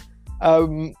commentary.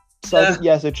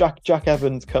 So Jack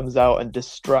Evans comes out and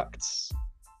distracts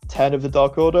 10 of the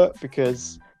Dark Order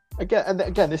because again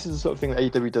this is the sort of thing that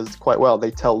AEW does quite well.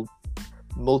 They tell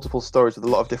multiple stories with a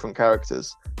lot of different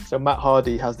characters. So Matt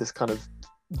Hardy has this kind of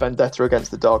vendetta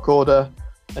against the Dark Order,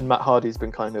 and Matt Hardy's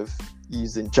been kind of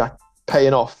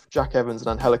paying off Jack Evans and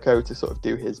Angelico to sort of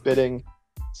do his bidding.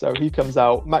 So he comes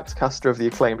out, Max Caster of the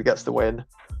Acclaimed gets the win,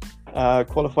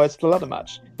 qualifies for the ladder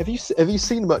match. Have you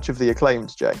seen much of the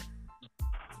Acclaimed, Jay?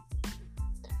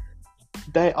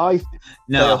 They are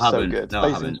so good. No, I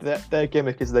haven't. Their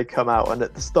gimmick is they come out and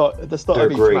at the start They're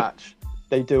of each great. match,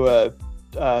 they do a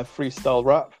freestyle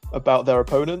rap about their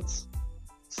opponents.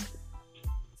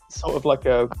 Sort of like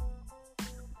a.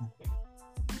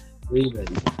 Really?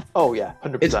 Oh yeah,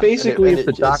 100%. It's basically if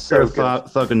the it's so Doctor of good.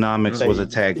 Thugonomics was a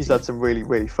tag He's team. had some really,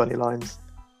 really funny lines,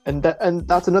 and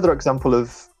that's another example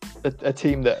of a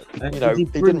team that they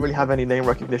didn't really have any name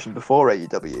recognition before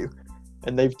AEW,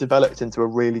 and they've developed into a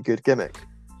really good gimmick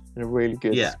and a really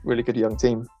good young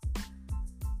team.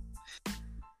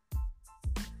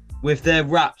 With their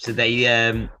raps, are they?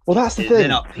 Well, that's the thing. They're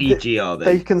not PG, are they?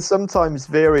 They can sometimes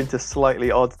veer into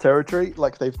slightly odd territory.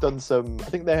 Like they've done some. I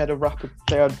think they had a rap.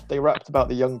 They rapped about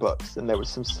the Young Bucks, and there was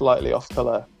some slightly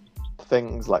off-color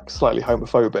things, like slightly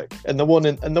homophobic. And the one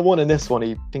in this one,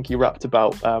 I think he rapped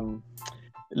about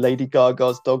Lady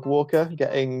Gaga's dog walker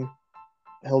getting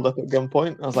held up at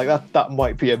gunpoint. I was like, that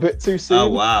might be a bit too soon. Oh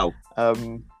wow.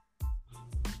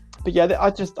 But yeah, I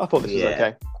thought this was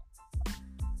okay.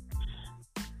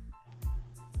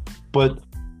 But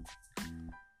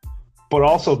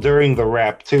also during the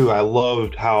rap too, I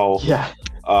loved how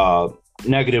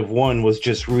 -1 was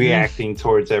just reacting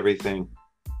towards everything.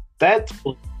 It's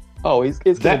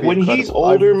that when he's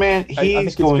older, man,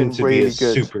 he's going to be a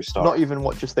superstar. Not even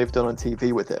what just they've done on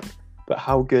TV with him, but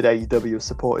how good AEW has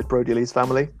supported Brody Lee's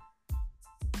family.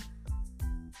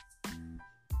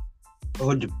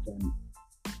 100%.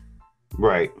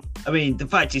 Right. I mean, the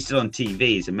fact he's still on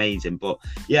TV is amazing, but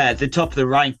yeah, the top of the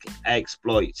rank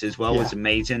exploits as well was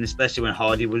amazing, especially when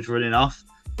Hardy was running off.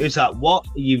 It was like, what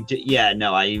are you yeah,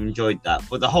 no, I enjoyed that.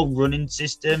 But the whole running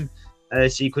system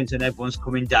sequence when everyone's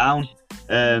coming down,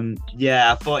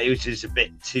 I thought it was just a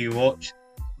bit too much.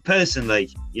 Personally,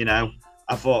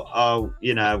 I thought,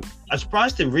 I'm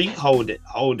surprised the ring holded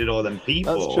all them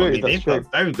people. That's true. I mean, they've got a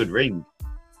very good ring.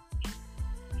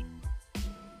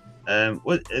 Then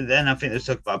I think let's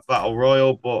talk about Battle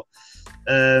Royal, but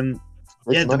the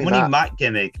Money Matt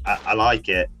gimmick, I like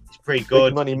it. It's pretty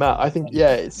good. Big Money Matt, I think,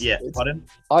 it's pardon?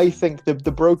 I think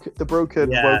the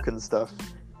broken stuff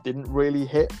didn't really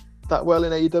hit that well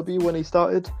in AEW when he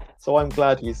started. So I'm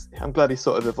glad he's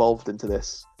sort of evolved into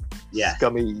this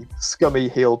scummy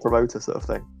heel promoter sort of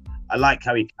thing. I like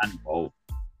how he can evolve.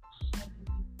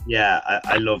 Yeah,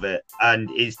 I love it, and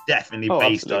it's definitely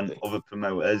based on other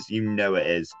promoters. It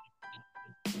is.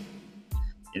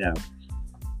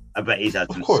 I bet he's had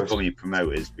some scummy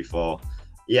promoters before.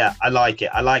 Yeah, I like it.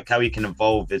 I like how he can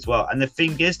evolve as well. And the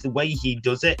thing is, the way he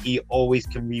does it, he always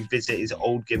can revisit his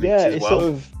old gimmicks as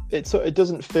well. It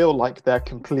doesn't feel like they're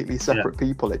completely separate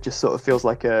people. It just sort of feels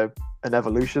like an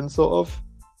evolution, sort of.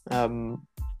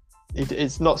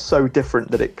 It's not so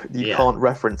different that you can't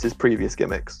reference his previous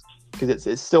gimmicks because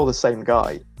it's still the same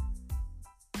guy.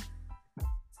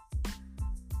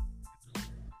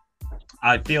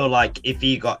 I feel like if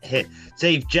he got hit,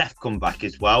 say if Jeff come back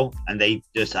as well, and they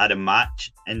just had a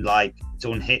match, and like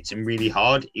someone hits him really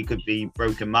hard, he could be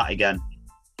Broken Matt again.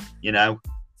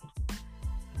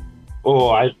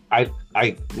 Oh,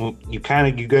 you're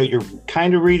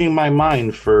kind of reading my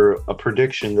mind for a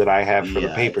prediction that I have for the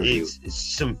pay-per-view. It's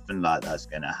something like that's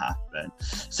going to happen.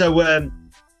 So,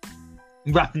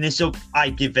 wrapping this up, I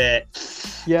give it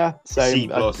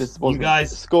same. You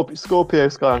guys, Scorpio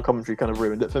Sky on commentary kind of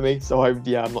ruined it for me. So I'm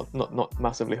not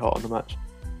massively hot on the match.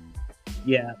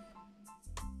 Yeah,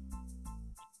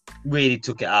 really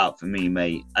took it out for me,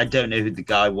 mate. I don't know who the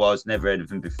guy was. Never heard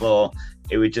of him before.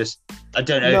 It was just, I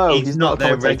don't know. No, he's not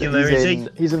their regular, is he?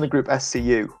 He's in the group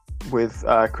SCU with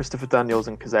Christopher Daniels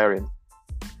and Kazarian.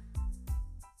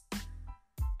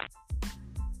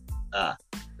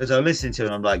 Because I listened to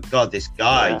him, I'm like, God, this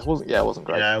guy. It wasn't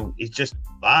great. He's just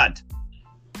bad.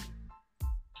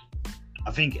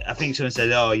 I think someone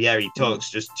said, "Oh yeah, he talks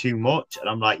just too much," and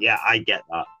I'm like, "Yeah, I get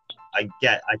that. I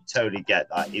totally get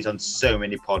that. He's on so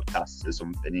many podcasts or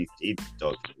something. He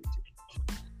talks too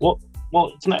much."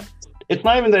 Well, it's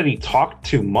not even that he talked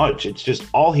too much. It's just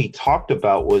all he talked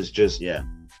about was just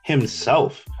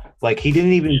himself. Like, he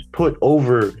didn't even put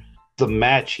over the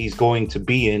match he's going to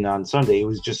be in on Sunday. He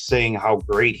was just saying how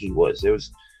great he was. It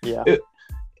was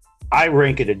I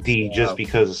rank it a D just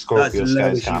because of Scorpio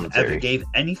Sky's commentary. Ever gave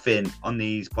anything on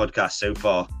these podcasts so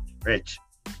far, Rich?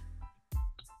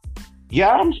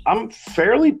 Yeah, I'm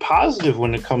fairly positive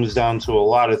when it comes down to a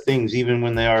lot of things, even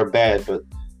when they are bad. But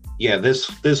yeah, this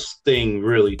thing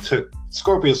really took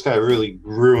Scorpio Sky really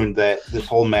ruined this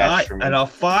whole match for me. And our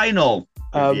final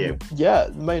review.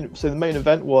 The main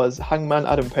event was Hangman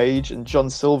Adam Page and John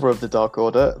Silver of the Dark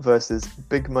Order versus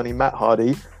Big Money Matt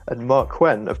Hardy and Mark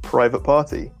Quinn of Private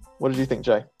Party. What did you think,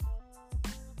 Jay?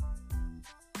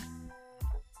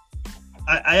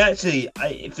 I actually,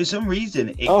 for some reason,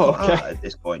 it cut out at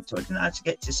this point, so I didn't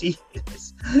actually get to see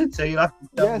this. So you'll have to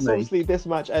tell me. Yes, obviously this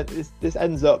match, this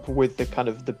ends up with the kind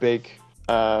of the big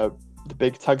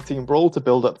tag team brawl to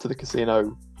build up to the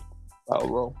Casino Battle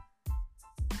Royal.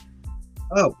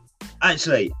 Oh,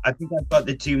 actually, I think I've got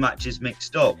the two matches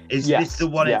mixed up. Is this the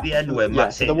one at the end where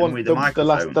Matt's hitting him with the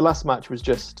microphone? The last match was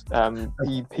just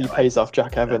he pays off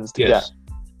Jack Evans to get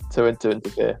to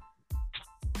interfere.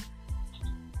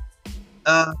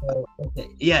 Okay.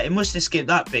 Yeah, it must have skipped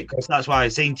that bit because that's why I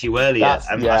was saying to you earlier. I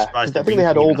think they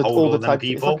had all the tag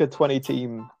teams. It's like a 20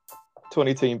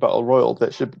 team battle royal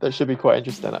that should be quite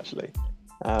interesting actually.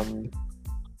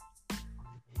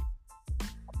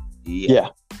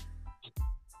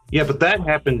 Yeah, but that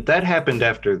happened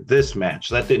after this match.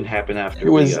 That didn't happen after.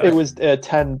 It was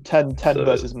 10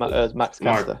 versus Max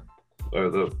Caster.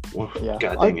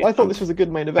 I thought this was a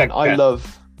good main event.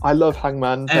 I love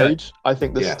Hangman Page. I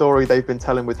think the story they've been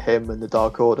telling with him and the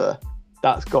Dark Order,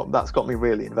 that's got me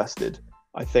really invested.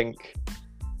 I think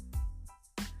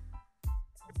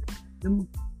I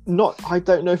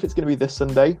don't know if it's going to be this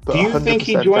Sunday, but do you think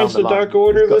he joins the Dark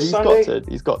Order this Sunday?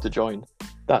 He's got to join.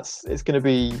 It's going to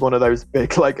be one of those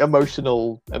big like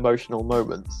emotional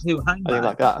moments. Who, Hangman? I think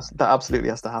like that absolutely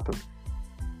has to happen.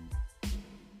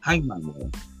 Hangman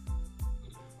will.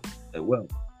 It will.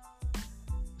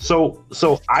 So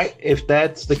if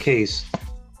that's the case,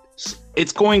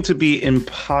 it's going to be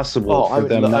impossible for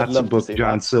them not to book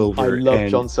John Silver and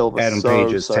Adam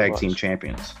Page as tag team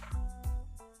champions.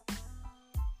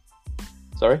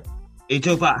 Sorry? You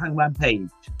talk about Hangman Page,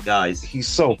 guys. He's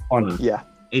so funny. Yeah.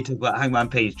 You talk about Hangman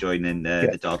Page joining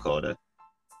the Dark Order.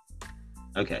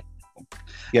 Okay.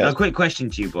 Yeah. Now, a quick question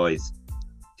to you boys: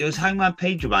 does Hangman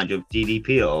Page remind you of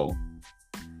DDP at all?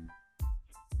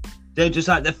 They're just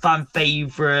like the fan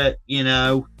favorite, you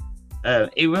know.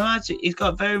 It reminds me. He's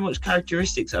got very much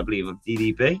characteristics, I believe, of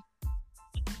DDP.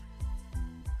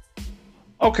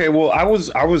 Okay, well, I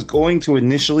was going to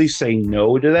initially say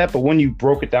no to that, but when you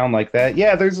broke it down like that,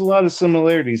 yeah, there's a lot of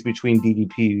similarities between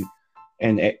DDP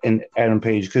and Adam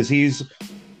Page because he's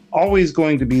always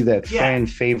going to be that fan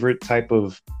favorite type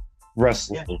of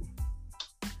wrestler. Yeah.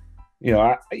 You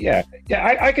know,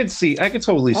 I could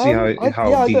totally see how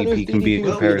DDP can be a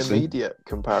comparison. An immediate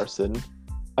comparison.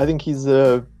 I think he's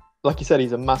like you said,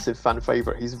 he's a massive fan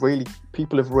favorite.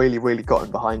 People have really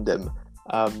gotten behind him.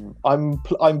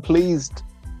 I'm pleased.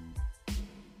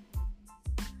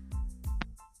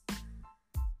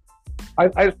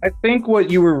 I think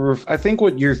what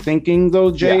you're thinking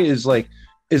though, Jay, is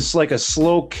like a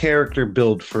slow character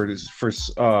build for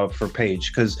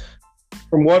Page, because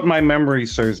from what my memory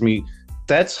serves me,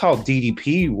 that's how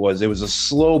DDP was. It was a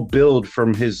slow build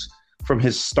from his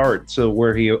start to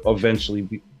where he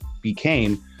eventually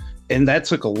became, and that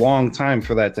took a long time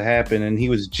for that to happen. And he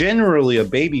was generally a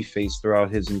babyface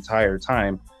throughout his entire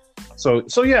time. So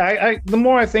yeah, I the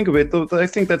more I think of it, I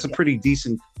think that's a pretty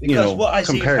decent what I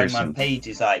comparison. See Hangman Page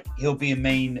is like he'll be a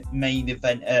main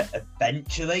eventer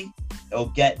eventually. He'll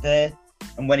get there,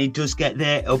 and when he does get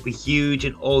there, it'll be huge,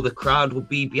 and all the crowd will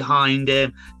be behind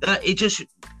him. It just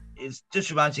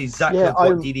reminds me exactly of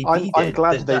what DDP did. I'm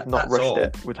glad they've not rushed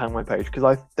it with Hangman Page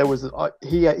because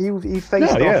he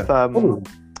faced off.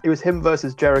 It was him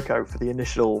versus Jericho for the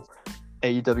initial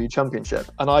AEW Championship,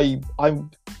 and I'm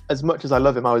as much as I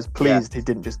love him, I was pleased he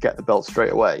didn't just get the belt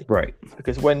straight away. Right.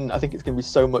 Because I think it's going to be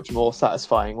so much more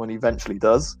satisfying when he eventually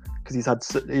does, because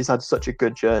he's had such a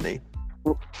good journey.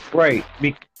 Right.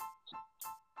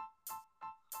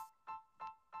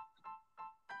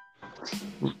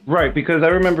 Right, because I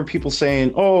remember people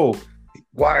saying, "Oh,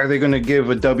 why are they going to give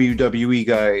a WWE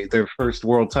guy their first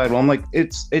world title?" I'm like,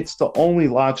 it's the only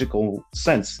logical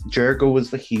sense. Jericho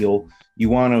was the heel. you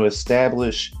want to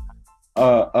establish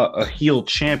a heel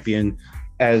champion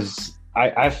as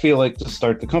I feel like to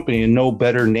start the company, and no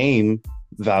better name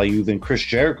value than Chris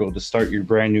Jericho to start your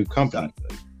brand new company.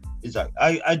 Exactly.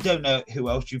 I don't know who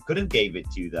else you could have gave it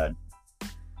to then.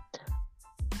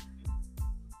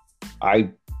 I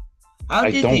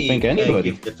don't think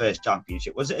anybody. Give the first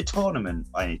championship? Was it a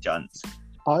tournament by any chance?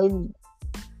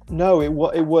 No, it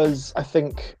was. I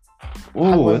think. Ooh,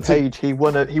 Hangman Page. He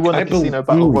won a Casino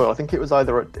Battle Royal. I think it was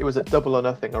at Double or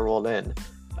Nothing or All In,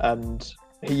 and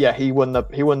he won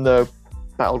the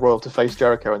Battle Royal to face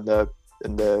Jericho in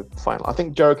the final. I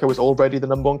think Jericho was already the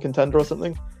number one contender or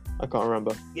something. I can't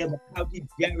remember. Yeah, but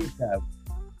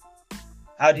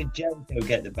how did Jericho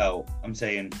get the belt? I'm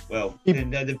saying, well, he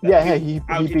beat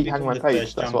Hangman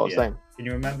Page. That's what I was saying. Can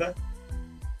you remember?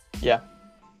 Yeah.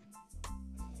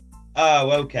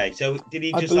 Oh, okay. So did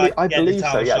he just I believe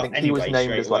so. Yeah, I think anyway, he was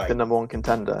named as like the number one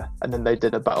contender, and then they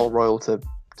did a battle royal to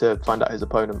find out his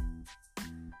opponent.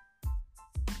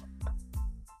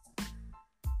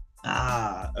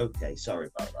 Ah, okay. Sorry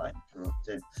about that.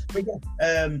 But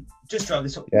just draw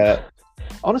this up. Yeah.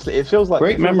 Honestly, it feels like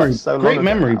great memory. Great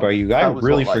memory by you. I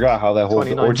really forgot how that whole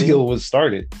ordeal was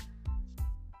started.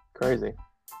 Crazy.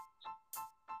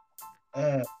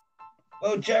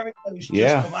 Well, Jericho's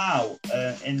just come out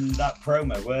in that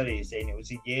promo where he's saying it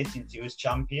was a year since he was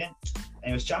champion, and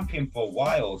he was champion for a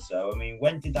while. So, I mean,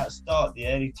 when did that start? The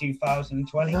early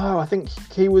 2020? No, I think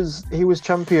he was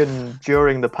champion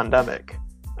during the pandemic.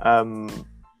 No,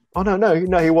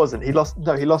 he wasn't. He lost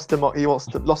to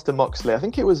Moxley. I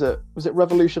think it was it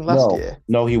Revolution last year?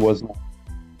 No, he wasn't.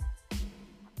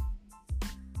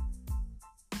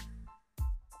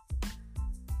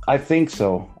 I think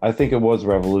so. I think it was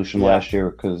Revolution last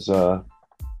year because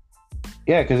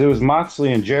it was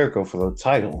Moxley and Jericho for the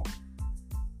title,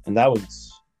 and that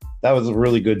was a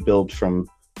really good build from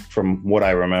what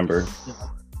I remember.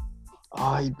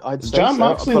 I'd say John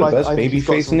Moxley the best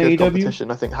babyface in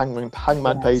AEW. I think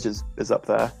Hangman Page is up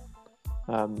there.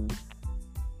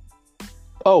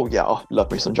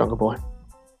 Love me some Jungle Boy.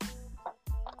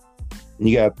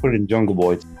 You gotta put it in Jungle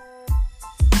Boy.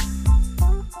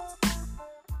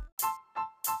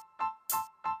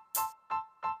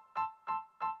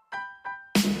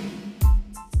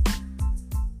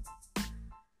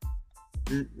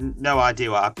 No idea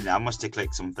what happened there. I must have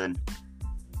clicked something.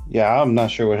 Yeah, I'm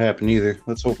not sure what happened either.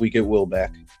 Let's hope we get Will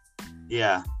back.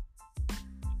 Yeah.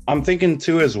 I'm thinking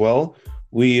too as well.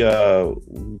 We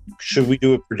should we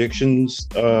do a predictions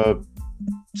as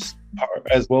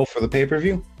well for the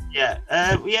pay-per-view? Yeah.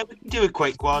 We can do a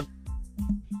quick one.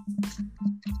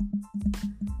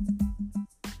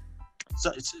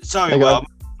 Sorry, Will.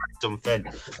 Something.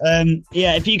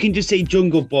 If you can just say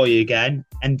Jungle Boy again,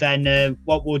 and then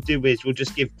what we'll do is we'll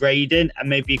just give grading and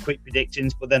maybe quick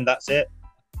predictions, but then that's it.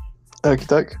 Okie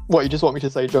doke. What, you just want me to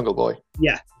say Jungle Boy?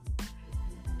 Yeah.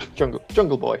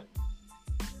 Jungle Boy.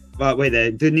 Right, wait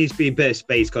there. There needs to be a bit of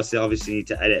space because they obviously need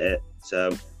to edit it.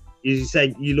 So you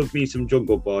said you love me some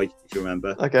Jungle Boy, if you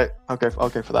remember. Okay, I'll go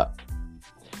for that.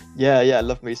 Yeah,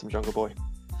 love me some Jungle Boy.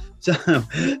 So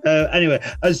anyway,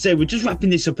 as I say, we're just wrapping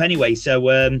this up anyway. So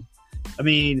I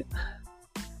mean,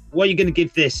 what are you going to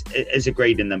give this as a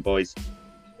grading then, boys?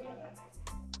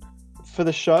 For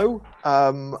the show,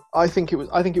 I think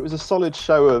it was a solid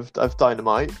show of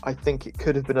Dynamite. I think it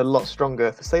could have been a lot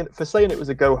stronger for saying it was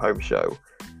a go home show,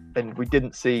 and we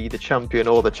didn't see the champion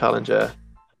or the challenger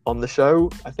on the show.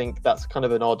 I think that's kind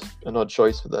of an odd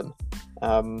choice for them.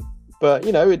 But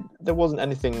there wasn't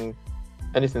anything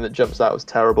that jumps out as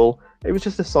terrible. It was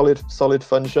just a solid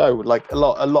fun show. Like a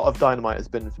lot of Dynamite has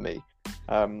been for me.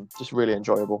 Just really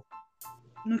enjoyable.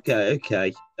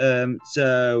 Okay.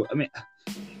 So I mean,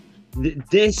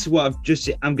 this what I've just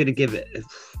said, I'm gonna give it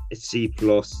a C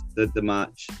plus. The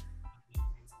match.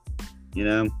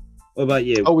 What about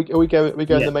you? Oh, we go in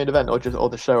the main event or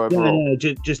the show overall? No,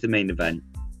 just the main event.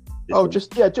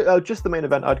 Just the main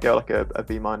event. I'd go like a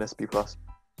B minus, B plus.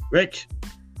 Rich.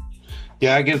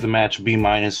 Yeah, I give the match a B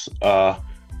minus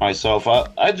myself.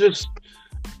 I just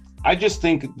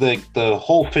think the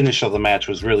whole finish of the match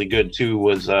was really good too.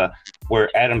 Was where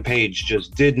Adam Page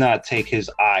just did not take his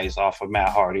eyes off of Matt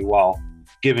Hardy while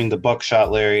giving the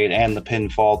buckshot lariat and the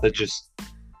pinfall that just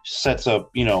sets up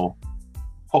the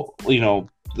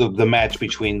match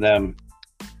between them.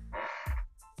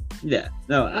 Yeah,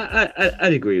 no,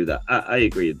 I'd agree with that. I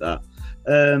agree with that.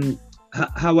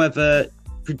 However,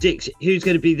 predict who's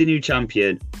going to be the new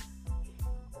champion.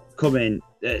 Come in.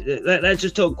 Let's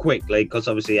just talk quickly because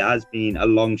obviously it has been a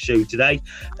long show today.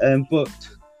 But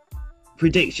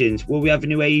predictions: will we have a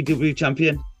new AEW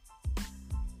champion?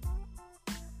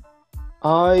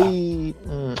 I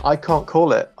can't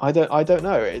call it. I don't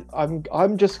know.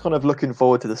 I'm just kind of looking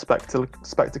forward to the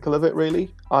spectacle of it.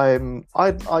 Really,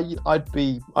 I'd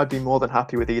be more than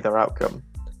happy with either outcome.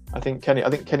 I think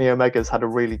Kenny Omega's had a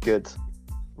really good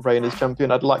reign as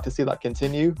champion. I'd like to see that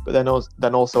continue. But then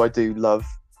also I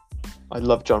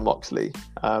love Jon Moxley.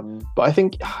 But I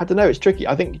don't know. It's tricky.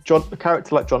 I think a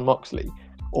character like Jon Moxley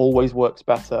always works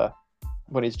better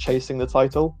when he's chasing the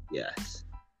title. Yes.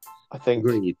 I think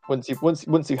Agreed.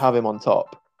 once you have him on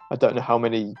top, I don't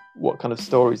know what kind of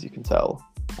stories you can tell.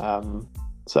 Well,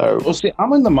 see,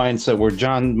 I'm in the mindset where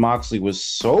Jon Moxley was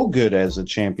so good as a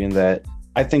champion that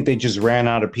I think they just ran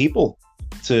out of people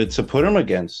to put him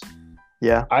against.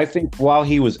 Yeah, I think while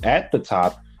he was at the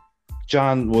top,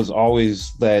 Jon was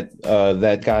always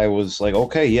that guy was like,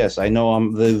 okay, yes, I know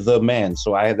I'm the man,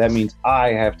 so that means I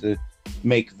have to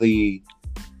make the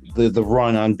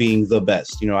run on being the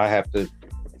best. I have to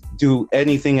do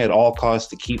anything at all costs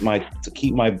to keep my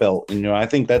belt. And I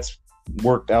think that's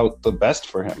worked out the best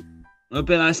for him. A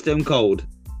bit like Stone Cold.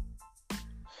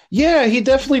 Yeah, he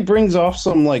definitely brings off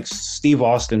some like Steve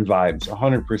Austin vibes,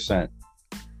 100%.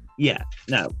 Yeah,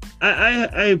 no, I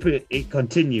hope it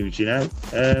continues. Have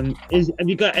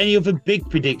you got any other big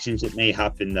predictions that may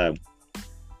happen though?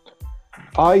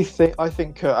 I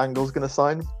think Kurt Angle's going to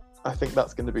sign. I think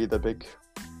that's going to be the big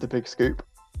scoop.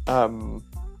 But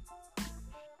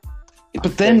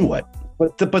then what?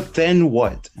 But then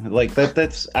what? Like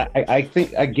that's I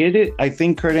think I get it. I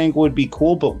think Kurt Angle would be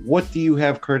cool, but what do you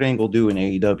have Kurt Angle do in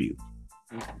AEW?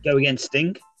 Go against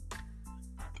Sting?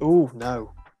 Oh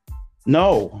no.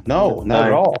 No, not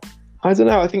at all. I don't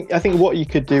know. I think what you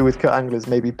could do with Kurt Angle is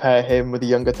maybe pair him with a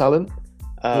younger talent.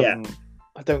 Yeah.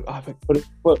 But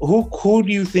who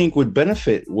do you think would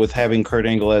benefit with having Kurt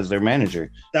Angle as their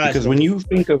manager? Because when you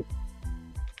think of,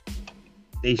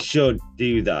 they should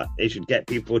do that. They should get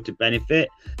people to benefit.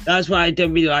 That's why I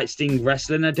don't really like Sting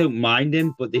wrestling. I don't mind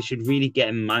him, but they should really get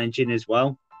him managing as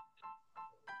well.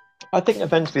 I think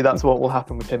eventually that's what will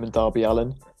happen with him and Darby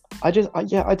Allin. I don't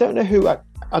know who on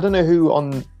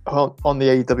the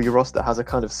AEW roster has a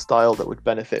kind of style that would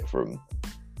benefit from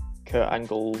Kurt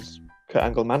Angle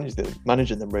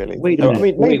managing them really. Wait a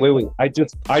minute. Wait. I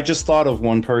just thought of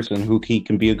one person who he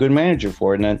can be a good manager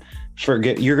for, and then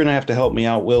you're gonna have to help me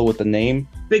out, Will, with the name.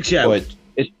 Big Show. But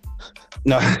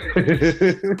no,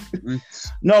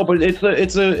 no, but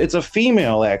it's a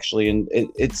female actually, and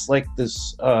it's like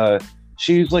this.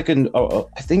 She's like I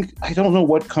think I don't know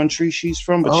what country she's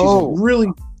from, but she's a really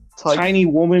tiny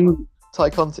woman. Ty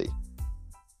Conti.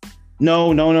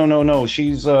 No.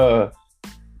 She's I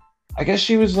guess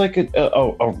she was like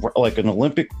like an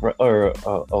Olympic or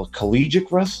a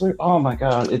collegiate wrestler. Oh my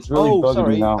god, it's really bugging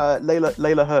me now.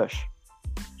 Layla Hirsch.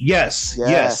 Yes.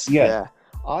 Yeah.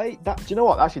 Do you know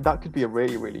what? Actually, that could be a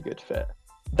really, really good fit.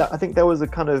 I think there was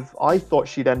I thought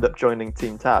she'd end up joining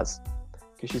Team Taz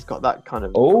because she's got that kind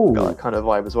of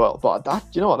vibe as well. But do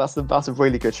you know what? That's a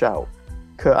really good shout.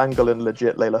 Kurt Angle and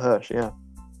legit Layla Hirsch. Yeah.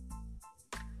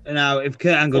 Now, if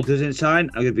Kurt Angle doesn't sign,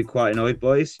 I'm going to be quite annoyed,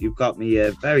 boys. You've got me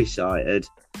very excited.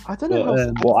 I don't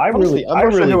know. I really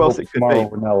hope it's Mauro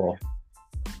Ranallo.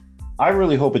 I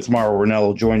really hope it's Mauro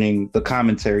Ranallo joining the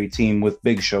commentary team with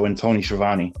Big Show and Tony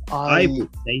Schiavone. I don't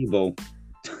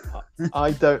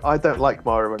like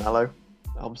Mauro Ranallo.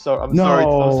 I'm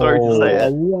sorry to say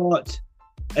it. What?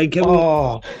 And can we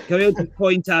also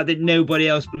point out that nobody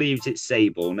else believes it's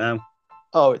Sable now?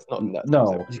 Oh, it's not.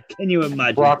 No. Can you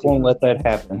imagine? Brock won't let that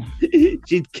happen.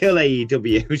 She'd kill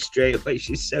AEW straight away.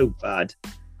 She's so bad.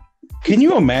 Can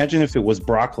you imagine if it was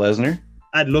Brock Lesnar?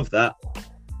 I'd love that.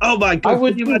 Oh my god!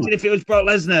 Can you imagine if it was Brock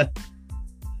Lesnar?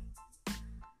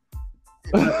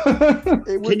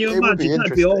 Can you imagine?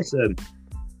 That'd be awesome.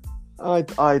 I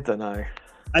don't know.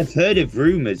 I've heard of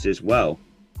rumors as well.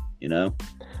 I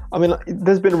mean,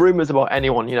 there's been rumors about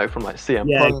anyone, from like CM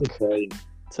Punk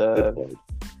to.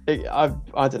 I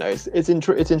don't know. It's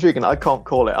intriguing. I can't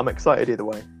call it. I'm excited either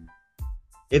way.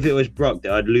 If it was Brock,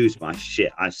 though, I'd lose my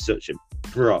shit. I'm such a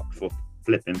Brock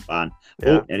flipping fan.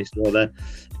 Yeah. And it's all there.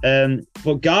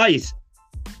 But guys,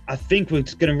 I think we're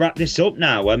just going to wrap this up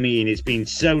now. I mean, it's been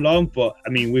so long, but I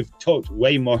mean, we've talked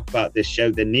way more about this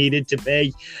show than needed to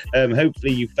be.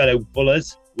 Hopefully, you fellow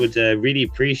bullers would really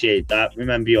appreciate that.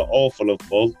 Remember, you're all full of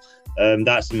bull.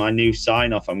 That's my new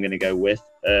sign off. I'm going to go with.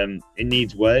 It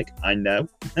needs work, I know.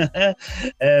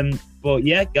 But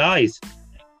yeah, guys,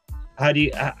 how do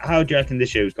you reckon the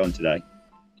show's gone today?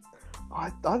 I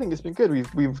think it's been good.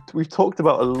 We've talked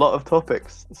about a lot of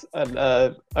topics, and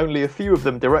only a few of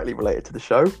them directly related to the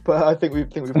show. But I think we've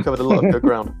covered a lot of good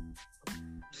ground.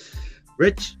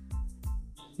 Rich?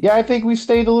 Yeah, I think we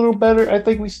stayed a little better. I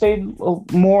think we stayed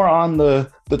more on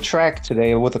the track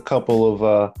today with a couple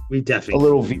of we a definitely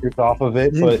little veers off of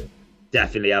it, but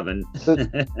definitely haven't.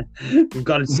 We've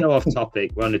gone so off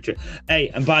topic. We're on a trip. Hey,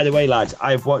 and by the way, lads,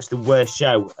 I've watched the worst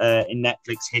show in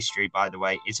Netflix history. By the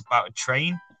way, it's about a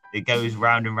train that goes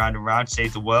round and round and round,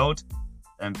 saves the world,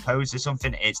 and Pose or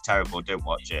something. It's terrible. Don't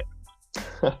watch it.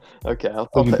 Okay, I'll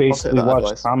so you take basically that watched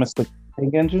advice. Thomas the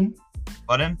Tank Engine.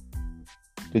 Pardon?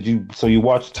 Did you? So you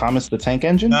watched Thomas the Tank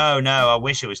Engine? No. I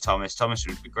wish it was Thomas. Thomas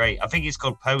would be great. I think it's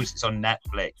called Pose. It's on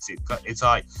Netflix. It's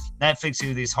like Netflix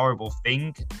do this horrible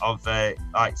thing of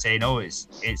like saying, oh,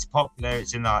 it's popular.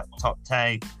 It's in like top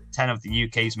 10 of the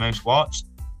UK's most watched.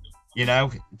 You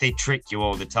know, they trick you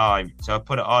all the time. So I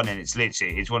put it on, and it's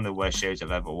one of the worst shows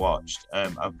I've ever watched.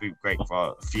 I'd be great for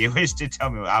our viewers to tell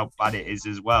me how bad it is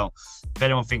as well. If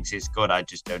anyone thinks it's good, I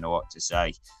just don't know what to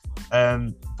say.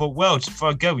 But well, just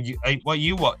before I go, what are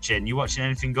you watching? You watching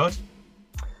anything good?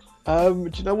 Do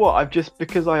you know what?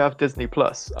 Because I have Disney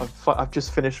Plus, I've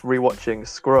just finished rewatching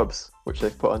Scrubs, which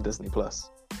they've put on Disney Plus.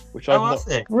 Which I've not.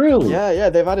 Really? Yeah,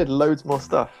 they've added loads more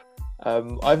stuff.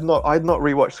 I'd not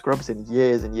rewatched Scrubs in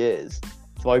years and years,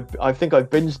 so I think I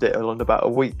binged it in about a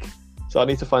week. So I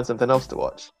need to find something else to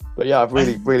watch. But yeah, I've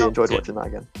really enjoyed watching that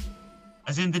again.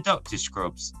 As in the Doctor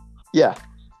Scrubs? Yeah.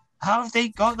 How have they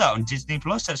got that on Disney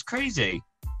Plus? That's crazy.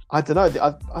 I don't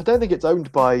know. I don't think it's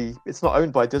not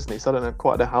owned by Disney, so I don't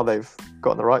quite know how they've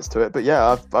gotten the rights to it. But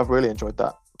yeah, I've really enjoyed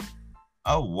that.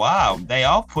 Oh wow, they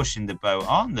are pushing the boat,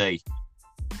 aren't they?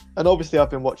 And obviously, I've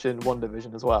been watching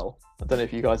WandaVision as well. I don't know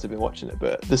if you guys have been watching it,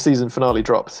 but the season finale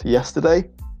dropped yesterday,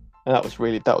 and that was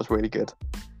really good.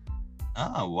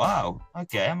 Oh wow.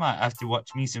 Okay, I might have to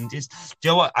watch me some Disney. Do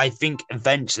you know what? I think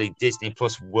eventually Disney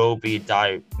Plus will be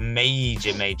a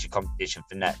major competition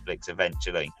for Netflix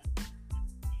eventually.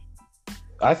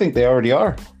 I think they already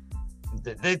are.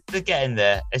 They're getting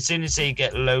there. As soon as they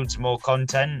get loads more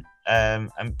content,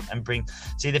 and bring.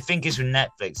 See, the thing is with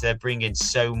Netflix, they're bringing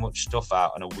so much stuff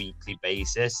out on a weekly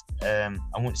basis. And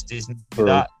once Disney do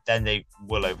that, then they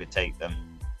will overtake them.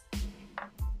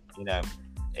 You know,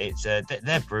 it's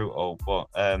they're brutal. But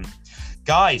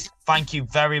guys, thank you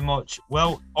very much.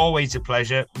 Well, always a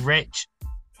pleasure. Rich,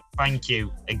 thank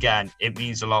you again. It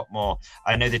means a lot more.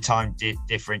 I know the time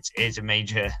difference is a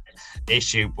major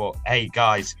issue, but hey,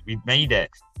 guys, we've made it.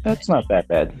 That's not that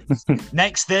bad.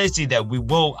 Next Thursday, though, we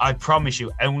will, I promise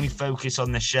you, only focus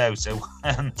on the show. So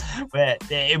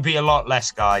it'll be a lot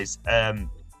less, guys,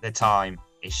 the time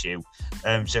issue.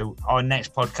 So our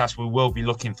next podcast, we will be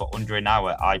looking for under an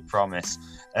hour, I promise.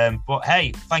 But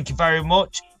hey, thank you very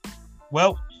much.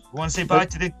 Well, we want to say bye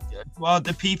to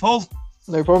the people.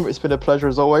 No problem. It's been a pleasure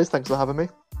as always. Thanks for having me.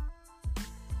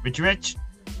 Rich.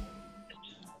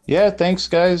 Yeah, thanks,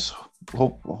 guys.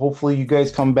 Hopefully you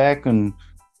guys come back and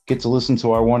get to listen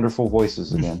to our wonderful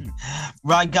voices again.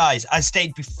 Right, guys, as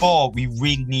stated before, we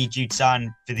really need you to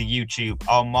sign for the YouTube.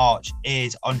 Our march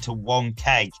is onto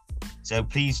 1K. So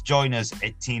please join us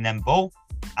at TNM Bull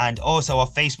and also our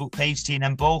Facebook page,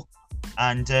 TNM Bull.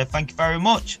 And thank you very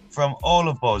much from all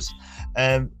of us.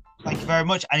 Thank you very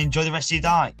much and enjoy the rest of your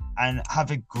night. And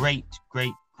have a great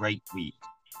week.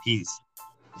 Peace.